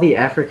all the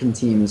African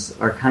teams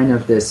are kind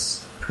of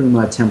this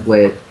Puma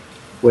template,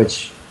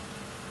 which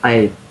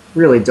I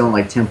really don't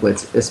like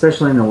templates,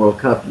 especially in the World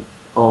Cup.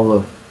 All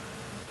of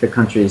the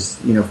country's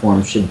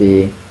uniforms should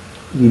be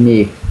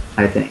unique,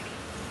 I think.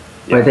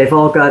 Yeah. But they've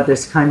all got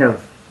this kind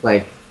of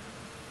like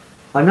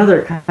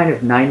another kind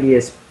of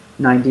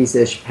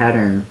 90s-ish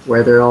pattern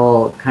where they're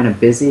all kind of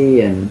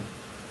busy, and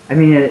I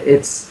mean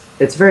it's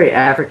very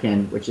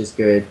African, which is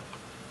good,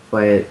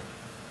 but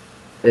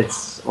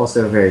it's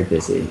also very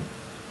busy.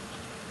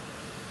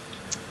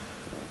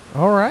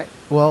 All right.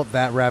 Well,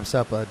 that wraps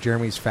up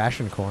Jeremy's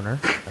fashion corner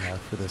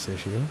for this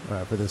issue,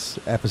 for this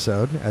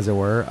episode, as it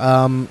were.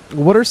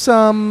 What are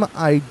some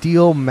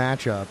ideal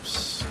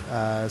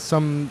matchups?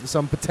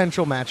 Some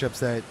potential matchups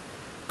that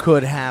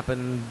could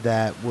happen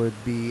that would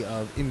be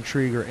of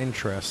intrigue or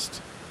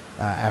interest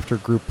after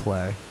group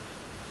play.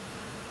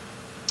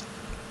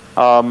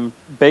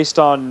 Based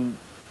on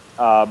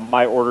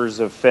my orders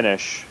of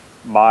finish,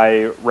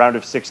 my round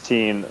of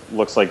 16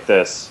 looks like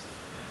this.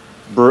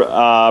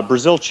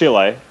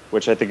 Brazil-Chile,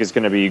 which I think is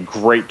going to be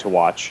great to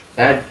watch.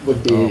 That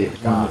would be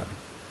God.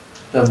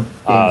 the games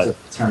of the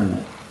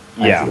tournament.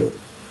 Yeah. ideally.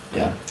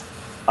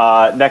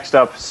 Yeah. Next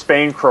up,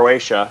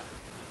 Spain-Croatia,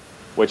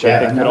 which I Yeah,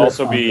 think could another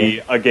also fun be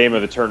game. a game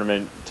of the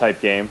tournament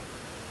type game.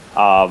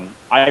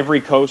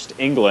 Ivory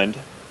Coast-England,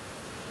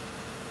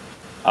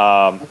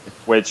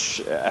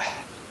 which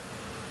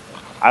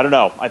I don't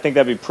know. I think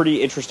that'd be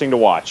pretty interesting to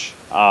watch.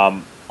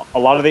 A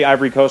lot of the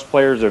Ivory Coast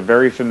players are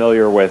very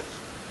familiar with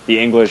the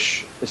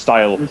English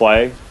style of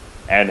play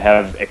and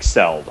have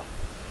excelled.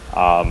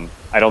 I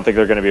don't think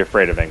they're going to be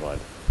afraid of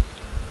England.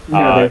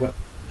 No,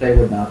 they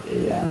would not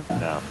be, yeah.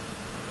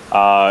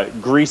 No.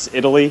 Greece,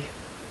 Italy,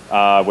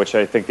 which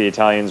I think the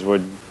Italians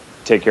would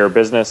take care of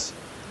business.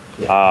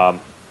 Yeah.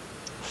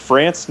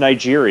 France,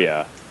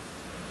 Nigeria.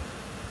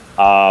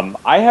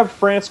 I have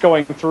France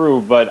going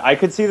through, but I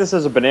could see this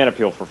as a banana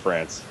peel for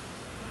France.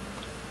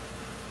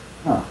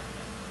 Huh.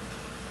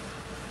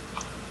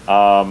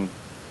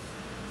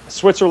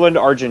 Switzerland,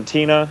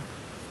 Argentina.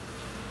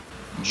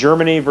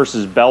 Germany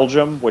versus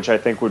Belgium, which I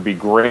think would be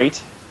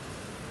great.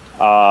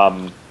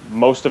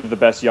 Most of the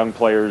best young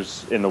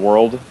players in the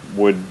world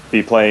would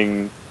be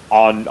playing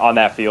on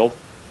that field.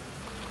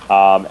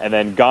 And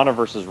then Ghana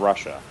versus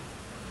Russia.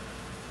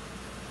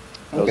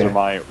 Those Okay. are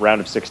my round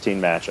of 16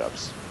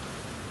 matchups.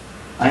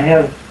 I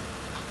have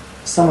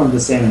some of the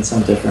same and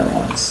some different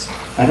ones.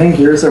 I think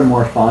yours are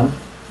more fun.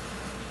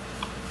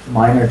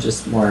 Mine are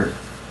just more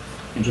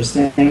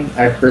interesting.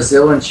 I have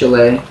Brazil and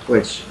Chile,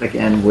 which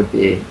again would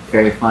be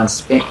very fun.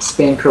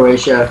 Spain,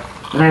 Croatia,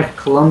 and I have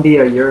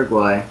Colombia,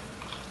 Uruguay,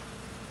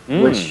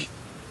 which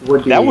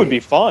would be That would be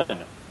fun.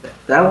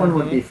 that one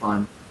would be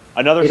fun.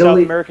 Another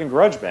Italy- South American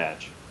grudge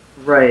match.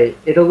 Right,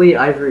 Italy,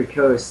 Ivory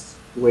Coast,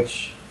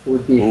 which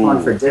would be fun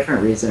Ooh. for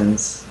different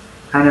reasons.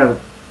 Kind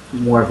of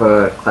more of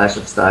a clash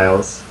of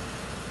styles.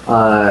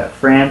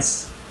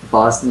 France,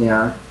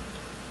 Bosnia,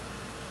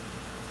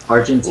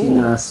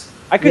 Argentina.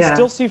 I could Yeah.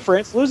 still see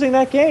France losing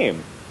that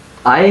game.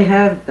 I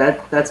have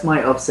that's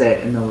my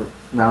upset in the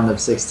round of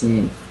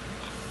 16.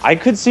 I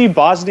could see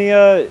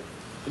Bosnia,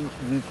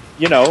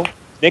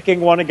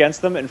 nicking one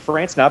against them and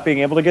France not being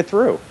able to get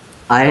through.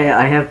 I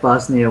have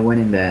Bosnia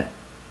winning that.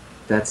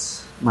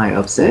 That's my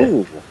upset.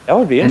 Ooh, that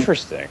would be And-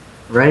 interesting.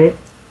 Right?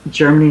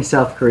 Germany,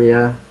 South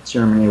Korea.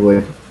 Germany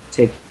would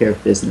take care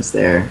of business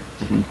there,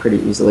 I think, pretty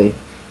easily.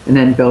 And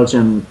then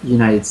Belgium,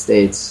 United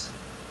States.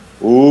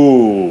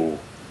 Ooh,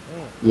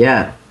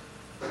 Yeah.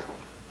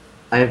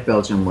 I have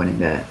Belgium winning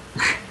that.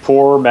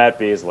 poor Matt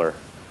Basler.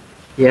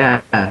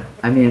 Yeah.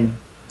 I mean,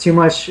 too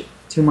much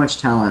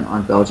talent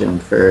on Belgium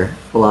for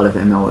a lot of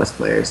MLS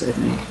players, I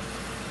think.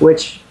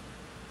 Which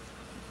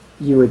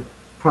you would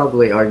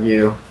probably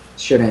argue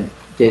shouldn't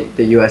get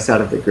the US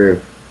out of the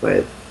group,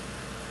 but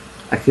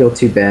I feel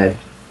too bad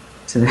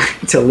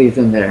to leave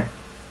them there.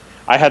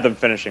 I had them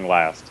finishing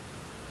last.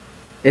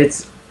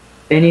 It's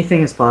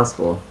anything is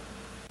possible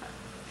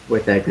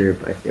with that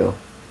group, I feel.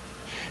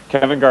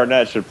 Kevin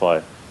Garnett should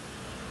play.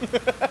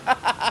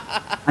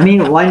 I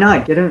mean, why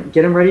not? Get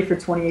him ready for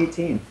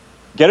 2018.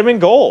 Get him in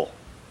goal.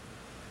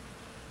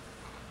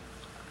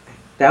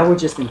 That would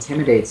just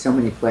intimidate so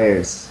many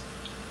players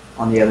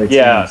on the other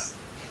Yeah. teams.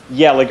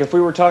 Yeah, like if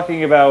we were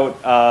talking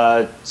about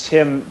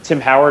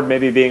Tim Howard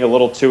maybe being a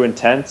little too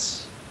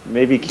intense,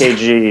 maybe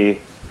KG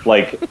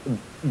like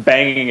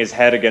banging his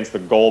head against the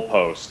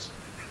goalpost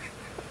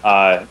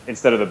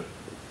instead of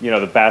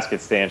the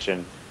basket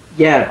stanchion.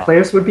 Yeah,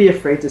 players would be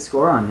afraid to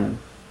score on him.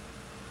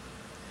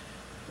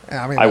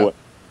 Yeah, I mean, I would.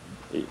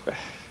 It'd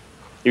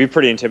be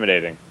pretty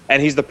intimidating,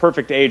 and he's the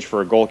perfect age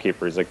for a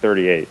goalkeeper. He's like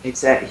 38.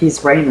 Exactly.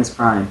 He's right in his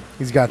prime.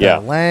 he's got Yeah.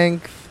 that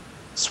length.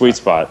 Sweet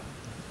spot.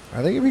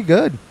 I think it'd be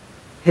good.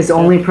 His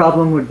only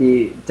problem would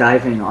be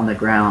diving on the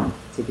ground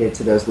to get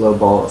to those low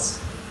balls.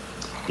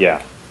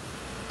 Yeah.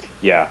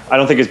 Yeah. I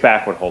don't think his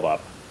back would hold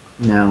up.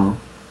 No.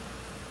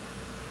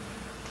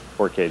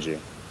 Poor KG.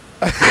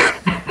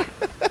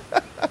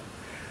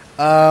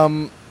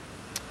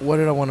 What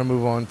did I want to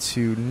move on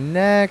to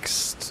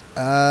next?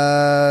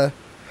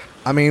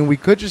 I mean, we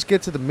could just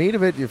get to the meat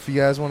of it if you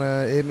guys want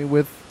to hit me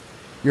with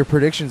your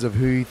predictions of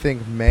who you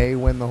think may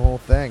win the whole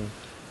thing.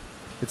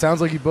 It sounds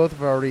like you both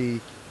have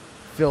already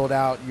filled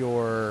out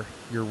your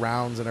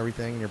rounds and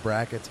everything, your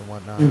brackets and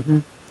whatnot. Hmm.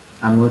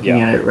 I'm looking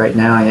Yeah. at it right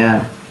now,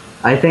 yeah.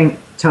 I think,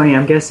 Tony,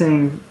 I'm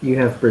guessing you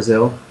have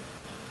Brazil.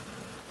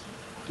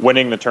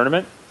 Winning the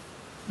tournament?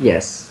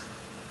 Yes.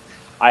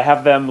 I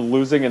have them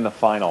losing in the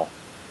final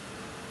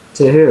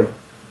To who?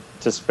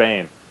 to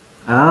Spain.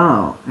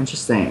 Oh,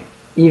 interesting.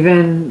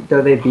 Even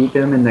though they beat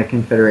them in the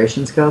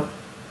Confederations Cup?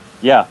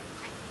 Yeah.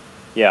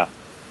 Yeah.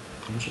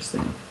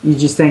 Interesting. You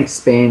just think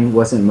Spain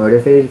wasn't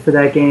motivated for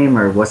that game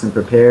or wasn't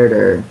prepared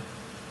or...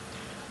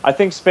 I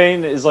think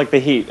Spain is like the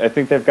Heat. I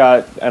think they've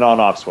got an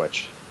on-off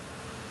switch.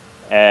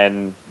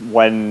 And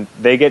when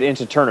they get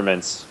into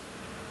tournaments...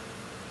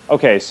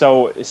 Okay,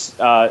 so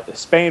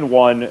Spain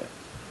won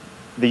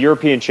the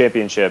European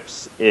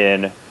Championships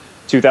in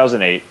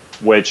 2008,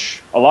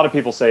 which a lot of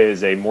people say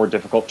is a more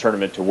difficult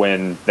tournament to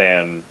win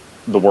than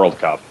the World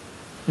Cup.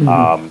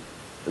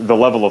 The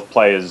level of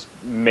play is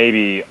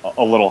maybe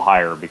a little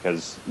higher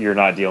because you're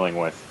not dealing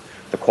with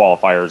the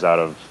qualifiers out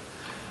of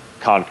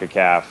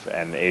CONCACAF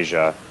and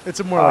Asia. It's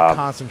a more like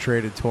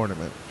concentrated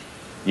tournament.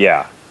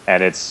 Yeah,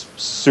 and it's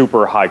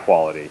super high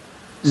quality.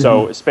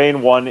 So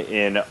Spain won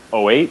in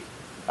 08,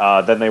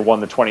 then they won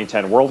the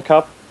 2010 World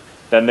Cup,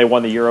 then they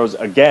won the Euros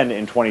again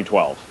in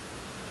 2012.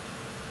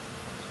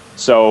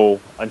 So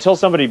until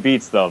somebody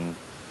beats them,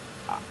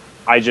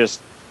 I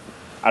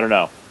don't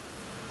know.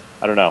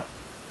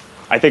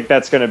 I think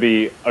that's going to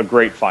be a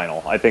great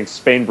final. I think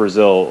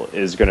Spain-Brazil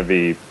is going to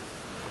be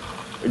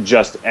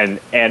just an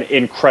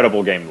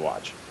incredible game to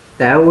watch.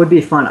 That would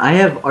be fun. I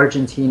have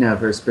Argentina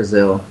versus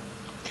Brazil,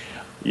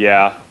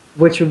 Yeah.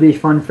 which would be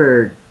fun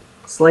for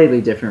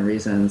slightly different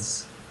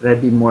reasons.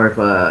 That'd be more of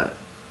a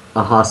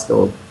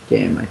hostile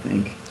game, I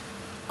think.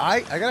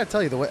 I gotta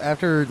tell you,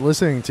 after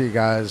listening to you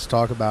guys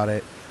talk about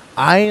it,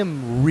 I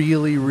am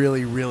really,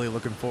 really, really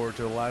looking forward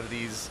to a lot of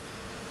these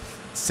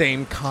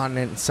same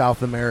continent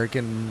South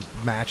American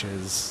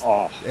matches,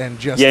 Oh. and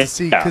just Yeah. to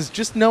see, because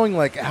just knowing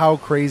like how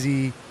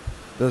crazy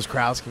those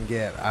crowds can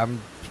get,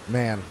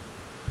 man.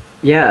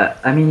 Yeah,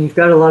 I mean, you've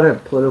got a lot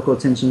of political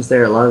tensions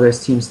there. A lot of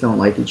those teams don't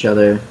like each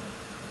other.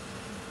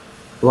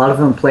 A lot of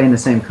them play in the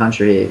same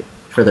country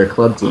for their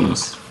club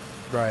teams.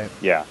 Right.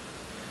 Yeah.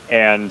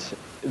 And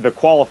the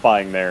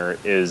qualifying there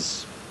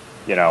is,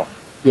 Yeah,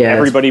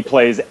 everybody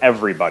plays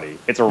everybody.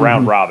 It's a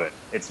round robin.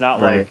 It's not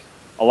Right. like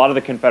a lot of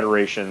the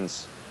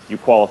confederations you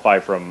qualify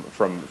from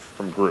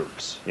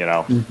groups,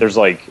 There's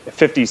like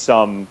 50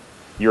 some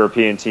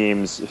European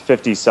teams,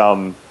 50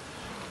 some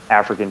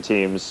African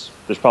teams.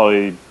 There's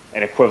probably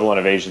an equivalent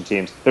of Asian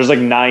teams. There's like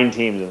 9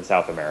 teams in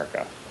South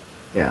America.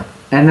 Yeah,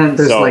 and then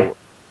there's So- like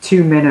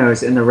 2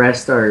 minnows, and the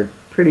rest are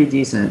pretty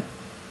decent.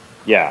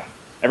 Yeah,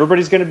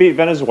 everybody's going to beat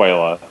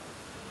Venezuela.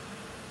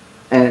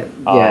 And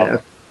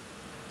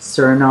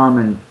Suriname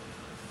and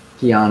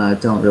Guyana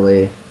don't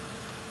really.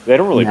 They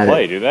don't really Not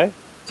play, it. do they?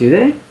 Do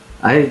they?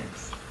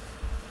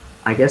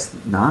 I guess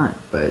not,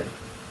 but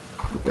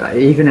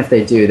even if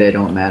they do, they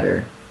don't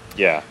matter.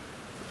 Yeah.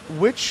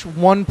 Which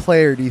one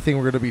player do you think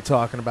we're going to be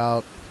talking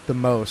about the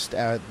most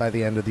by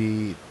the end of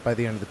the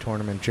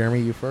tournament?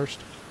 Jeremy, you first.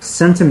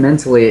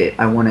 Sentimentally,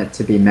 I want it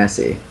to be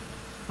Messi.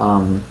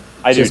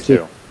 I do Just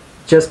too.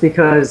 Just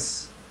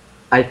because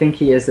I think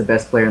he is the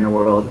best player in the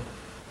world,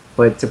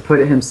 but to put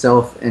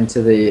himself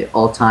into the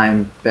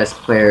all-time best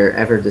player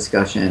ever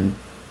discussion,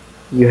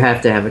 you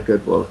have to have a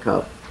good World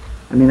Cup.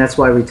 I mean, that's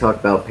why we talk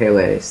about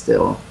Pele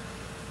still.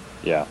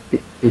 Yeah.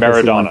 Because he won-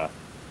 Maradona.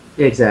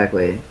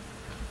 Exactly.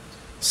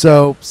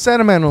 So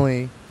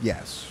sentimentally,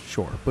 yes,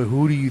 sure. But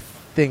who do you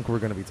think we're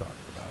going to be talking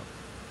about?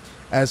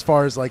 As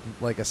far as like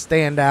a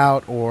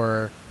standout,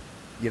 or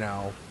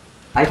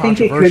I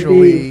think it could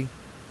controversially, be.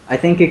 I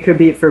think it could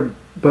be for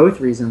both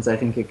reasons. I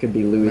think it could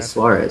be Luis Messi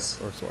Suarez.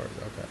 or Suarez.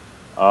 Okay.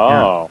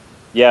 Oh.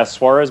 Yeah,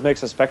 Suarez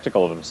makes a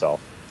spectacle of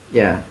himself.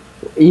 Yeah,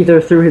 either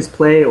through his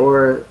play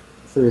or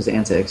through his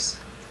antics.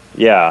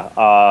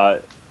 Yeah.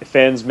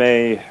 Fans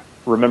may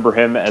remember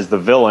him as the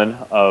villain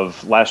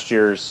of last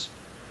year's,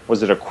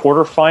 was it a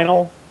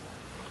quarterfinal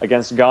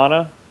against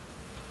Ghana?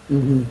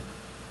 Mm-hmm.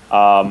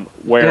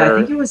 Where Yeah, I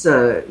think it was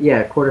a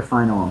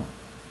quarterfinal.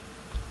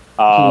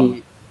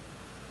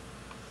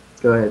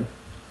 Go ahead.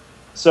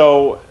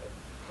 So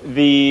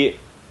the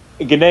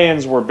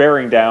Ghanaians were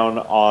bearing down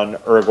on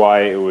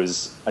Uruguay. It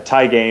was a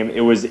tie game.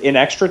 It was in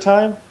extra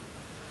time.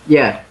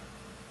 Yeah,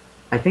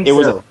 I think It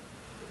so.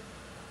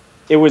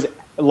 It was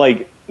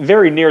like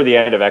very near the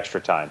end of extra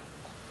time.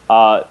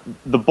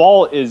 The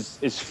ball is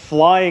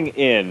flying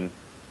in.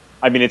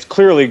 I mean, it's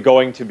clearly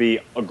going to be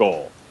a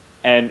goal.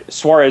 And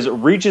Suarez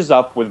reaches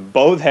up with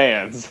both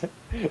hands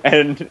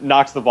and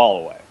knocks the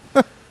ball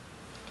away.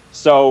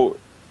 So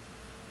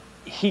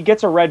he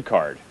gets a red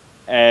card,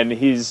 and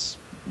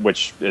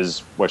which is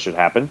what should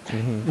happen.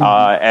 Mm-hmm.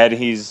 And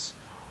he's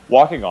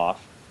walking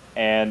off,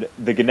 and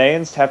the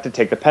Ghanaians have to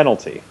take the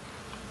penalty.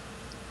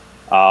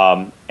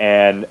 And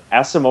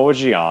Asamoah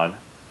Gyan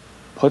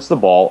puts the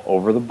ball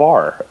over the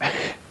bar.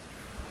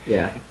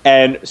 Yeah,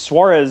 And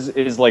Suarez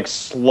is like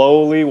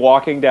slowly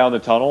walking down the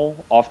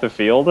tunnel off the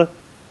field,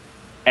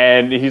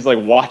 and he's like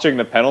watching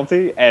the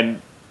penalty, and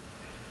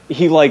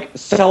he like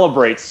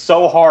celebrates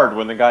so hard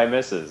when the guy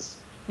misses.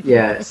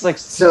 yeah. It's like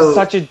So-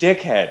 such a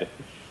dickhead.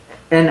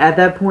 And at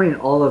that point,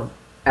 all of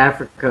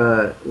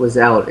Africa was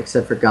out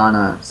except for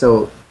Ghana.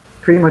 So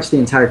pretty much the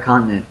entire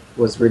continent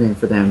was rooting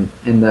for them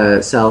in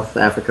the South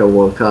Africa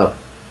World Cup.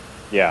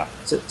 Yeah,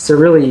 So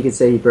really, you could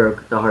say he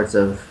broke the hearts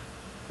of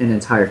an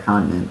entire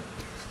continent.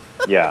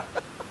 yeah.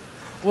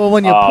 Well,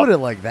 when you Uh, put it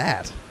like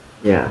that,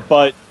 Yeah.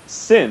 But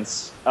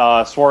since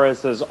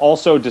Suarez has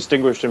also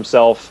distinguished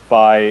himself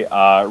by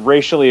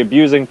racially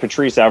abusing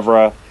Patrice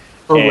Evra,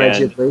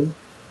 Allegedly.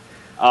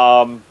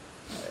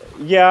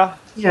 yeah,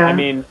 Yeah. I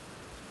mean,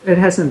 It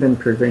hasn't been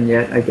proven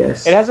yet, I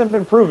guess. it hasn't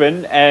been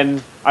proven,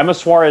 and I'm a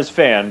Suarez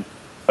fan,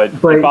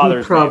 but But it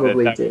bothers he probably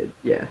me that did,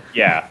 yeah.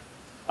 Yeah,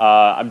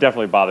 I'm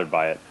definitely bothered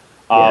by it.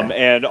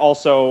 And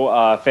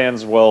also,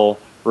 fans will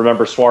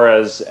remember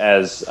Suarez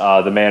as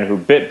the man who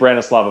bit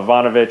Branislav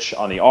Ivanovic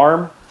on the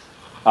arm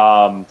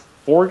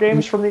 4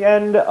 games from the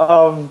end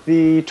of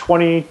the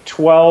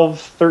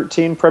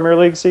 2012-13 Premier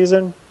League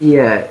season.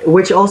 Yeah,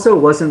 which also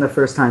wasn't the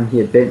first time he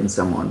had bitten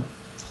someone.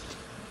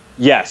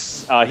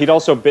 Yes, he'd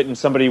also bitten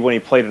somebody when he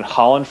played in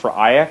Holland for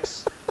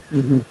Ajax.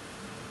 Mm-hmm.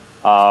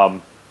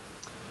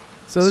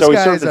 so this So he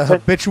guy served is a a ten-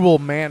 habitual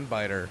man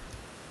biter.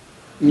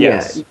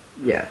 Yes.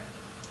 Yeah.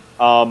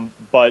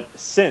 But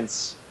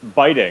since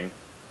biting,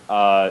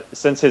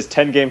 since his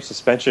 10-game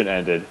suspension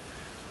ended,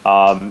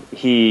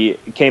 he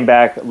came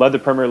back, led the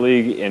Premier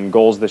League in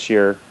goals this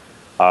year,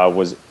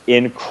 was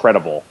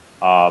incredible.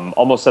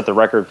 Almost set the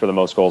record for the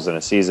most goals in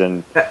a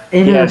season.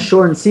 In Yeah. a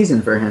shortened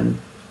season for him.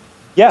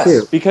 Yes,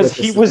 too, because with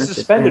the he was suspension.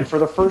 suspended Yeah. for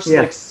the first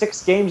Yeah.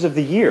 6 games of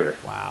the year.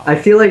 Wow. I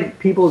feel like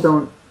people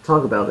don't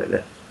talk about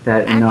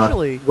that enough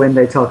Actually- when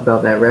they talk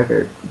about that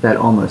record, that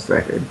almost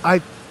record. I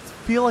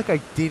feel like I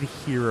did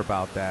hear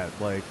about that,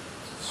 like,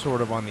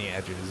 sort of on the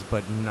edges,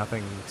 but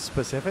nothing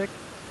specific,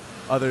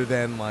 other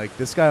than, like,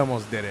 this guy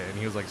almost did it, and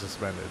he was, like,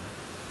 suspended.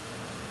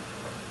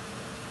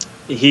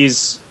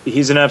 He's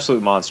an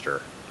absolute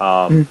monster.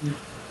 Mhm.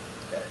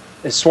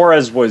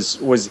 Suarez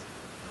was,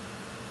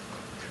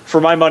 for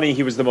my money,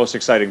 he was the most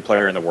exciting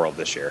player in the world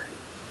this year.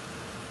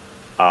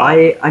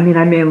 I mean,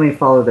 I mainly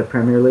follow the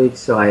Premier League,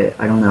 so I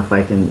don't know if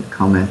I can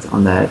comment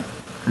on that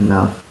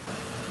enough.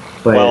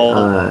 But,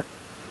 Well-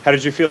 How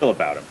did you feel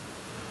about him?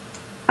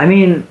 I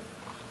mean,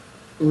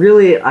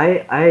 really,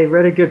 I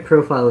read a good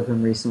profile of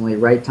him recently.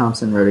 Wright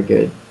Thompson wrote a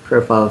good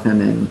profile of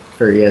him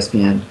for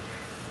ESPN.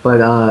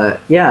 But,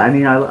 yeah, I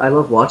mean, I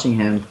love watching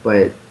him,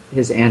 but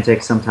his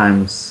antics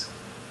sometimes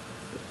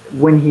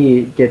when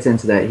he gets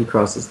into that, he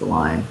crosses the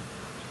line,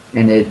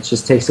 and it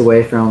just takes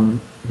away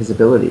from his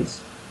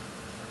abilities.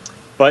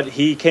 But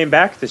he came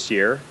back this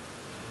year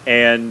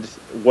and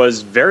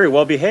was very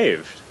well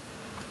behaved.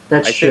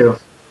 That's true.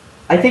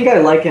 I think I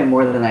like him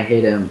more than I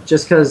hate him,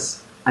 just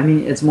because, I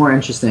mean, it's more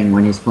interesting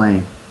when he's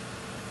playing.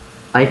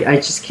 I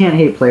just can't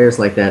hate players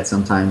like that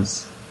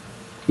sometimes,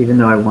 even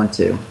though I want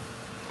to.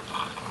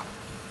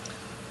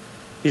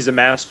 He's a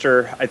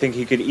master. I think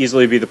he could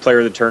easily be the player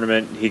of the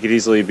tournament. He could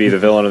easily be the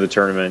villain of the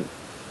tournament,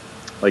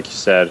 like you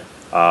said.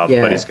 But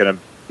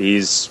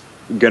he's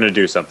gonna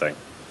do something.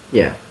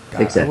 Yeah,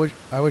 God, exactly.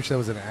 I wish that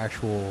was an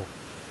actual.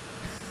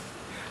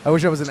 I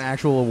wish that was an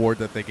actual award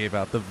that they gave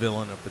out, the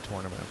villain of the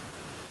tournament.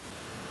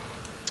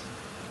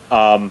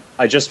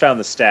 I just found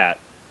the stat.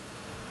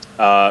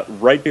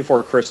 Right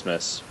before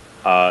Christmas,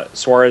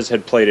 Suarez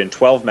had played in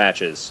 12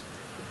 matches,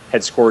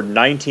 had scored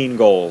 19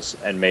 goals,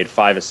 and made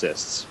 5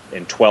 assists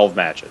in 12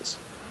 matches.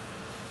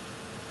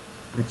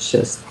 It's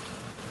just...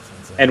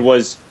 And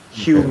was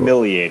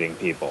humiliating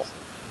people.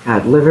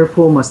 God,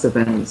 Liverpool must have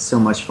been so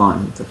much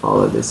fun to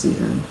follow this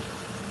season.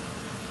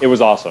 It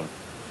was awesome.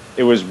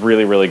 It was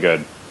really, really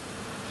good.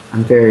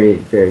 I'm very,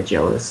 very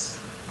jealous.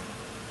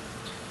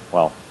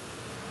 Well.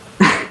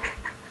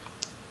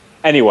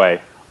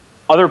 Anyway,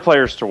 other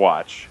players to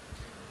watch.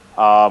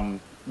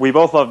 We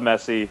both love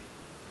Messi.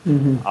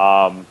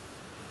 Mm-hmm.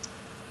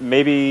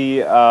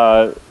 Maybe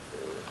I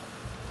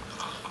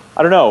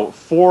don't know.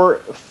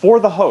 For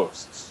the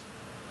hosts,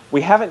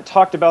 we haven't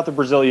talked about the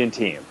Brazilian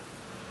team.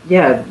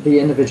 Yeah, the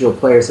individual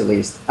players at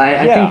least.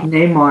 I think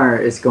Neymar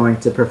is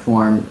going to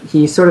perform.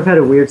 He sort of had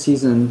a weird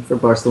season for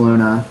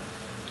Barcelona,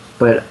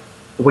 but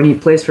when he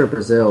plays for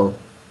Brazil,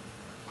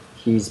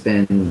 he's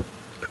been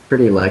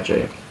pretty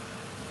electric.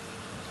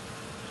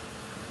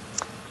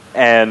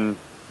 And,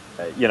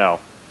 you know,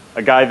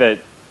 a guy that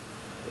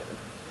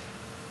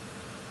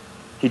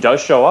he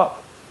does show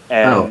up,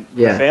 and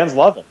the fans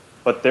love him.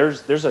 But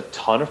there's a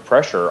ton of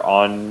pressure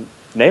on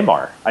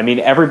Neymar. I mean,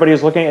 everybody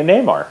is looking at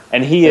Neymar,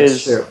 and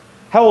That's true.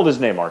 How old is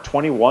Neymar?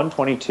 21,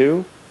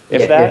 22?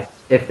 If that,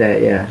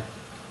 yeah.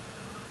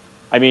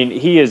 I mean,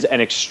 he is an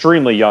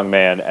extremely young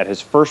man at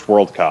his first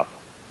World Cup,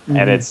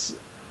 and it's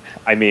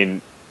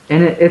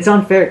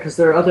unfair because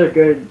there are other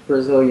good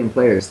Brazilian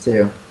players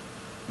too.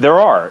 There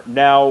are.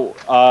 Now,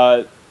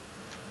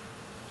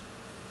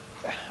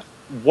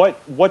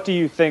 what do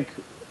you think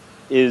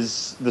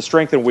is the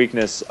strength and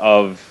weakness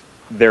of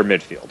their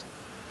midfield?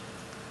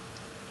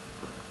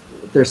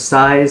 Their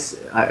size,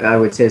 I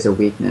would say, is a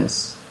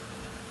weakness.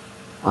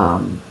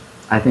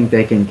 I think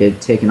they can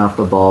get taken off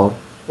the ball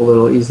a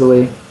little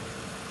easily.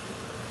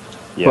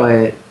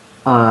 Yeah.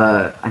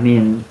 But, I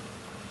mean,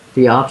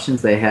 the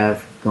options they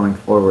have going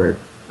forward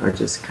are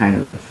just kind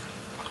of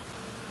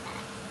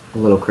a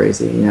little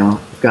crazy, you know?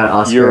 You've got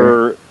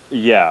Oscar.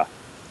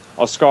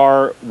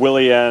 Oscar,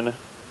 Willian.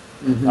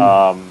 Mm-hmm.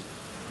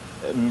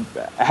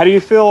 How do you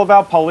feel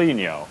about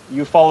Paulinho?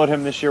 You followed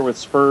him this year with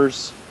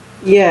Spurs.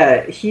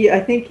 Yeah, I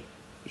think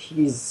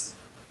he's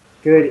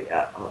good.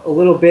 A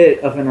little bit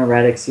of an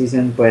erratic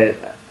season, but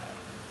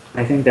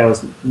I think that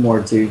was more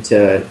due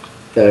to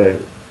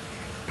the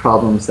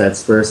problems that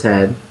Spurs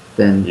had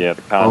than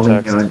the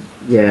context. Paulinho.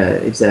 Yeah,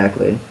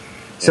 exactly. Yeah.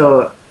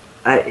 So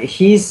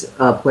he's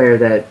a player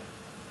that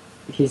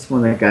he's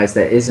one of the guys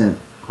that isn't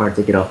hard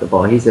to get off the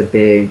ball. He's a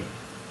big,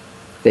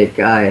 thick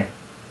guy,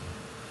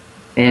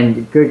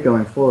 and good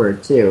going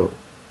forward too.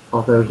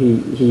 Although he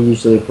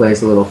usually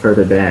plays a little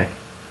further back,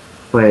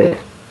 but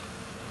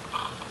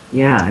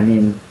yeah, I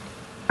mean,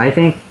 I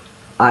think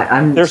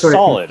I'm. They're sort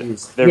solid. Of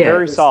confused. They're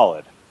very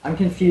solid. I'm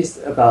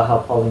confused about how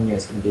Paulinho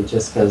is going to be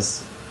just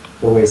because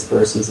the way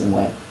Spurs season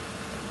went.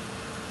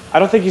 I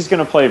don't think he's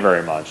going to play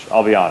very much.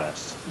 I'll be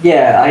honest.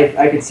 Yeah,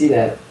 I could see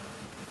that.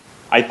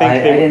 I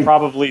think they would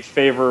probably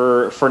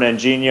favor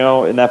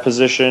Fernandinho in that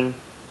position.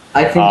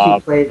 I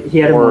think he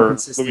had a more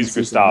consistent Luis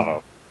season.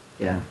 Gustavo.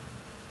 Yeah.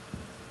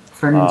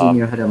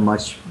 Fernandinho had a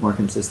much more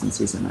consistent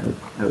season,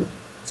 I would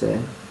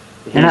say.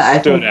 He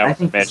stood out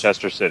with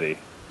Manchester City.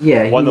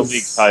 Yeah, won the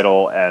league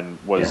title and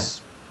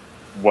was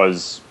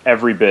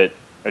every bit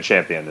a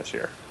champion this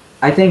year.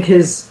 I think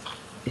his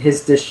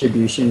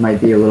distribution might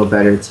be a little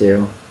better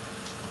too.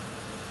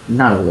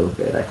 Not a little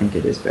bit. I think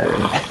it is better.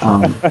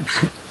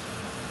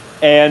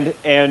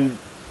 And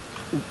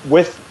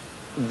with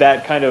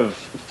that kind of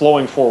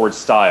flowing forward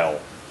style,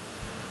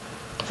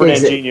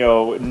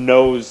 Fernandinho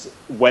knows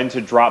when to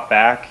drop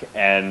back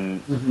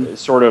and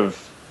sort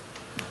of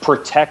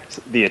protect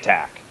the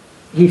attack.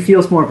 He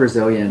feels more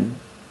Brazilian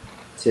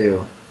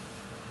too.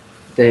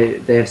 They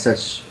have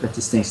such a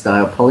distinct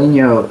style.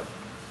 Paulinho,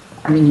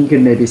 I mean, you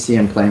could maybe see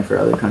him playing for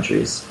other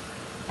countries.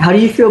 How do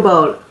you feel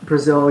about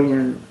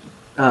Brazilian,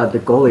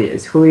 the goalie?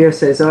 Is Julio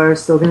Cesar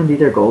still going to be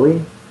their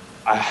goalie?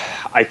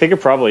 I think it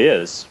probably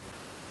is.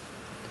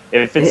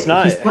 If it's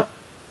not...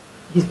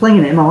 He's playing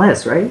in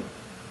MLS, right?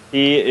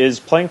 He is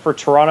playing for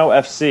Toronto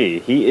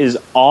FC. He is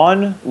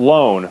on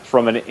loan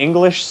from an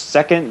English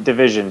second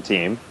division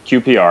team,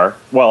 QPR.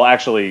 Well,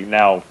 actually,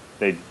 now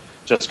they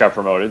just got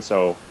promoted,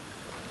 so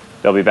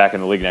they'll be back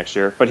in the league next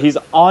year. But he's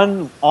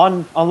on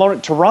loan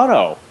at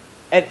Toronto.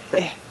 And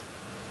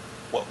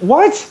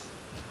what?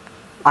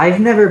 I've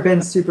never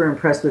been super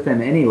impressed with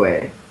him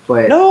anyway,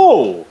 but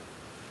No.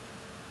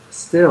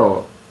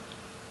 still,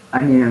 I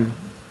mean,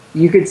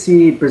 you could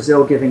see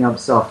Brazil giving up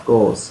soft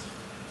goals.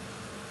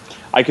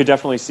 I could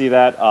definitely see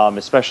that,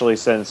 especially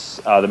since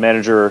the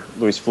manager,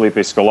 Luis Felipe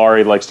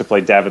Scolari, likes to play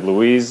David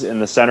Luiz in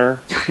the center.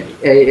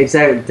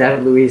 Exactly.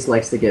 David Luiz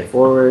likes to get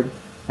forward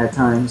at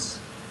times.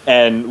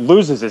 And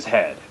loses his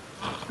head.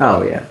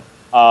 Oh, yeah.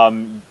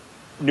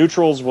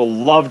 Neutrals will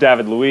love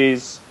David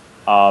Luiz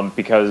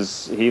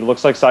because he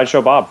looks like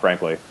Sideshow Bob,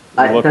 frankly.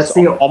 He looks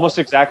almost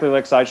exactly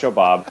like Sideshow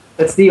Bob.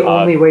 That's the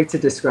only way to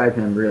describe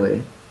him,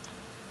 really.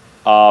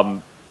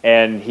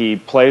 And he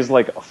plays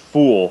like a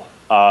fool,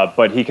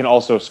 but he can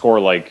also score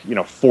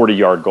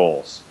 40-yard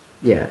goals.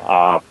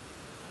 Yeah.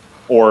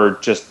 Or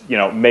just,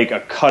 make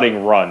a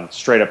cutting run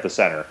straight up the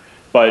center.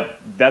 But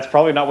that's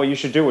probably not what you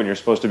should do when you're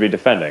supposed to be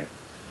defending.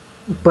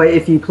 But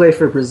if you play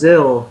for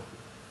Brazil,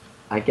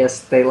 I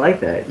guess they like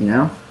that,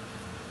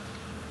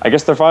 I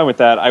guess they're fine with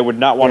that. I would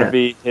not want to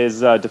be his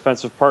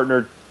defensive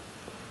partner,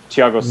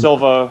 Thiago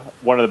Silva,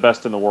 one of the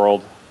best in the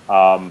world.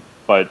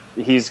 But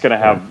he's going to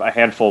have a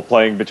handful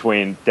playing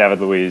between David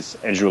Luiz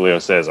and Julio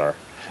Cesar.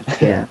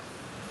 Yeah.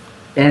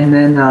 And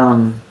then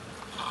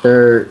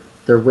their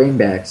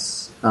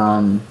wingbacks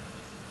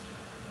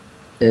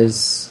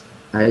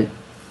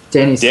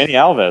Danny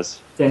Alves.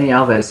 Danny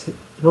Alves,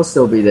 he'll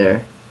still be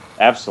there.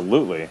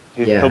 Absolutely.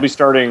 He'll be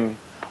starting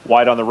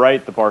wide on the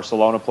right, the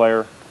Barcelona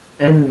player.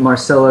 And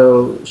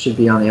Marcelo should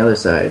be on the other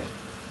side,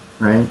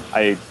 right?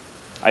 I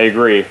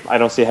agree. I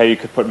don't see how you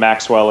could put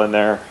Maxwell in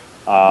there.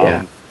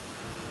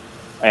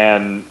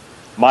 And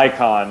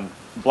Maicon,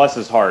 bless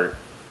his heart.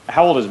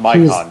 How old is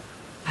Maicon?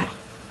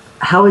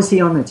 How is he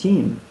on the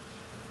team?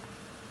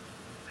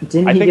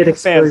 Didn't he get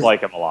exposed? The fans like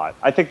him a lot.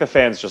 I think the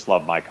fans just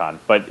love Maicon,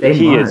 but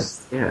he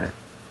is. Yeah.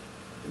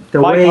 The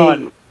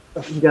Maicon,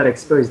 way he got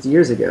exposed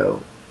years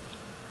ago.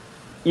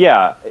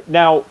 Yeah.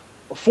 Now,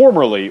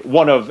 formerly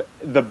one of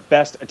the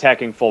best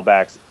attacking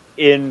fullbacks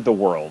in the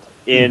world,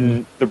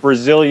 in the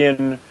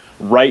Brazilian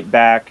right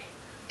back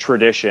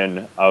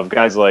tradition of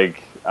guys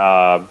like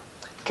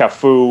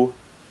Cafu.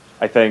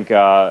 I think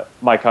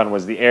Maicon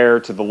was the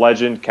heir to the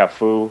legend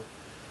Cafu.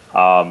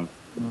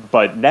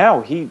 But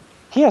now he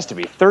has to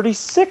be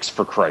 36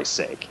 for Christ's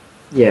sake.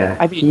 Yeah,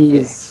 I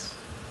mean,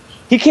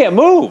 he can't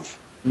move.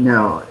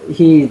 No,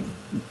 he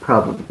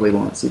probably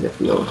won't see the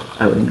field,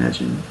 I would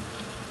imagine,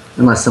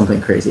 unless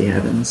something crazy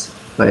happens.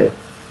 But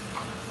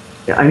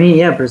I mean,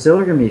 Brazil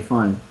are gonna be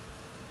fun,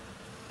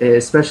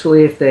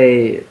 especially if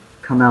they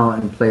come out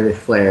and play with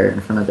flair in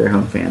front of their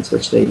home fans,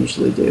 which they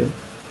usually do.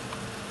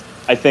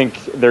 I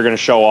think they're going to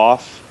show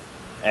off,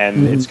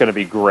 and it's going to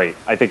be great.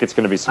 I think it's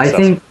going to be successful.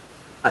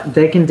 I think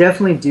they can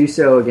definitely do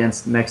so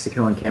against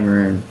Mexico and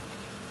Cameroon.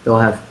 They'll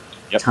have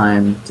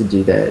time to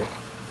do that.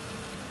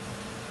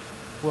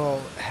 Well,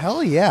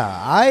 hell yeah.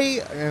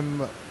 I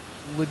am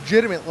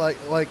legitimate,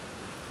 like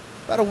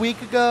about a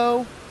week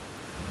ago,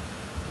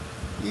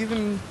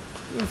 even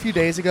a few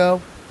days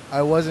ago,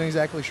 I wasn't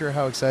exactly sure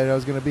how excited I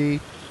was going to be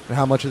and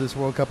how much of this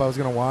World Cup I was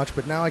going to watch,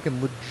 but now I can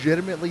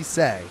legitimately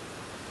say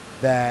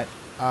that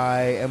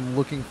I am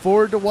looking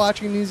forward to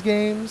watching these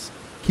games,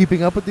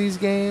 keeping up with these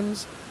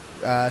games,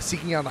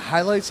 seeking out the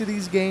highlights of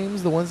these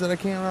games, the ones that I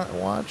can't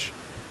watch,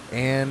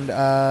 and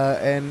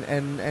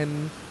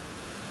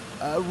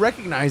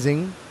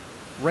recognizing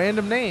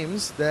random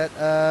names that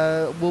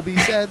will be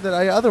said that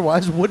I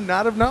otherwise would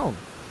not have known.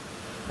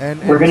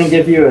 And we're gonna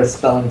give you a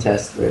spelling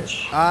test,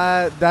 Rich.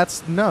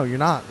 No, you're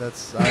not.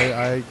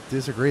 I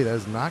disagree. That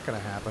is not gonna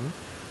happen.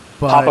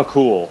 But Papa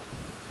Cool.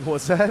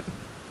 What's that?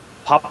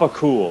 Papa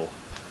Cool.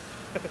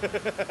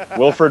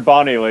 Wilfred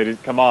Bonny, ladies,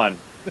 come on.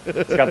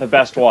 He's got the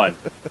best one.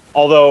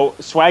 Although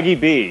Swaggy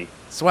B,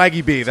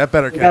 that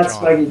better catch on. We got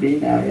Swaggy B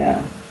now,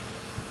 yeah.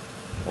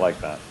 I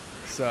like that.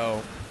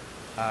 So,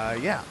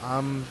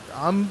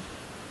 I'm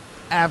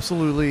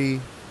absolutely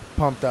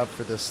pumped up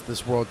for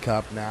this World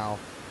Cup now.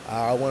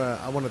 I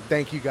want to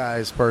thank you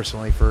guys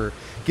personally for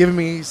giving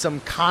me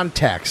some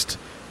context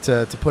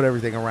to put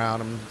everything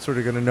around. I'm sort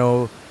of going to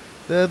know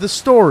the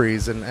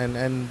stories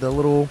and the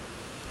little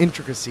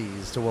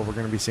intricacies to what we're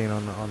going to be seeing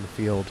on the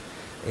field.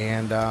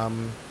 And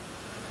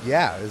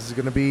this is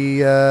going to be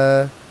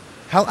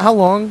how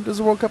long does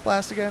the World Cup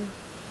last again?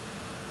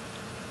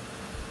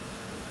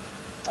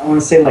 I want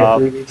to say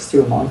 3 weeks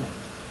to a month.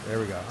 There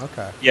we go.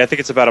 Okay. Yeah, I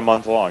think it's about a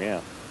month long. Yeah.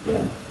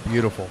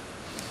 Beautiful.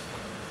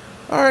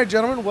 All right,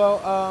 gentlemen.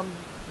 Well,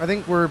 I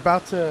think we're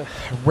about to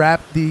wrap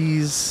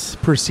these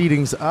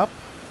proceedings up.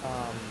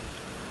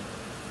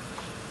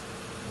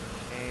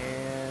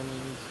 And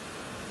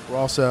we're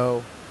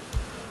also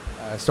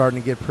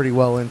starting to get pretty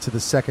well into the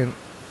second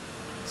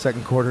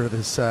quarter of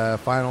this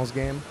finals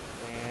game.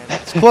 And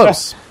it's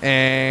close.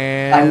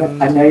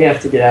 And I know you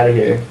have to get out of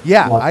here.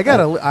 Yeah,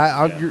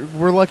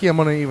 we're lucky I'm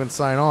going to even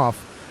sign off.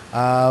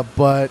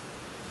 But,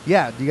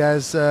 yeah, do you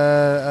guys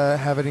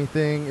have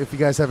anything? If you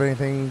guys have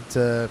anything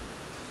to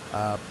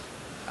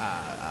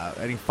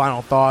any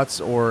final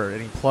thoughts or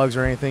any plugs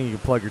or anything? You can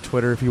plug your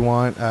Twitter if you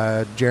want.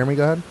 Jeremy,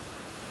 go ahead.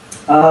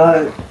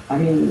 I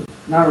mean,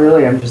 not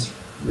really. I'm just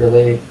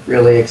really,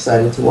 really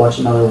excited to watch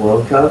another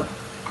World Cup.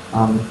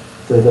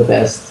 They're the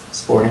best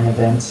sporting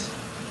event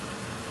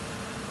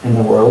in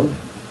the world.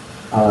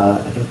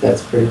 I think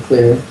that's pretty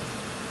clear.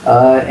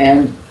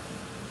 And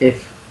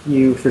if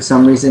you, for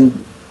some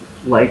reason,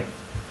 like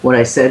what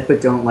I said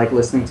but don't like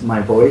listening to my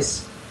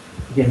voice,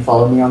 you can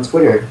follow me on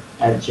Twitter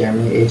at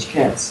Jeremy H.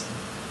 Katz.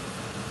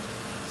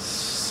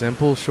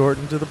 Simple, short,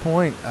 and to the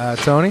point.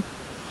 Tony?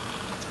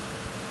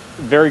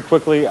 Very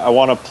quickly, I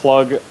want to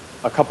plug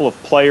a couple of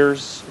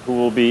players who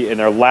will be in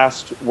their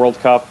last World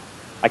Cup.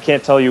 I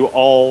can't tell you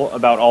all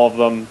about all of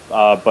them,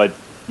 but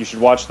you should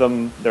watch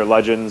them. They're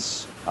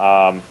legends.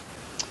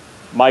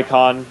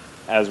 Maicon,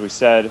 as we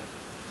said.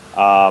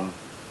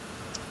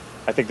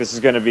 I think this is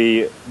going to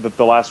be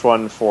the last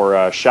one for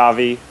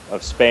Xavi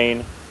of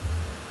Spain,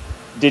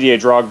 Didier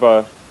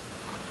Drogba,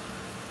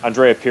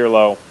 Andrea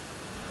Pirlo,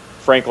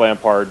 Frank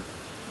Lampard,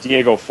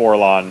 Diego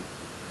Forlan,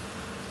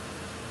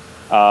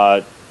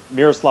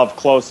 Miroslav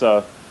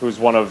Klose, who's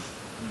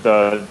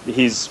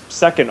he's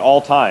second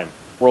all-time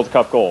World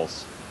Cup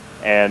goals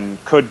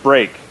and could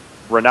break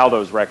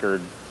Ronaldo's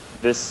record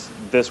this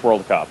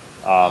World Cup.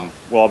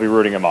 We'll all be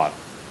rooting him on.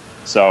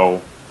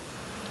 So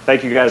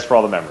thank you guys for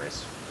all the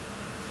memories.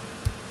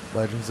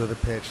 Legends of the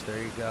Pitch.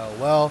 There you go.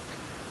 Well,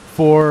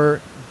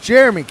 for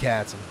Jeremy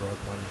Katz in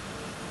Brooklyn,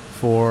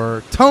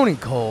 for Tony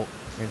Colt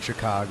in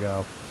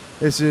Chicago,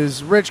 this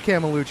is Rich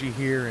Camelucci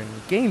here in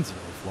Gainesville,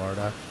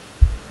 Florida.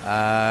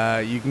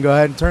 You can go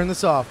ahead and turn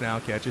this off now.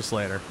 Catch us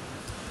later.